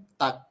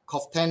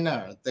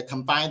M.container that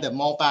combine the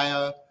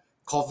mobile,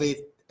 COVID,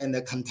 and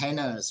the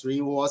container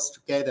 3 walls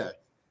together.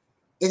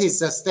 It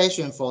is a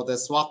station for the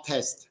swab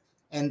test,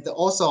 and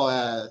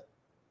also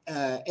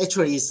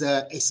actually is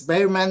an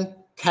experiment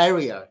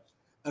carrier,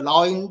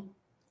 allowing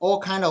all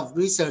kind of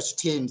research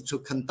teams to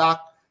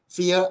conduct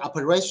field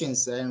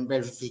operations and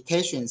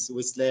verifications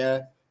with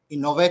their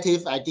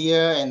innovative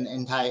idea and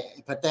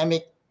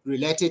anti-epidemic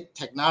related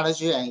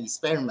technology and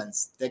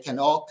experiments. They can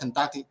all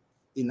conduct it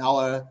in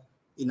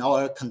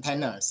our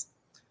containers.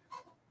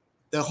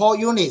 The whole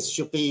unit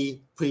should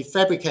be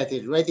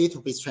prefabricated, ready to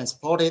be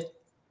transported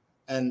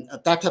and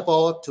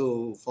adaptable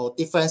for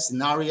different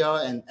scenario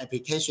and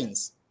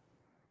applications.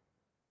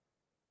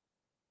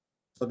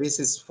 So this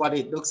is what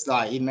it looks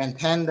like. It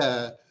maintains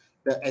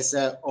as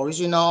an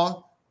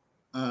original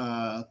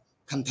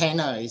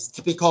container. It's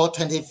typical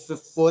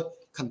 20-foot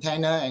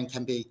container and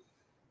can be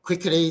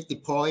quickly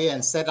deployed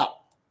and set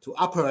up to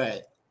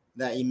operate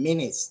in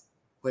minutes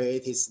where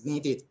it is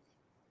needed.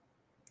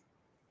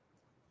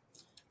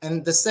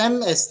 And the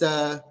same as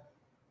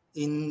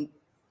in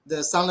the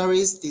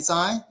Sunaree's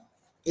design,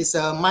 is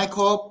a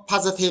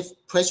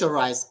micro-positive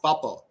pressurized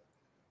bubble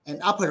and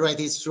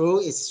operated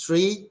through its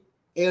 3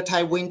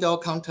 airtight window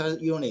counter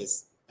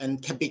units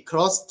and can be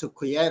closed to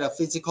create a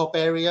physical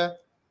barrier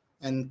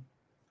and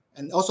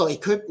also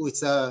equipped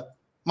with a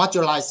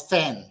modularized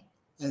fan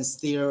and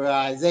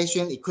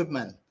sterilization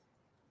equipment.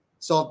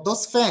 So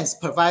those fans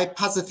provide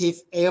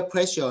positive air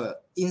pressure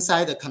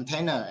inside the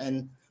container,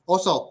 and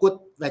also good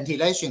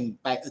ventilation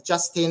by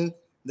adjusting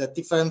the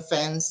different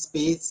fan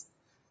speeds,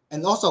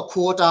 and also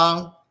cool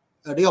down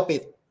a little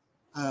bit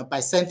by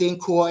sending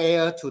cool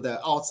air to the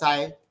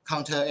outside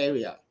counter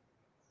area.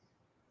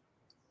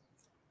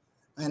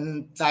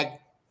 And like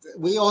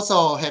we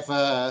also have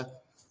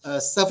a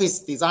service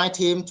design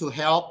team to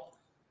help,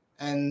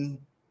 and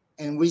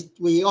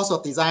we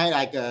also design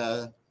like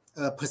a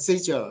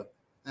procedure.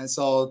 And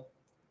so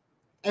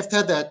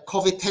after the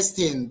COVID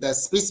testing, the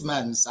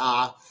specimens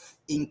are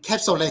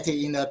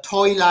encapsulated in a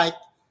toy-like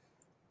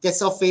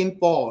gasoline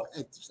ball.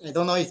 I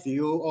don't know if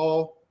you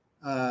all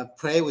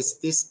play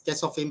with this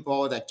gasoline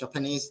ball, like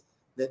Japanese,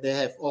 that they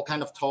have all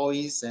kind of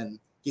toys and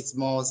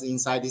gizmos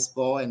inside this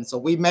ball. And so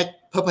we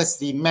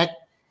purposely make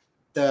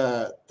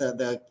the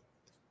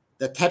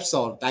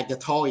capsule like a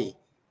toy,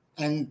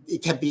 and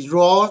it can be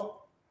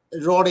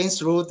rolling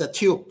through the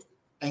tube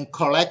and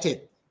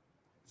collected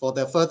for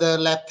the further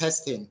lab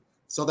testing.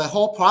 So the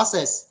whole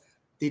process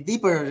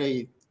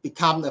deliberately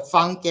become a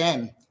fun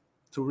game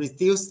to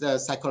reduce the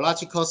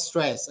psychological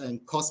stress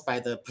and caused by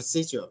the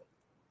procedure.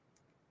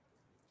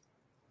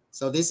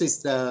 So this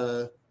is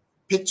the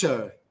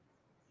picture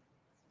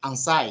on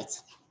site.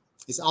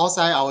 It's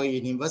outside our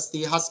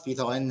university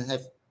hospital and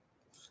have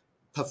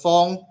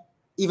performed,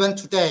 even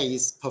today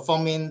is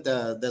performing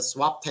the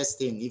swab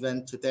testing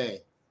even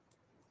today.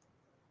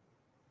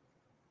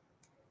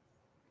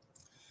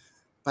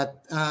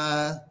 But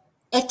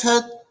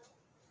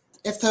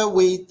after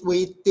we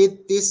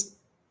did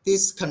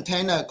this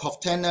container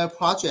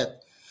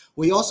project,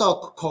 we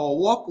also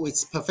co-work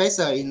with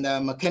professor in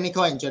the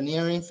mechanical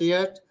engineering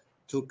field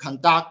to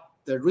conduct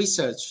the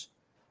research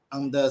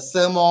on the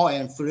thermal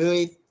and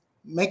fluid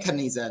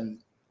mechanism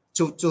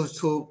to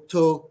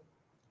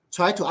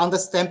try to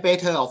understand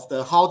better of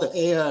how the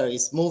air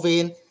is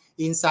moving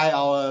inside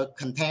our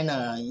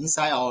container,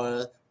 inside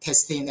our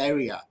testing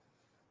area.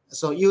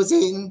 So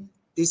using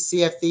this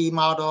CFD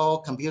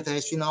model,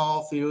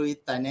 computational fluid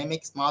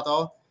dynamics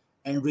model,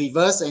 and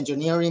reverse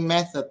engineering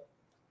method,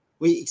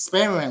 we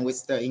experiment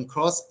with the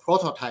enclosed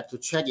prototype to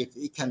check if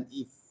it can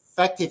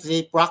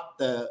effectively block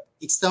the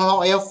external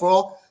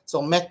airflow,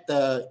 so make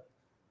the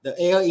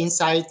air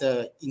inside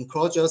the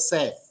enclosure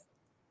safe.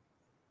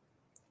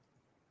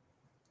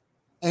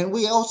 And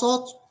we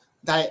also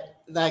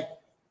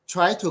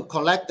try to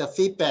collect the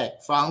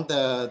feedback from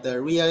the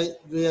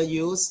real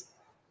use,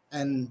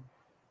 and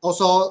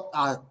also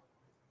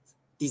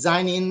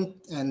designing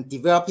and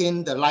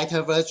developing the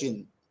lighter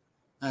version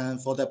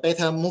for the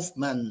better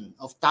movement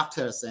of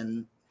doctors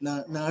and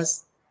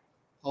nurse,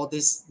 all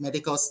this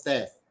medical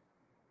staff.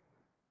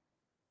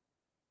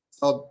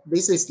 So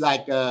this is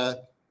like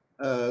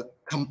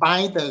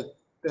combine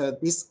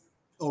this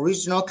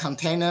original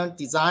container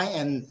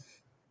design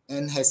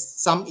and has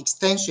some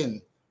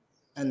extension,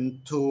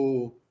 and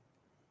to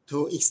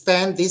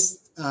extend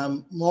this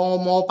more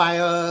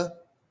mobile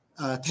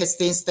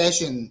testing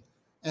station,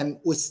 and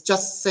with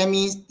just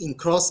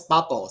semi-enclosed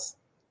bubbles,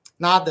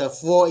 not the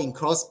full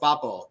enclosed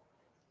bubble.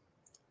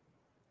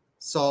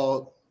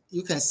 So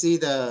you can see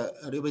a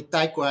little bit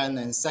diagram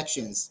and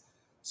sections.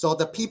 So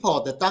the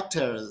people, the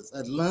doctors,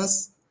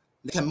 nurses,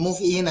 they can move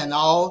in and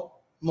out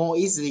more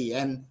easily.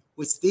 And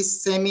with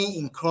these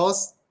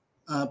semi-enclosed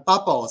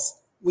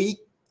bubbles, we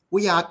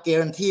are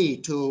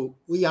guaranteed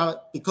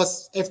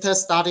because after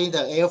studying the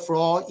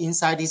airflow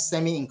inside this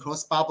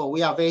semi-enclosed bubble,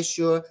 we are very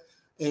sure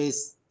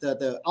is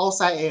the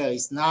outside air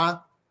is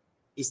not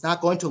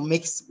going to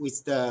mix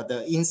with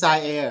the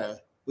inside air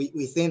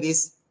within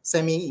this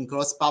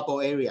semi-enclosed bubble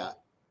area.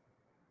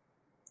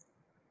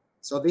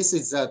 So this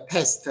is a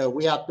test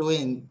we are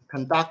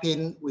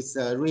conducting with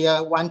the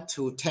real 1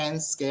 to 10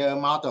 scale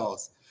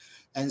models.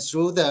 And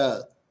through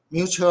the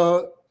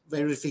mutual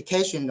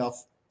verification of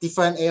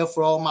different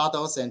airflow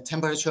models and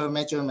temperature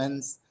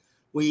measurements,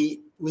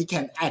 we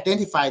can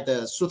identify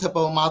the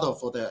suitable model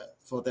for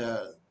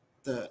the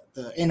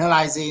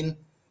analyzing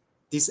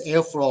this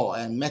airflow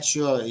and make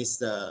sure it's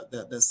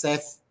the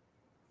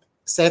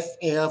safe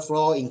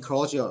airflow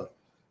enclosure,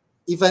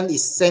 even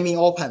it's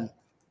semi-open.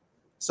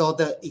 So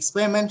the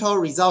experimental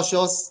result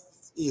shows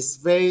is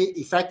very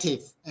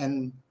effective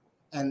and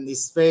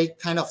is very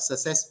kind of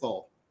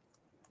successful.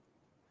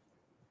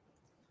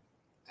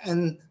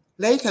 And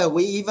later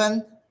we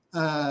even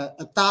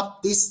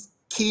adopt this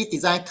key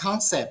design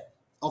concept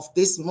of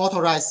this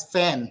motorized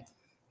fan,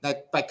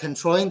 like by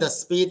controlling the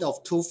speed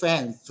of 2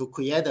 fans to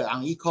create an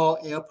unequal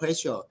air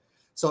pressure.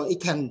 So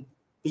it can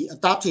be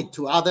adapted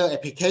to other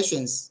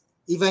applications,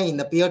 even in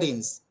the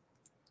buildings.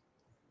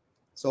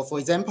 So for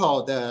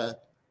example,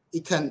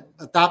 it can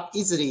adapt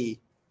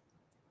easily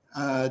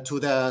to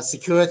the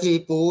security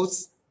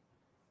booths.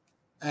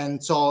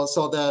 And so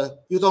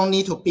you don't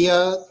need to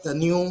build the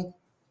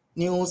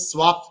new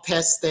swab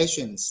test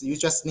stations. You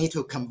just need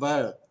to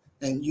convert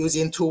and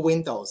using 2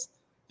 windows.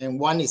 And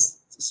one is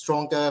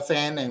stronger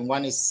fan and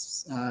one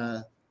is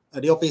a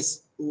little bit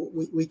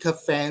weaker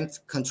fan to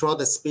control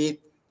the speed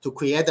to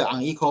create the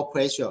unequal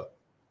pressure.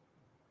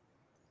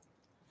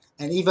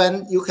 And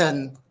even you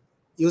can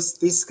use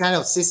this kind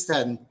of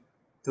system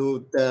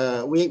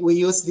we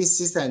use this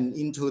system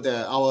into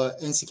our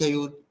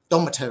NCKU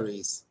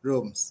dormitories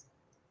rooms.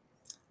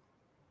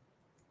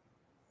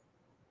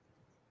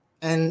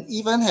 And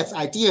even have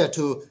idea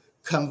to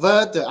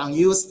convert the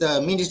unused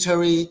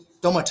military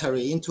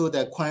dormitory into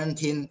the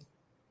quarantine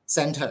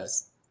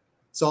centers.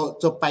 So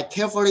by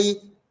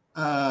carefully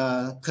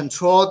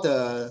control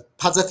the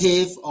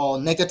positive or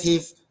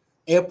negative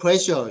air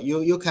pressure,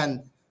 you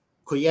can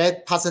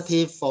create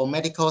positive for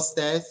medical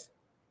staff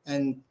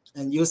and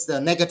use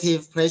the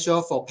negative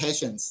pressure for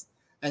patients.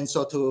 And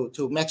so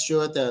to make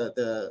sure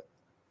the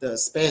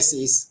space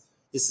is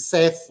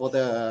safe for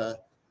the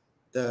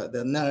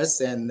nurse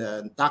and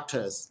the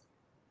doctors.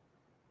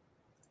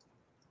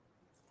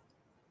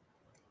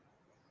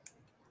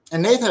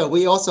 And later,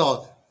 we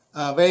also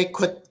very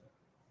quick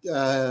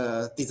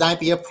design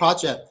build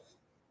project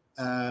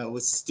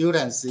with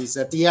students. It's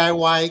a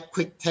DIY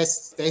quick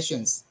test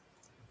stations.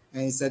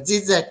 And it's a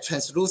zigzag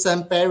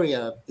translucent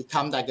barrier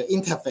become like an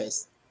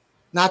interface,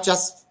 not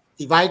just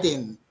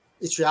dividing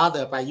each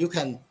other, but you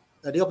can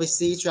a little bit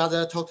see each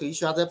other, talk to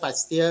each other, but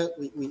still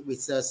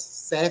with a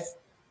safe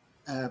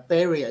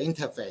barrier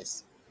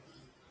interface.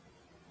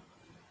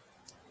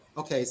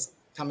 Okay, it's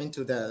coming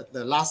to the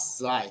last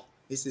slide.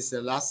 This is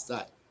the last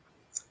slide.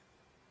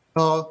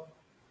 So,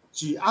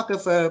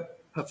 geographer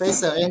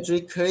Professor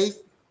Andrew Cliff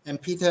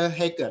and Peter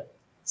Hager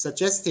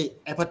suggested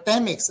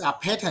epidemics are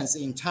patterns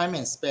in time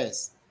and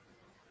space.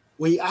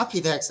 We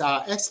architects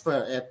are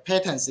expert at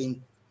patterns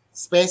in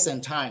space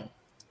and time.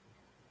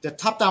 The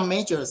top-down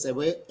measures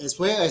as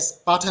well as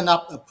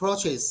bottom-up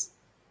approaches,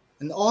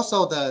 and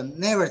also the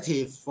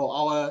narrative for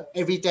our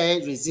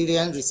everyday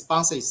resilient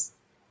responses,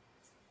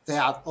 they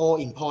are all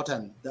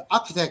important. The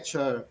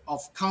architecture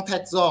of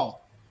contact zone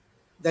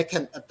that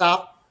can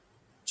adapt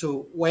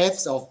to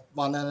waves of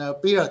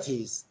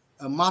vulnerabilities,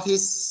 a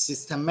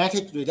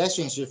multi-systematic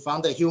relationship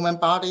from the human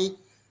body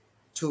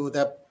to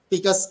the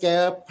bigger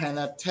scale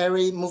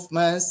planetary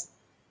movements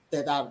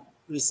that are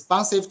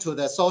responsive to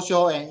the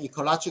social and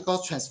ecological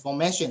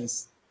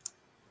transformations.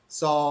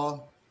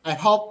 So I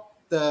hope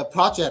the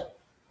project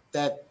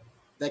that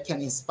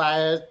can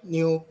inspire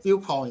new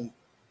viewpoint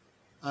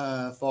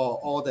for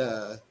all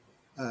the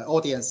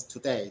audience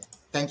today.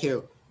 Thank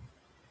you.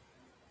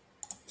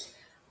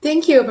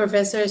 Thank you,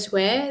 Professor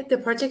Hsueh. The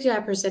project you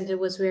have presented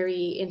was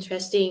very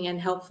interesting and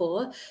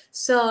helpful.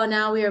 So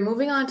now we are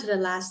moving on to the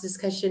last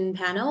discussion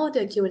panel,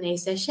 the Q&A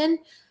session.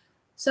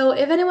 So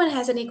if anyone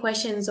has any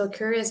questions or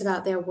curious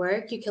about their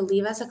work, you can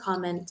leave us a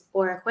comment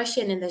or a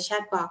question in the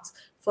chat box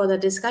for the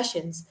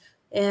discussions.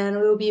 And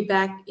we'll be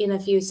back in a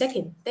few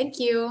seconds. Thank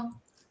you.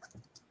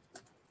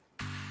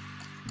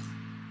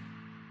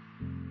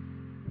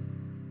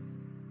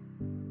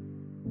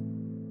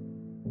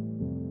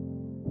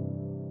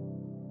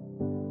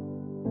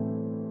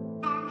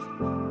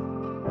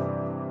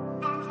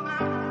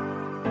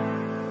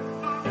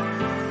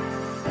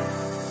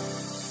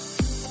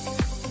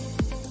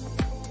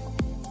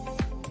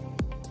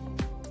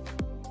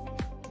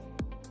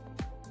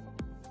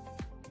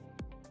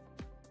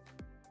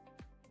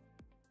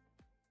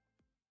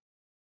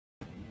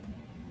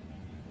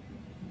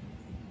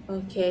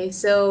 Okay,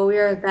 so we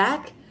are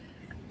back.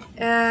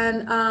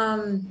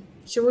 And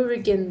should we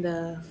begin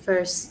the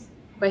first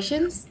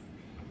questions?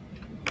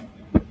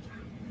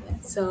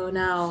 So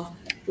now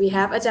we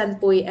have Ajahn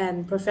Pui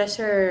and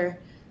Professor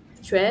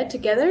Hsueh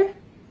together.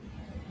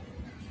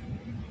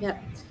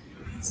 Yep.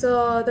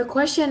 So the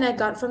question I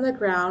got from the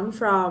ground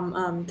from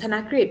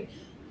Thanakrit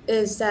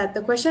is that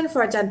the question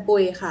for Ajahn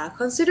Pui,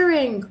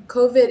 considering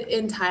COVID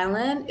in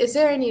Thailand, is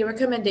there any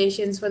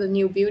recommendations for the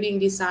new building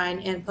design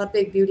and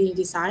public building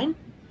design?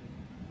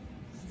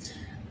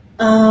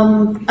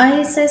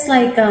 I says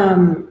like,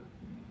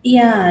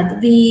 yeah,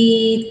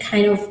 we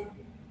kind of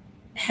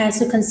has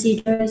to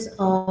consider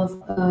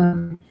of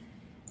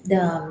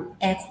the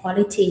air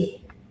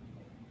quality.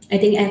 I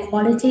think air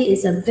quality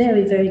is a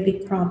very, very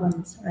big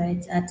problem,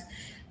 right? That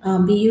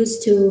we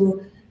used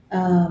to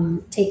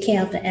take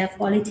care of the air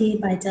quality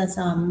by just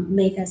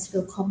make us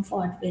feel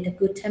comfort with the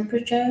good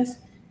temperatures.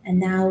 And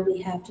now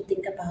we have to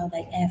think about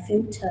like air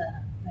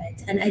filter,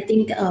 right? And I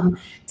think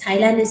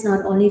Thailand is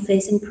not only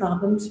facing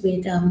problems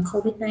with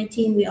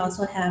COVID-19, we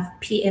also have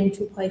PM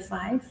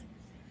 2.5.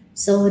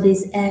 So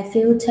this air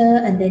filter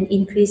and then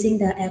increasing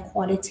the air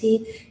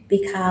quality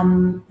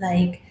become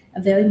like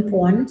very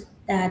important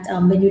that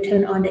when you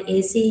turn on the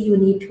AC, you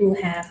need to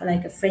have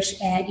like a fresh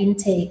air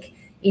intake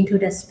into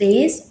the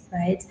space,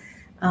 right?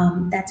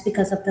 That's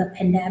because of the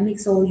pandemic.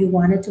 So you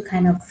wanted to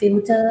kind of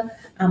filter,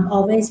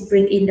 always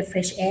bring in the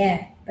fresh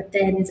air. But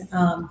then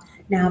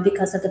now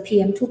because of the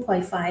PM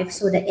 2.5,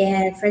 so the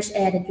air, fresh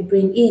air that you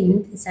bring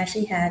in, it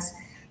actually has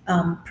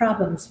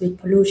problems with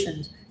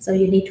pollution. So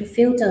you need to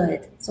filter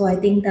it. So I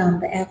think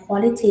the air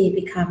quality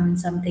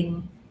becomes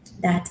something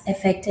that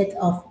affected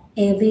of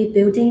every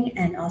building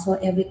and also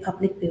every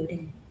public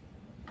building.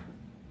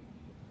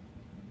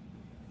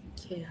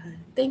 Okay,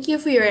 thank you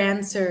for your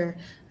answer.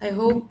 I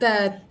hope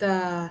that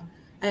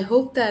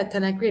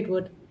Thanakrit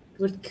would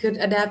could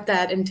adapt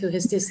that into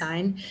his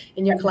design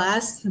in your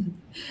class.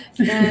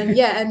 And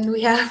yeah, and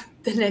we have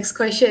the next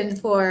question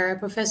for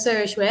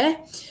Professor Hsueh.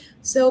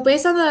 So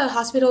based on the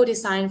hospital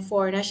design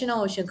for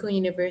National Cheng Kung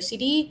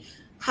University,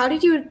 how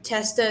did you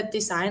test the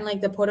design,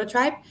 like the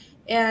prototype,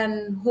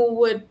 and who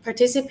would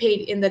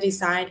participate in the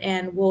design,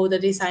 and will the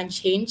design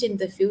change in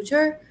the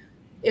future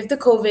if the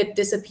COVID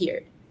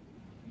disappeared?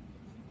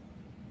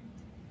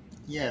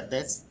 Yeah,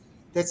 that's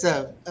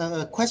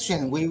a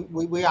question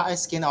we are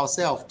asking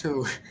ourselves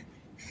too,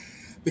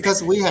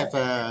 because we have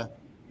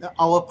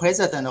our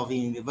president of the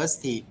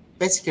university.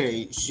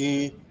 Basically,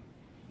 she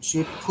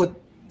put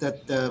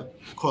the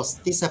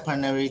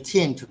cross-disciplinary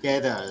team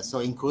together, so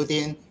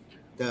including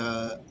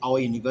our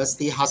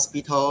university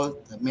hospital,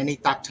 many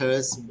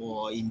doctors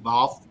were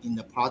involved in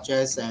the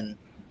projects, and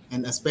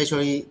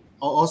especially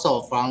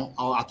also from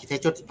our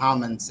architecture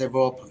department,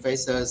 several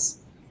professors,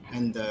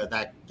 and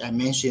like I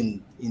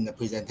mentioned in the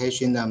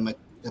presentation,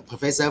 the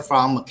professor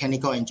from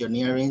mechanical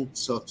engineering,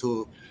 so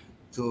to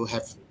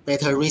have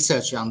better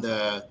research on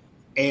the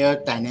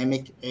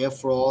aerodynamic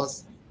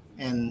airflows,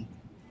 and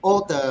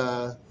all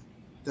the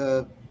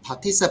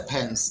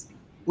participants,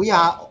 we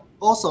are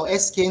also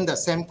asking the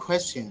same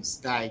questions,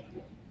 like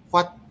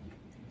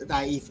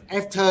if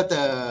after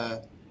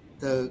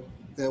the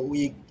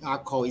we are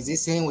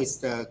coexisting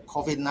with the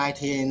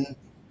COVID-19,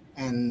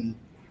 and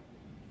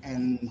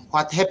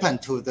what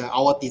happened to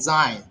our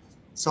design.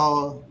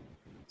 So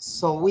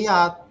we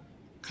are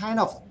kind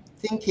of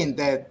thinking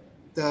that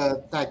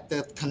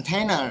the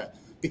container,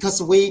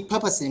 because we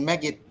purposely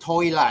make it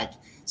toy-like,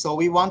 so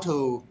we want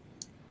to,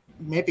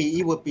 maybe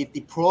it would be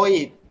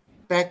deployed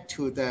back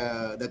to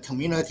the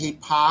community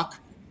park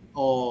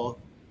or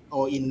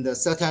in the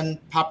certain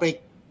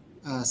public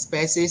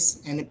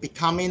spaces, and it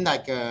becoming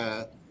like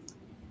a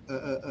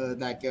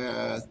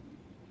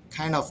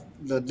kind of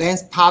the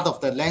part of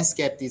the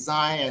landscape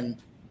design, and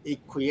it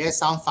creates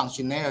some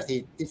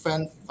functionality.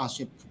 Different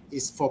function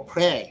is for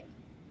play,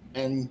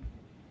 and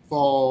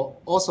for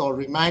also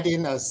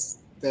reminding us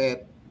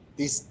that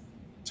this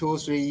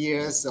 2-3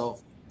 years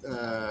of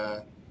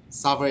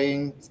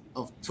suffering,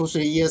 of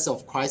 2-3 years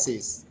of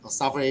crisis or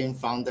suffering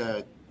from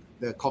the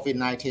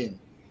COVID-19,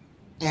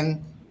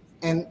 and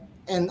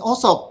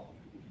also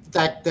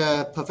that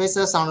the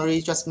Professor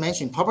Sunaree just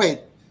mentioned, probably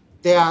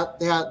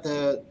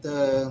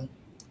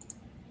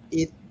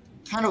it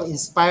kind of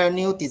inspire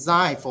new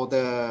design for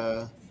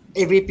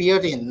every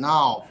building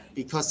now,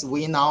 because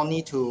we now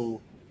need to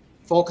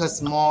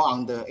focus more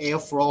on the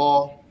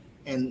airflow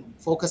and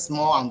focus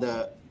more on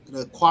the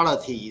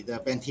quality. The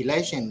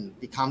ventilation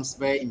becomes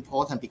very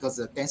important because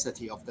the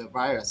density of the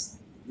virus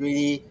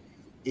really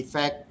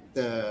affect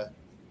the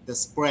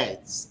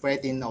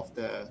spreading of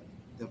the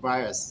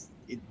virus.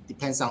 It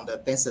depends on the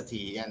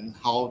density and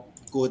how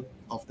good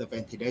of the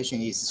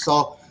ventilation is.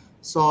 So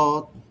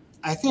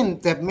I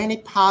think that many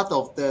part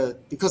of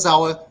because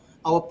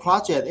our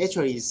project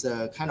actually is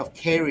a kind of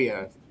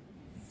carrier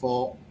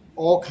for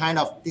all kind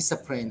of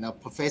discipline of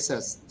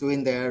professors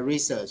doing their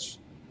research.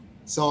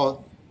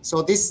 So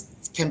this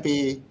can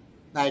be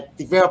like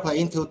developed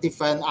into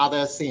different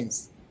other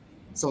things.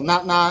 So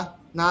not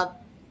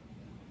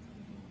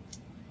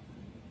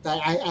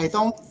I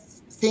don't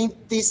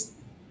think this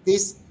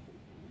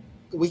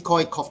we call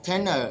it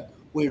container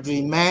will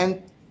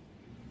remain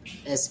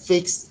as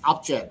fixed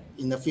object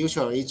in the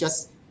future. It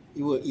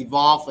will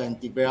evolve and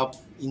develop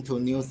into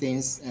new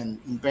things and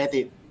embed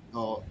it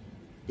or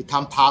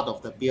become part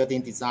of the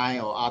building design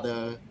or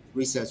other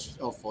research,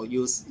 or for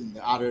use in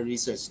the other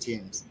research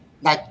teams.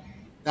 Like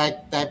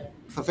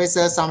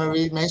Professor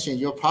Sunaree mentioned,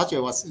 your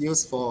project was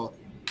used for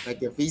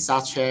like a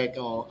visa check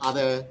or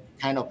other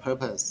kind of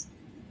purpose.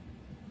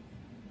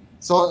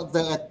 So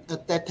the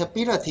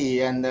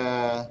adaptability and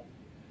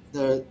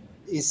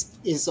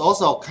is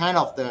also kind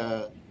of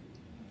the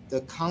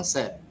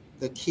concept,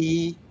 the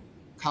key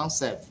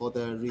concept for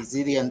the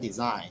resilient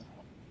design.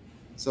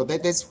 So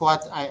that's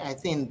what I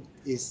think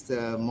is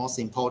the most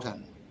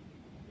important.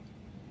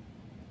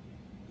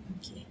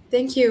 Okay,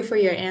 thank you for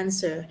your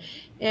answer.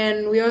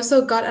 And we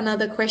also got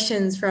another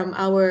questions from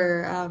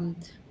our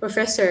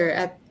professor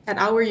at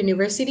our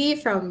university,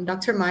 from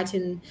Dr.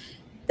 Martin,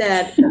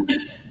 that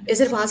is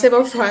it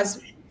possible for us,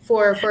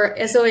 for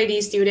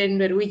SoA+D student,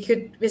 that we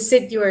could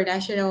visit your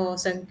National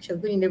Cheng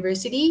Kung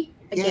University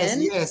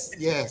again? Yes.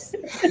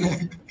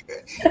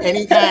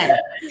 Anytime.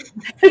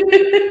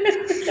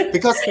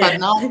 But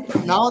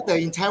now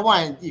in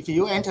Taiwan, if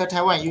you enter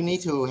Taiwan, you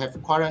need to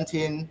have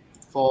quarantine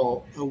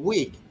for a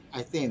week,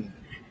 I think.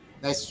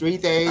 Like 3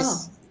 days.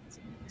 Oh.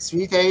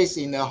 3 days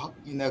in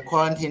a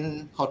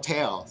quarantine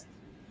hotel.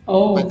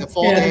 Oh, but the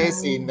 4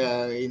 days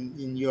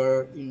in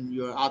your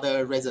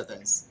other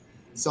residence.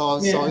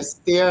 So it's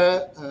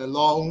still a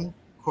long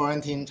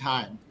quarantine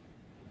time.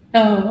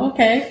 Oh,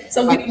 okay.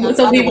 So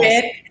we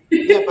went.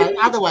 Yeah, but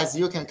otherwise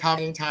you can come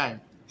anytime.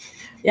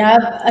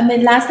 Yeah, I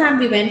mean, last time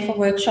we went for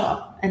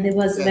workshop, and it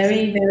was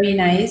very, very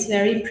nice,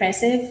 very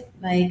impressive.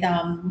 Like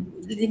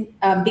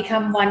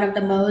become one of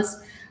the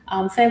most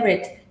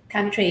favorite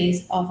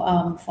countries of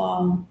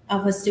from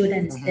our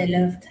students. They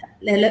love,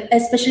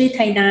 especially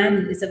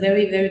Tainan. It's a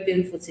very, very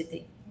beautiful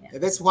city. Yeah.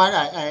 That's why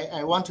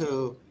I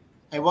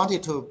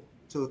wanted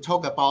to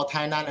talk about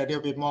Thailand a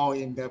little bit more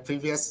in the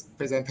previous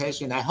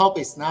presentation. I hope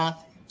it's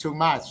not too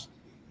much.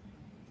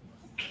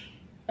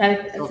 For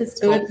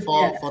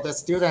the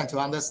student to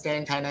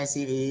understand Thailand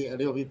city a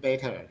little bit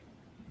better.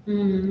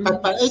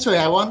 But actually,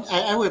 I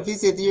will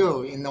visit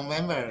you in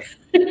November.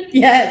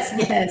 yes.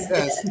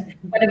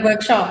 For the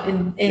workshop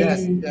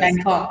in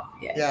Bangkok.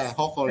 Yes. Yeah,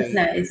 hopefully.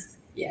 That's nice.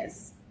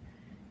 Yes.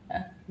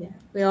 Yeah,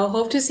 we all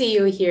hope to see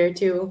you here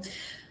too.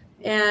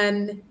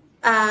 And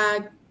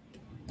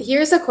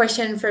here's a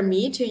question from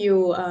me to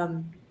you,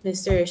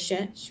 Mr.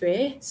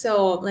 Hsueh.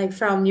 So, like,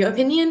 from your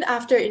opinion,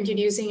 after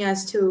introducing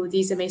us to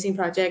these amazing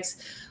projects,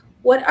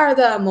 what are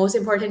the most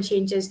important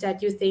changes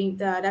that you think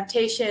the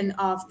adaptation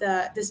of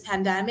this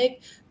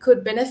pandemic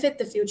could benefit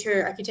the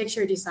future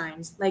architecture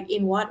designs? Like,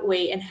 in what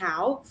way and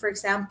how? For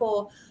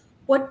example,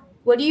 what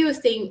do you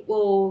think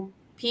will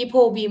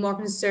people be more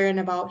concerned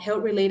about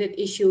health-related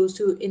issues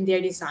in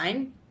their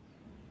design?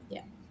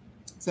 Yeah.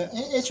 So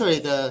actually,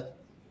 the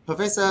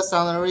Professor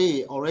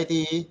Sunaree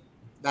already,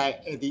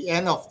 like at the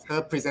end of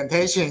her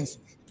presentation,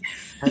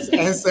 has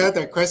answered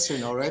the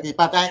question already.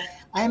 But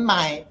I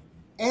might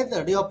add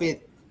a little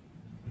bit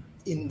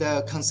in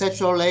the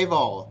conceptual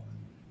level,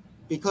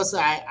 because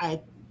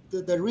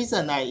the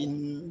reason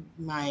in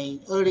my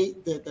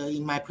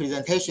in my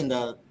presentation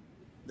the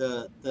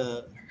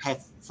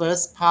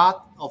first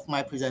part of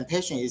my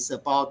presentation is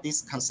about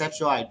this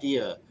conceptual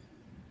idea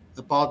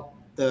about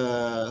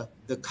the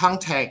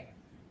contact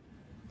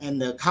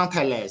and the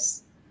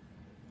contactless.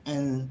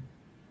 And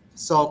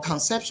so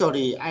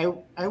conceptually, I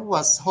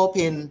was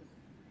hoping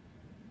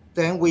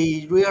then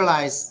we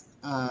realize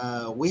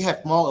we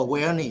have more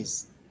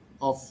awareness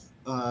of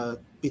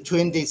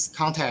between this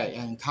contact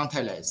and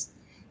contactless.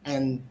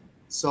 And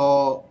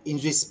so in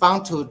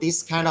response to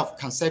this kind of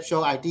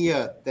conceptual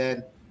idea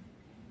that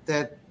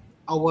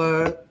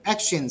our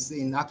actions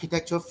in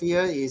architecture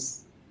field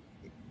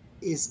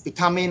is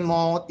becoming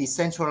more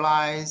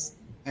decentralized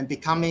and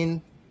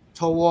becoming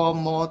toward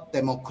more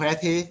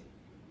democratic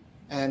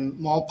and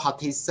more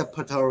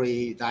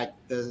participatory, like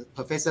the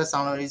Professor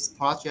Sunaree's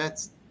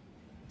project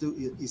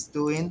is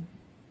doing.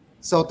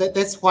 So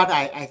that's what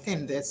I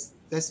think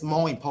that's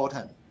more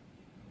important.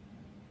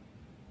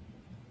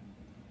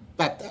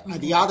 But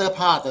the other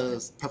part,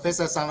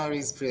 Professor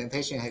Sunaree's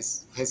presentation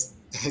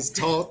has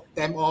told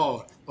them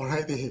all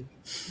already.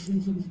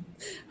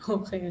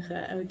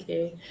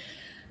 Okay.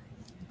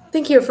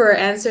 Thank you for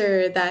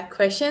answering that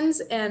questions.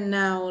 And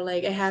now,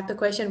 like, I have the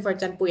question for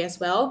Janpui as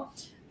well.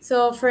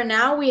 So for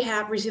now, we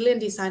have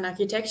resilient design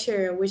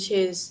architecture, which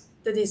is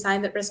the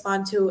design that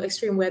responds to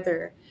extreme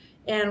weather.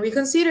 And we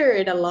consider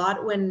it a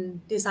lot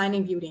when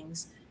designing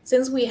buildings,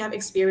 since we have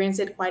experienced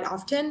it quite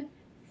often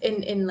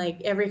in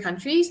like every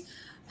countries.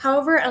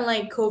 However,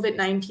 unlike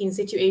COVID-19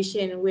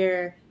 situation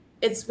where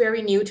it's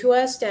very new to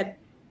us that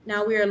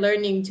now we are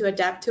learning to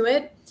adapt to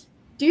it,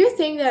 do you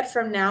think that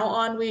from now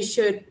on we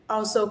should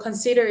also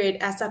consider it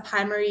as a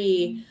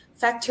primary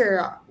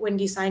factor when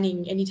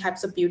designing any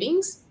types of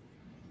buildings?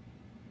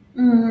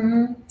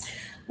 Well,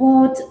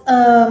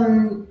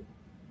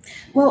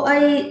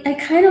 I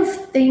kind of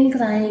think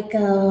like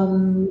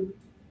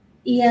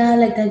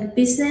like the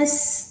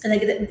business,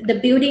 like the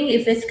building,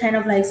 if it's kind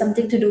of like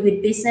something to do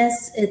with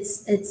business,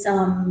 it's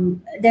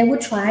they would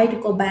try to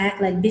go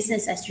back like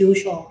business as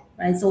usual,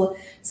 right? So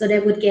they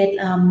would get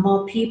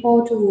more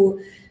people to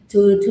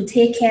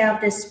take care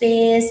of the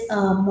space,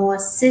 more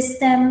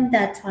system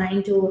that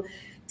trying to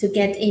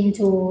get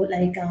into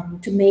like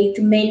to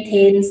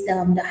maintain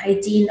the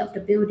hygiene of the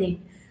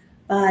building.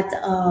 But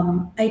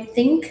I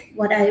think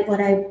what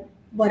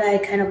I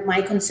kind of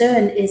my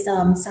concern is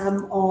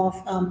some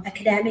of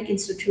academic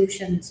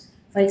institutions,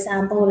 for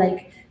example,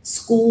 like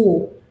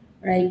school,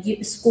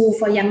 right? School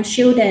for young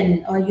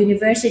children or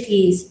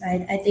universities,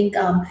 right? I think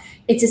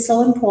it is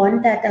so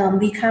important that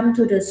we come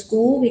to the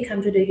school, we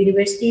come to the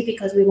university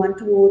because we want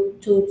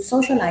to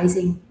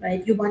socializing,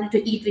 right? You wanted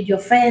to eat with your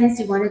friends,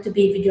 you wanted to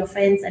be with your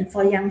friends, and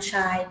for young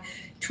child,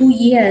 2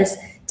 years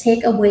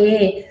take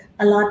away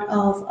a lot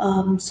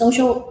of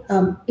social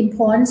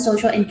important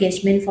social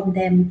engagement from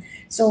them.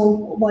 So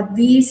what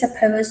we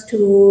supposed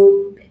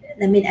to,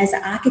 I mean, as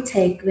an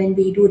architect, when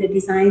we do the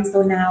design,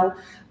 so now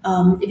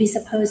we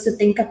supposed to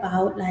think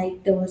about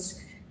like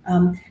those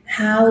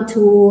how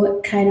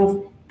to kind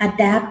of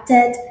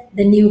adapted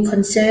the new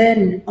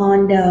concern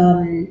on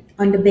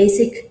the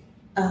basic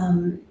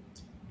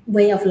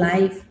way of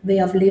life, way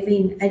of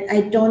living. I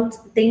don't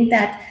think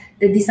that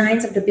the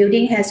designs of the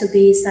building has to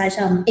be such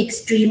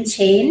extreme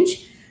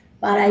change.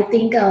 But I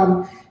think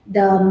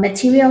the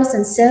materials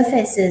and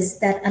surfaces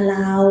that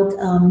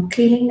allowed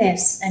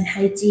cleanliness and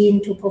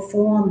hygiene to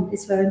perform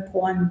is very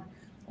important.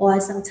 Or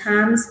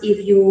sometimes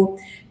if you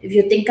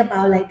think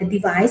about like the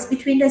device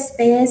between the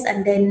space,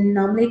 and then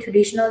normally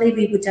traditionally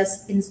we would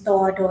just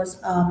install those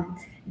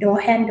door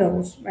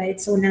handles, right?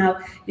 So now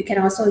you can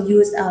also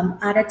use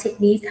other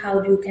techniques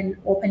how you can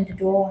open the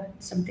door,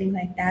 something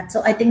like that.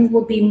 So I think it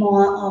will be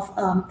more of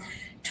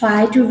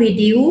try to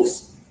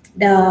reduce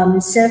the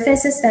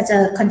surfaces that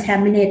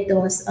contaminate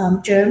those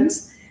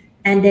germs,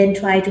 and then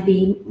try to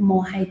be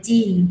more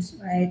hygiene,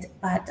 right?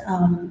 But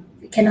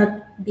it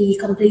cannot be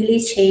completely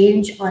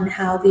changed on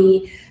how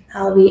we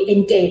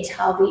engage,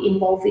 how we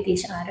involve with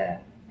each other.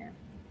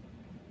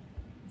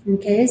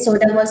 Okay, so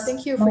that was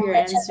thank you for your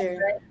answer.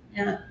 Right?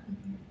 Yeah.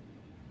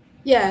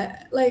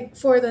 Yeah, like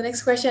for the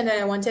next question that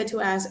I wanted to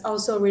ask,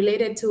 also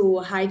related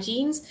to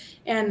hygienes,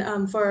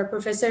 and for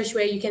Professor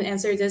Hsueh, you can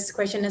answer this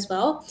question as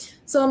well.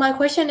 So my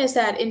question is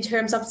that in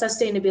terms of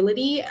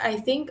sustainability, I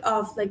think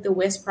of like the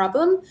waste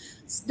problem.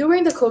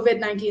 During the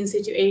COVID-19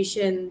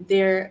 situation,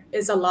 there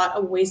is a lot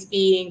of waste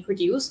being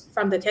produced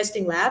from the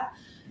testing lab,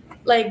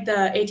 like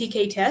the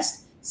ATK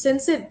test,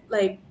 since it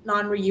like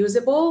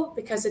non-reusable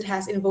because it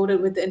has involved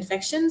with the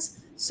infections.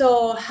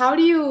 So how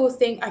do you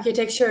think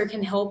architecture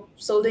can help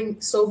solving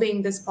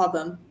this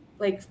problem?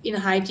 Like in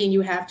hygiene,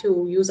 you have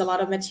to use a lot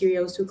of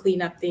materials to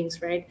clean up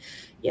things, right?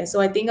 Yeah, so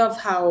I think of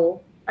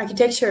how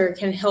architecture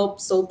can help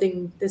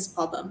solving this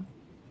problem.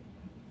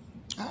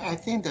 I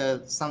think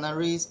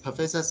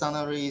Professor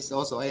Sunaree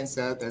also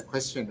answered the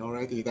question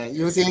already, that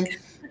using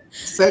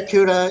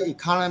circular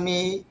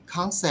economy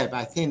concept,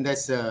 I think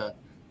that's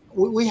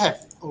we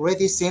have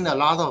already seen a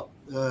lot of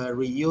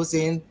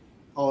reusing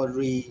or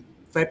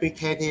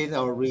refabricated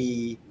or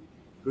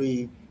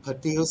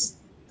reproduced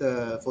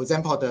for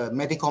example, the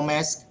medical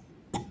mask.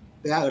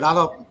 There are a lot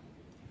of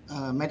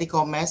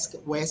medical mask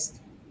waste,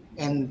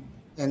 and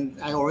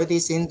I already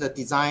seen the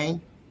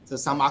design. So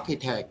some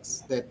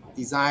architects that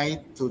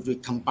design to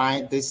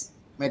recombine this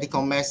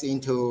medical mask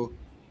into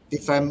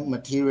different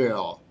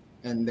material,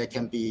 and they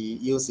can be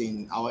used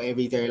in our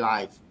everyday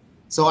life.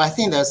 So I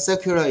think the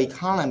circular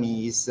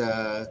economy is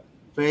a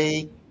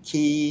very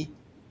key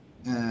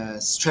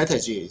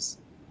strategies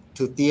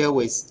to deal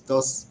with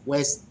those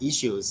waste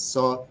issues.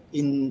 So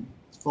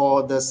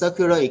for the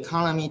circular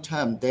economy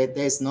term,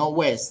 there's no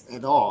waste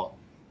at all.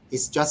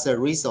 It's just a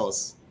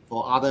resource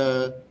for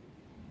other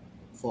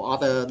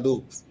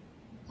loops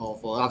or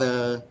for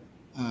other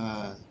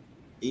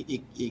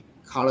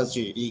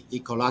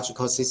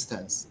ecological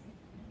systems.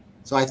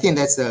 So I think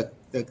that's the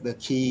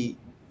key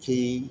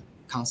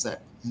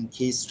concept and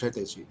key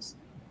strategies.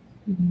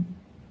 Mm-hmm.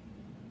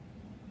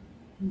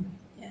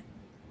 Yeah.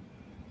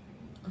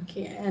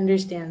 Okay, I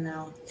understand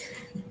now.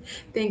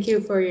 Thank you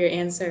for your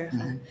answer.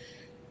 Mm-hmm.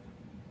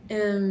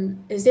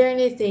 Is there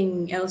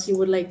anything else you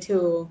would like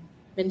to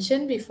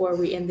mention before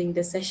we ending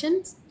the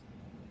sessions?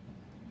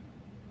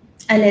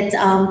 I let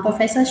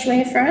Professor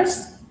Hsueh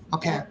first.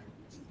 Okay.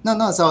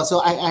 No.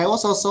 So I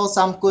also saw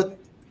some good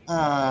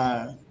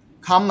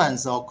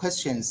comments or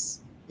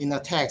questions in the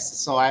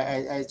text. So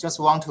I just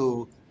want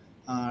to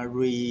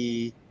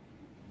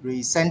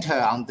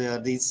recenter on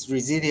this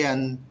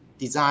resilient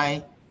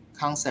design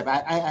concept.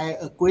 I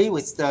agree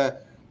with the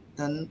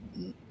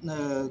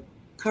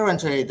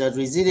currently the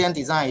resilient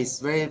design is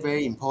very,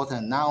 very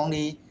important. Not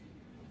only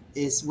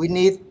is we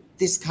need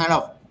this kind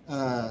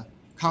of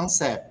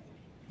concept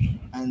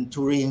and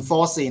to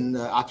reinforce in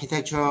the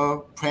architectural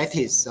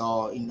practice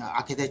or in the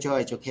architectural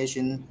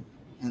education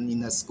and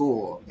in the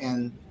school,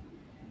 and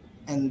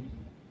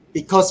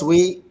because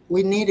we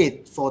need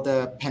it for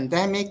the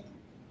pandemic,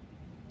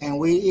 and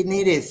we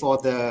need it for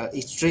the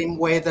extreme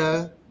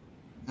weather,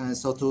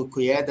 so to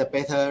create a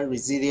better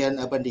resilient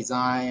urban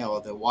design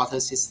or the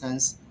water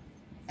systems,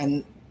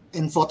 and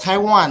for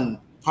Taiwan,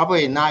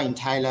 probably not in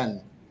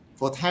Thailand.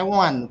 For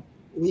Taiwan,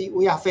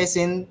 we are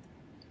facing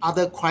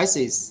other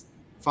crises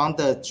from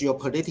the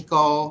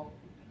geopolitical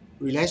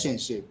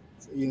relationship.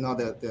 You know,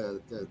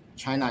 the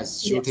China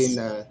is shooting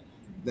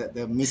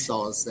the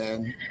missiles,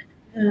 and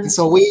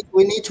so we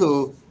need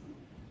to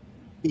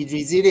be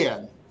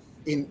resilient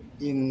in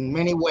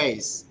many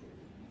ways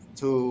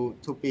to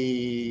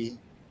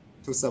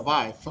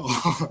survive,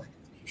 to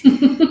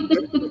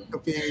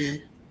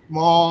be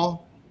more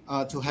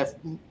to have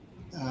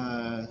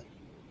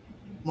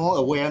more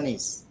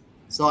awareness.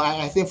 So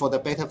I think for the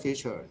better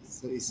future,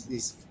 so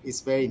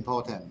it's very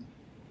important.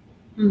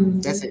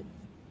 That's it.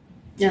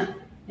 Yeah.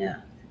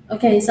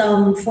 Okay,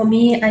 so for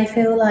me, I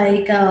feel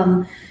like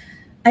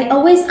I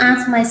always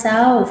ask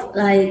myself,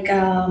 like,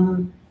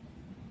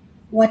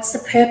 what's the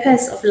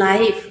purpose of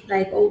life?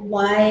 Like,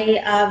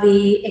 why are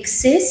we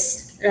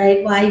exist?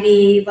 Right? Why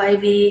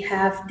we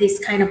have this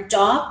kind of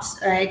jobs?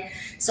 Right?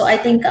 So I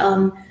think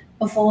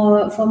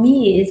for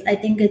me, I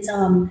think it's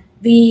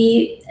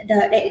the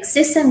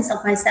existence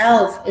of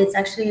myself is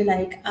actually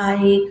like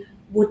I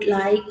would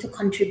like to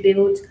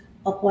contribute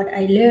of what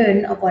I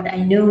learn, of what I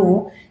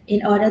know,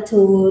 in order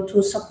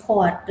to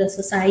support the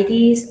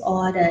societies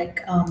or the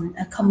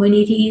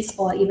communities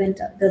or even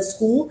the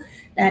school.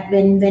 That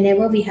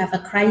whenever we have a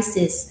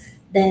crisis,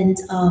 then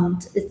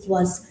it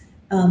was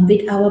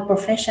with our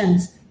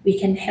professions we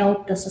can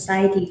help the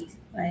society,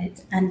 right?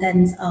 And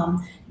then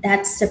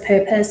that's the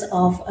purpose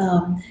of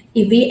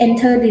if we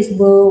enter this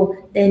world,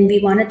 then we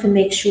wanted to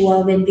make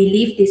sure when we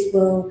leave this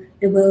world,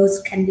 the world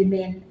can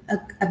remain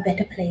a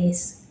better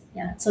place.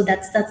 Yeah, so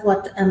that's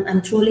what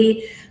I'm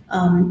truly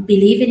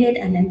believe in it,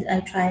 and then I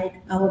tried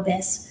our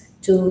best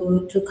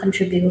to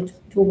contribute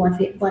to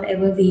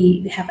whatever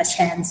we have a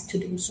chance to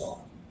do so.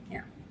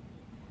 Yeah.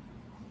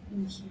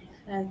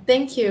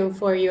 Thank you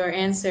for your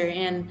answer,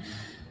 and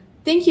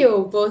thank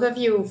you both of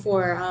you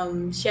for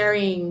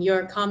sharing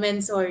your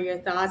comments or your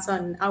thoughts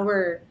on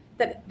our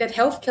that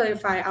help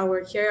clarify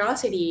our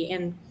curiosity.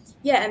 And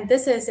yeah, and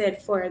this is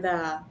it for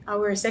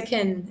our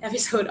second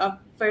episode of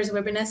first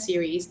webinar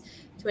series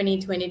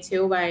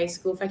 2022 by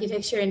School of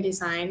Architecture and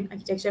Design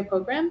Architecture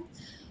Program.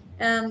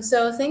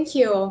 So thank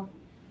you,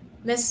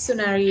 Ms.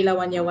 Sunaree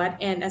Lawanyawatna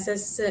and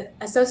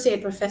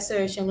Associate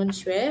Professor Cheng-Luen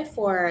Hsueh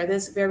for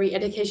this very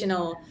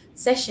educational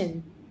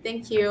session.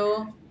 Thank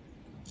you.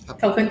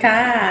 ขอบคุณค่ะ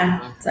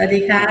สวัสดี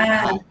ค่ะ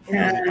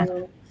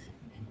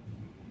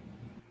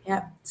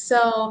Yeah. So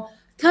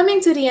coming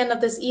to the end of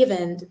this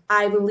event,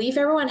 I believe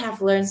everyone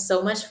have learned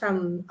so much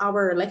from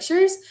our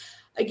lectures.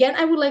 Again,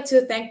 I would like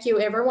to thank you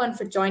everyone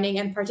for joining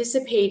and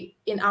participate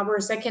in our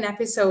second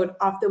episode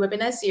of the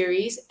webinar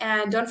series.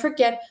 And don't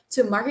forget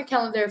to mark your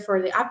calendar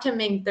for the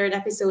upcoming third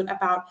episode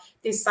about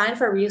Design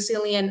for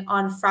Resilience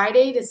on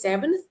Friday, the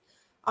 7th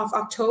of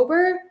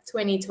October,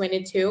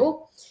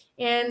 2022.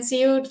 And see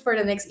you for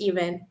the next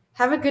event.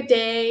 Have a good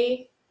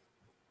day.